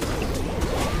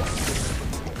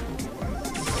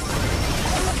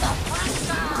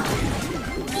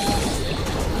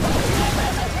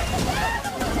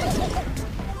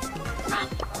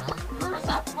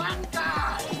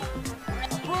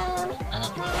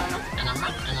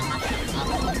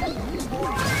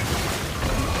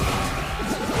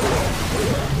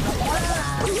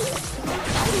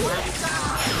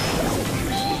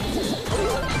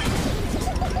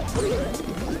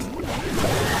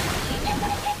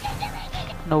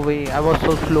 No way, I was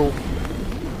so slow.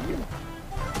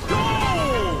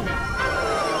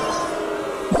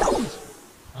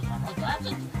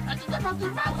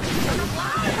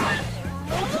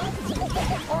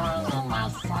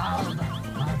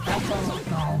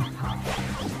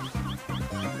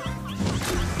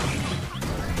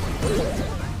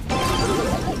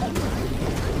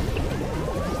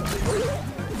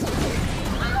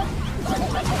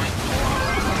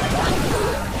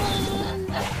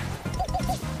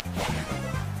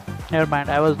 Never mind,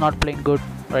 I was not playing good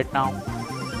right now.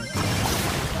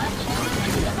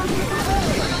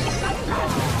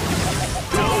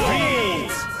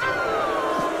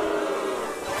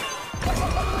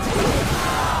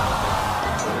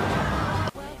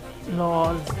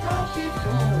 Lol.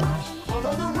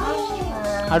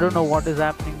 I don't know what is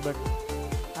happening, but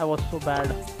I was so bad.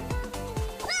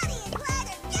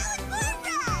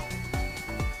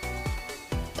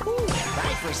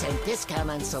 5% discount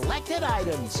on selected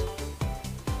items.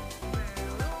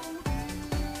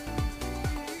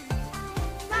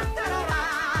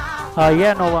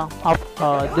 Yeah, Nova.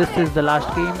 This is the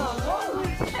last game.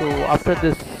 So after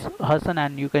this, Hassan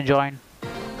and you can join.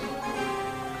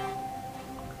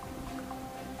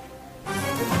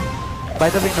 By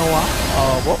the way, Noah,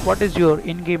 what is your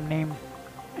in-game name?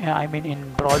 I mean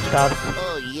in Brawl Stars.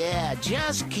 Oh yeah,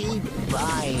 just keep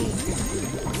buying.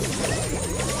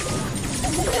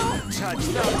 Don't touch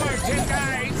the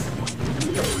merchandise!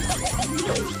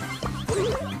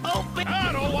 Open!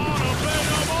 I don't wanna play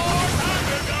no more! Time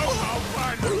to go! I'll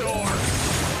find the door!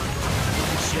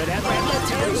 Should have read the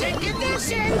terms and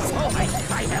conditions! Oh,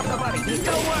 I have the money!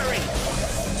 Don't worry!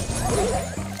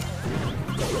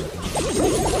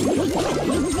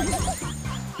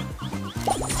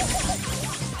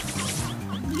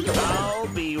 I'll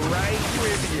be right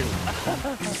with you.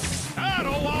 I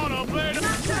don't wanna play no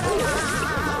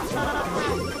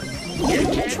You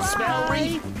can't spell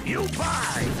read? You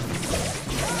buy!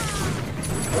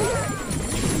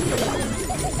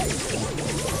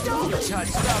 Don't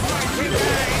touch the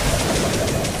merchandise!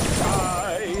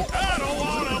 I don't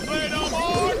wanna play no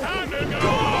more! Time to go!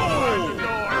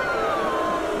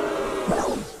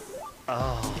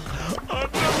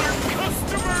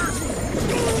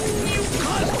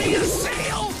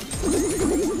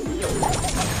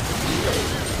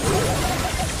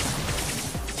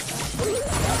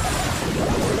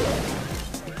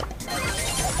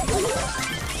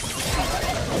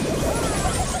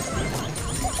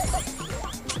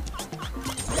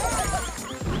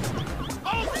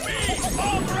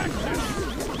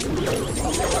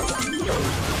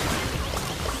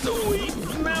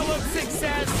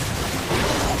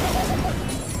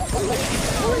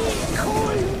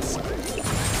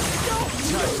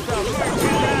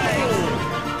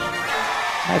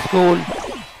 Let's go.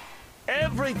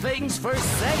 Everything's for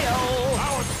sale.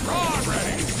 Our straw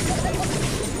ready.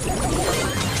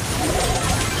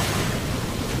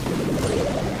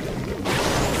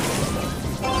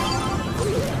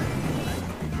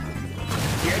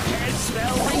 You can't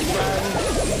smell refund.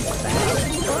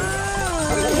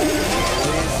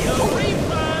 Here's your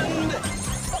refund.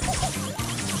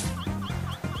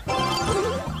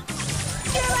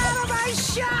 Get out of my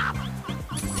shop.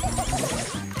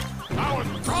 Our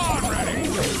straw ready.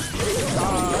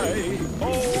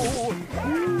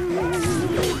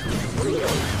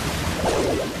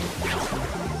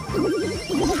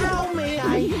 How may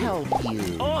I help you?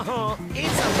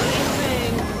 It's a big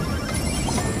thing.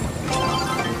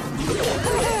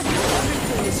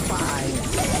 Everything is fine.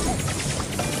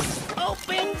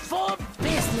 Open for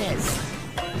business.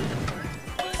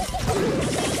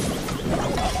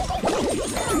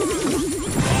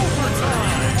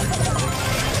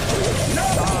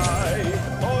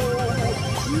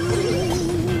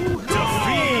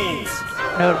 Defeat.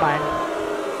 Never mind.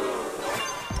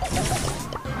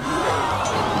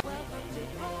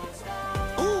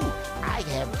 Ooh, I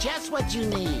have just what you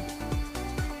need.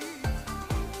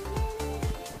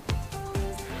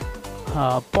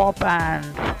 Pop and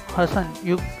Hassan,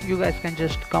 you guys can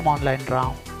just come online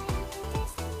now.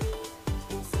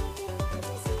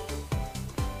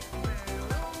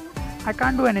 I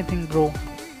can't do anything, bro.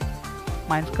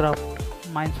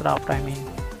 Minecraft, I mean.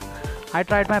 I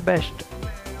tried my best.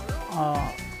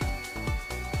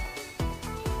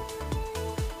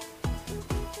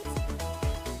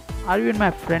 Are you in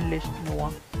my friend list? No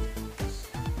one.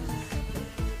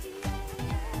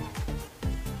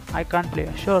 I can't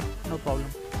play. Sure, no problem.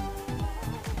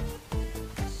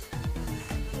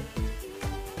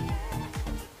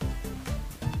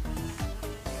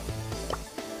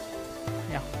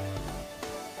 Yeah.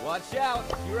 Watch out.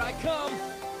 Here I come.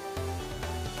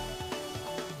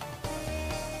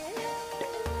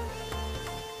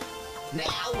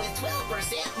 Now with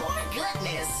 12% more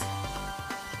goodness.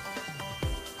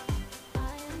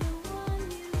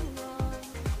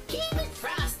 Keep it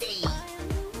frosty.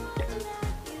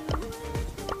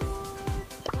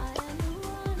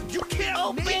 You can't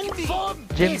Open make me. for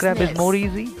Gem grab is business. more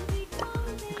easy.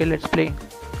 Okay, let's play.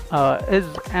 Is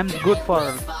M's good for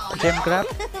gem grab?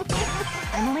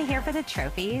 I'm only here for the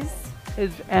trophies.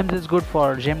 Is M's is good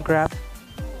for gem grab?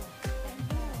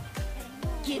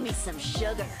 Give me some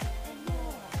sugar.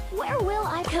 Where will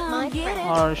I put my friend?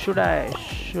 Or should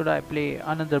I play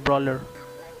another brawler?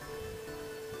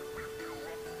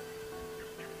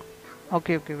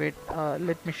 Okay, wait.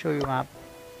 Let me show you map.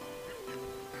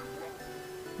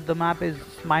 The map is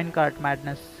Minecart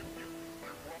Madness.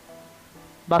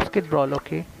 Basket Brawl,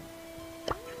 okay.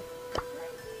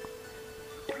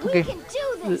 Okay, can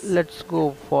do this. let's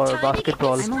go for Time to Basket get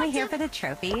Brawl. this I'm only here for the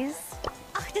trophies.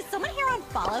 Does someone here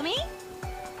unfollow me?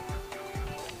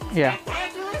 Yeah.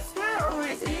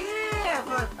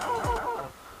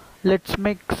 Let's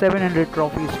make 700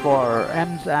 trophies for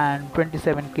M's and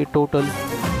 27k total.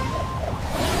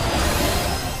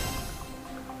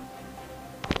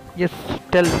 Yes,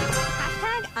 tell.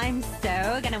 Hashtag I'm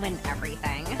so gonna win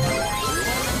everything.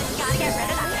 Gotta get rid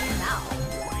of that smell.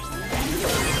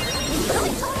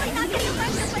 Really totally not getting a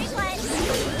pressure bracelet.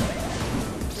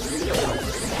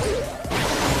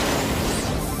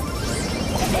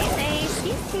 They say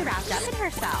she's too wrapped up in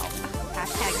herself.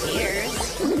 Hashtag haters.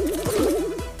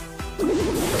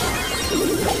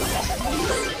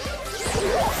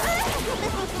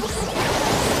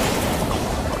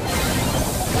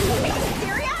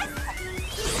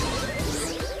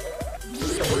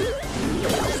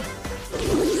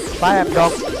 Bye, up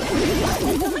dog.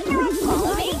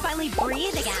 Follow me, finally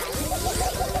breathe again.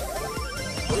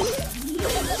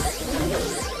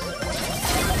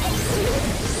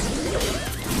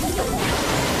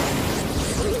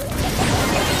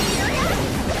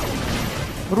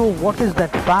 Bro, what is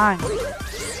that bang?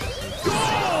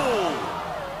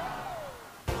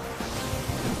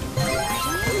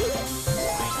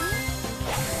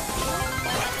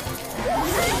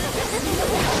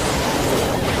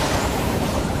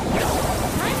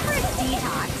 Time for a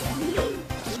detox.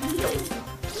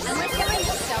 I'm like feeling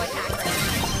so attacked.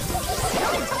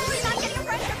 Really totally not getting a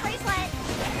pressure bracelet.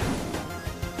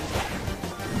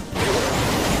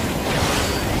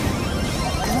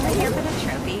 I'm only here for the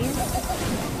trophies.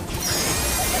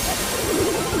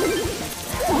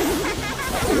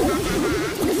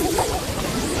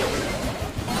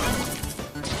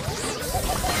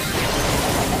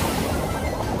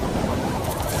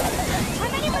 How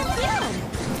many were down?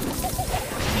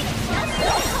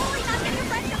 Really totally not getting a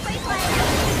pressure bracelet.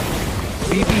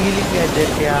 BP healing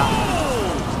gadget, yeah.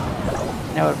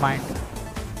 Never mind.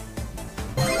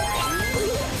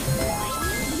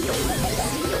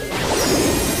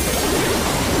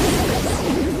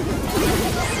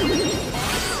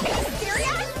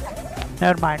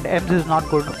 Never mind, Ems is not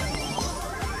good. I'm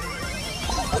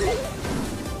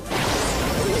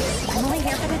only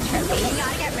here for the trophy. You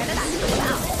gotta get rid of that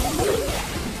clout.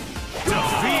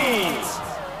 Defeat!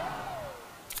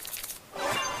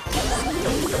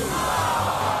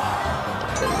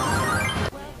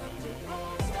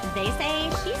 They say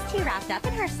she's too wrapped up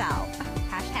in herself.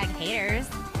 Hashtag haters.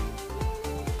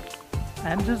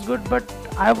 Ems is good, but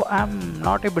I'm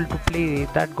not able to play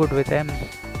that good with Ems.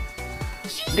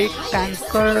 Take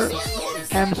tanker,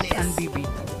 Ems and BB.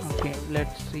 Okay,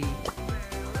 let's see.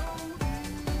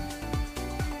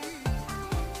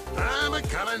 I'm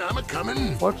a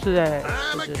coming. What's that?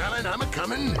 I'm a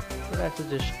coming. That's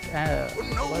just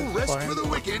No rest for the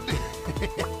wicked.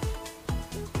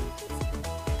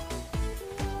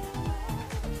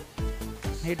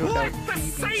 He don't have BB.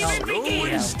 Slow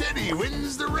and steady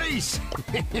wins the race.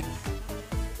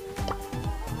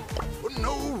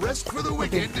 No rest for the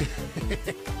wicked.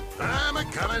 I'm a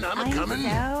coming. I'm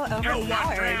so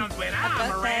overpowered. when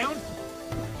I'm around.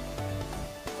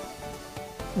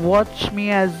 Watch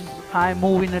me as I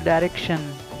move in a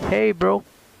direction. Hey bro,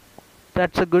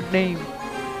 that's a good name.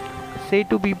 Say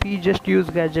to BP, just use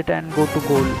gadget and go to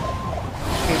goal.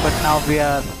 Okay, but now we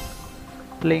are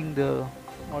playing the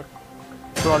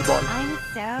Brawl Ball. I'm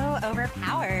so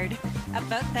overpowered.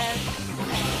 About this.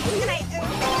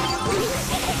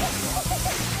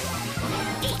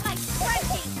 Eat my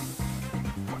crunchy.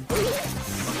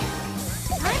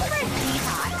 Time for a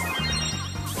detox.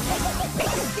 Are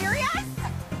you serious?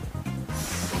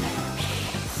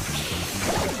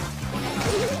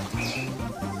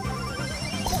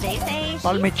 They say she's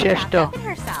Call me too wrapped Chester. up in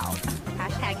herself.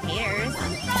 Hashtag haters.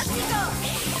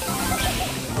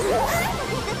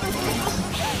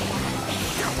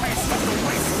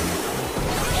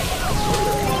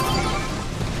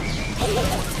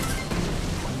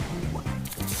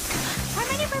 How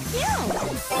many perfumes?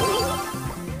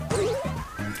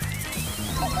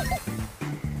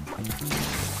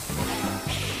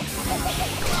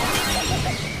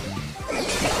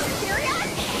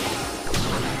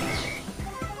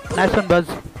 Nice one, Buzz.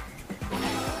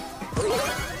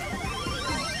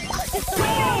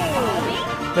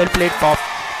 Well played, Pop.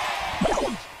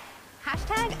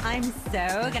 Hashtag I'm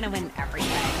so gonna win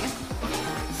everything.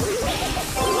 You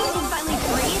can finally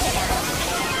breathe again.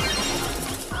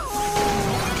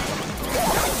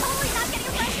 Totally not getting a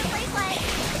pressure bracelet.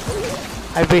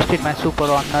 I wasted my super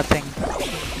on nothing.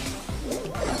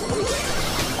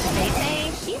 They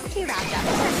say she's too wrapped up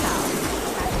in herself.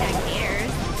 Hashtag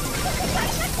haters.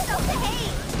 I'm so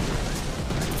behave.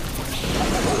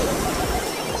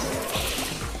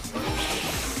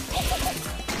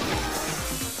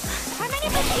 How many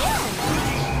perfumes?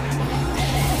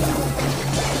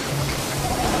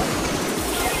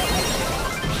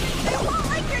 I won't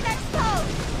like your next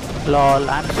pose. Lol,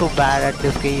 I'm so bad at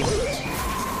this game.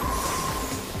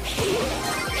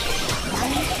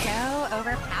 I'm so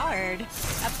overpowered.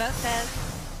 About this.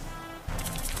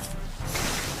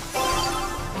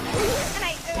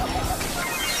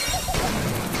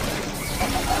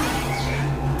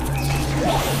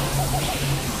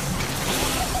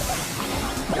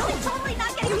 And really totally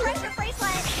not getting a pressure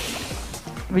bracelet.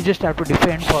 We just have to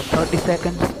defend for 30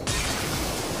 seconds.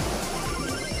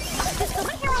 Does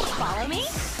someone here want to follow me?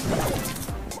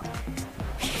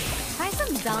 Try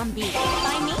some zombies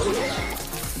by me.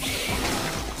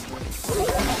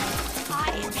 I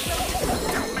am so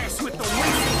Don't mess with the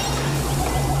wicked.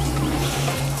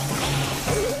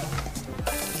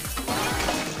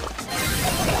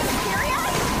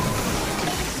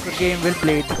 Good game, well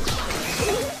played.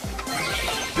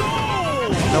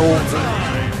 No.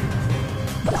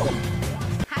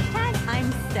 Hashtag I'm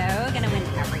so gonna win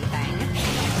everything.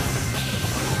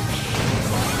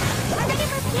 How many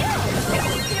perfumes? Are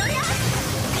you serious?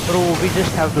 Bro, we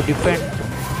just have to defend.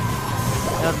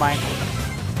 Never mind.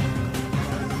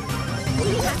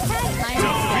 Hashtag I'm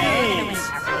so gonna win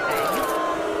everything.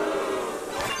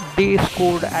 They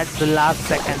scored at the last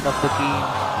second of the game.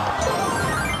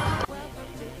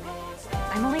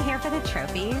 I'm only here for the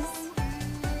trophies.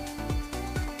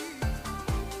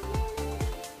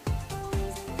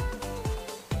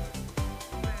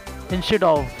 Instead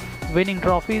of winning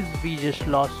trophies, we just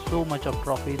lost so much of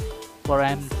trophies for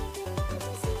Ems.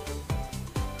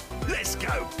 Let's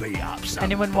go beat up some.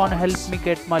 Anyone wanna help me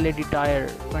get my lady tire?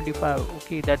 25.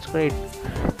 Okay, that's great.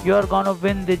 You are gonna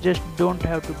win, they just don't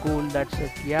have to goal, that's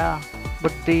it. Yeah,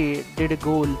 but they did a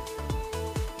goal.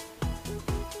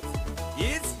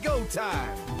 It's go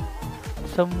time.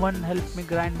 Someone help me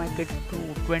grind my kit to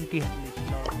 20 at least.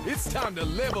 It's time to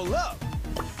level up.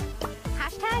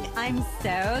 Hashtag I'm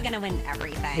so gonna win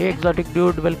everything. Hey exotic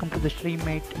dude, welcome to the stream,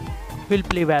 mate. We'll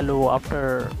play Valo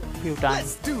after a few times.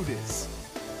 Let's do this.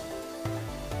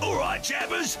 Alright,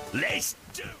 chappers, let's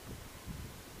do.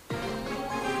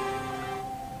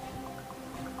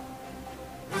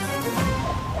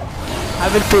 I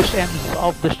will push M's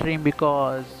off the stream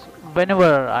because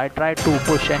whenever I try to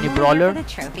push any brawler, the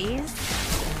trophies.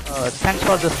 Thanks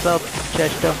for the sub,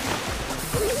 Chester.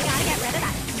 Gotta get rid of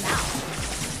that smell.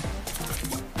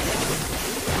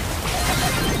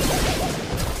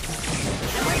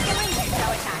 And we're doing no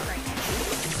attack right now.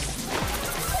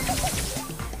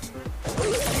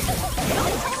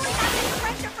 Totally not getting a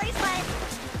friendship bracelet.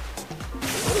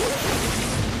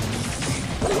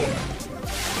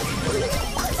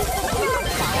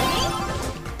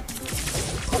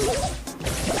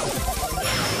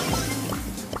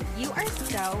 You are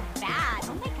so bad.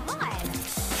 Oh my god.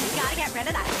 You gotta get rid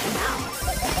of that smell.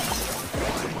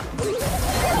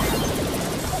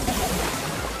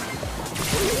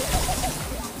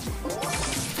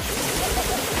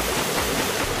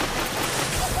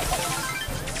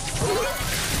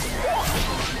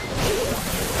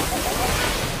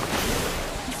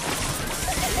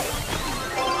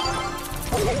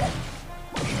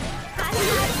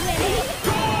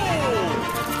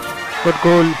 Good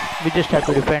goal. We just have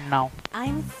to defend now.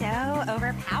 I'm so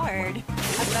overpowered. A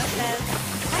book says,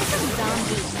 I'm some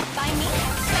zombie. By me?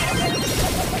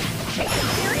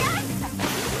 Serious?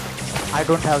 I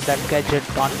don't have that gadget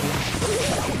on me.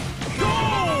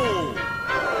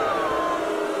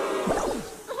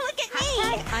 Look at me!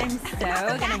 I'm so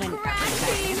gonna win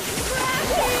everything.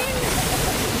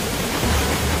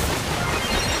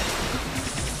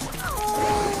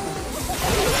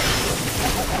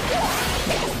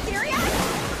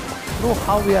 Bro,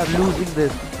 how we are losing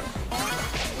this?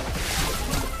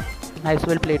 Nice,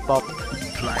 well played, Bob.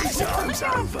 Playtime's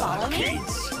over,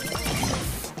 kids.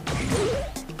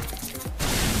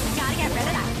 Gotta get rid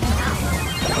of that.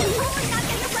 Totally not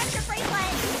getting a friendship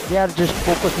bracelet. They are just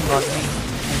focusing on me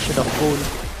instead of goal.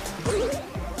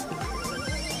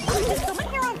 Does someone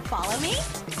here want to follow me?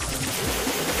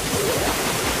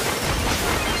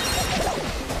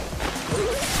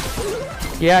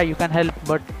 Yeah, you can help,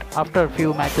 but after a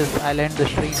few matches, I'll end the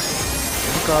stream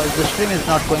because the stream is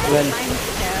not going well. I'm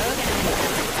so gonna win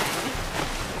everything.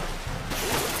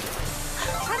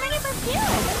 How many of us you?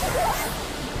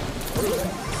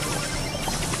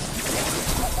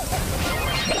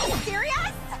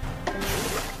 Serious?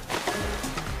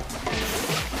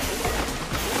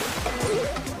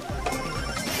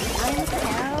 I'm so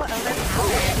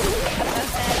overpowered.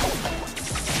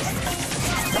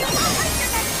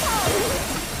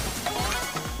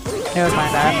 Never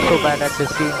mind, I am so bad at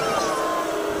this game.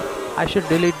 I should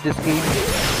delete this game.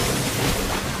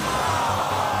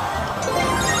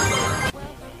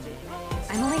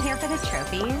 I'm only here for the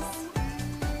trophies.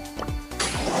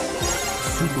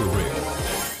 Super rare.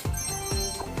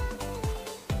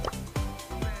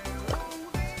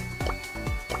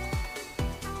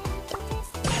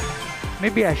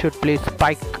 Maybe I should play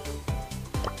Spike.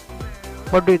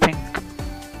 What do you think?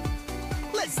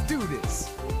 Let's do this.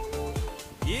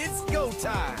 It's go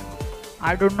time.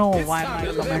 I don't know why my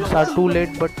comments are too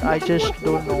late, but I just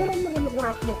don't know.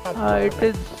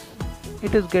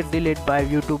 It is get delayed by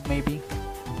YouTube maybe.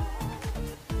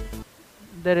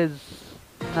 There is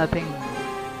nothing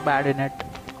bad in it.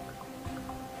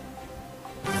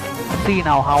 See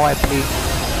now how I play.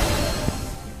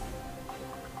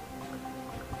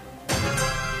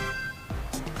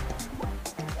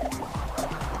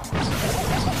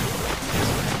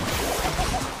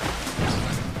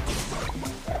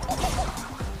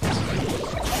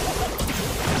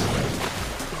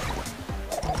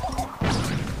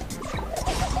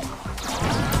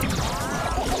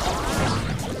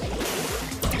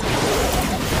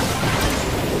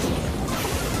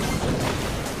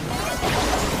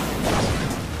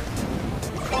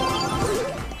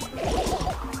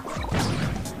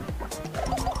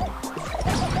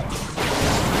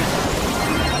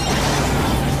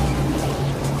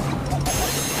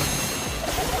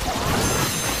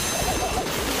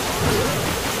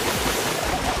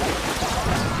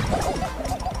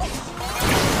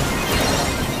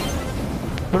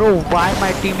 Bro, why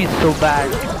my team is so bad?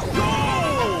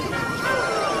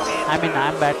 I mean,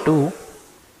 I'm bad too.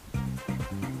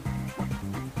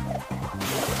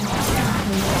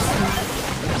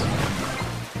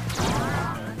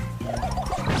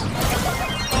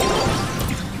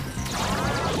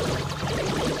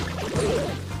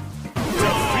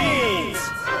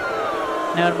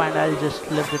 Never mind, I'll just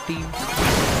leave the team.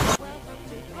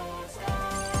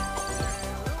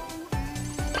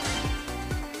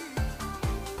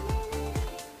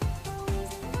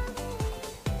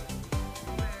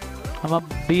 I'ma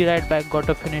be right back, got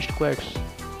a finished quest.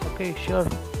 Okay, sure.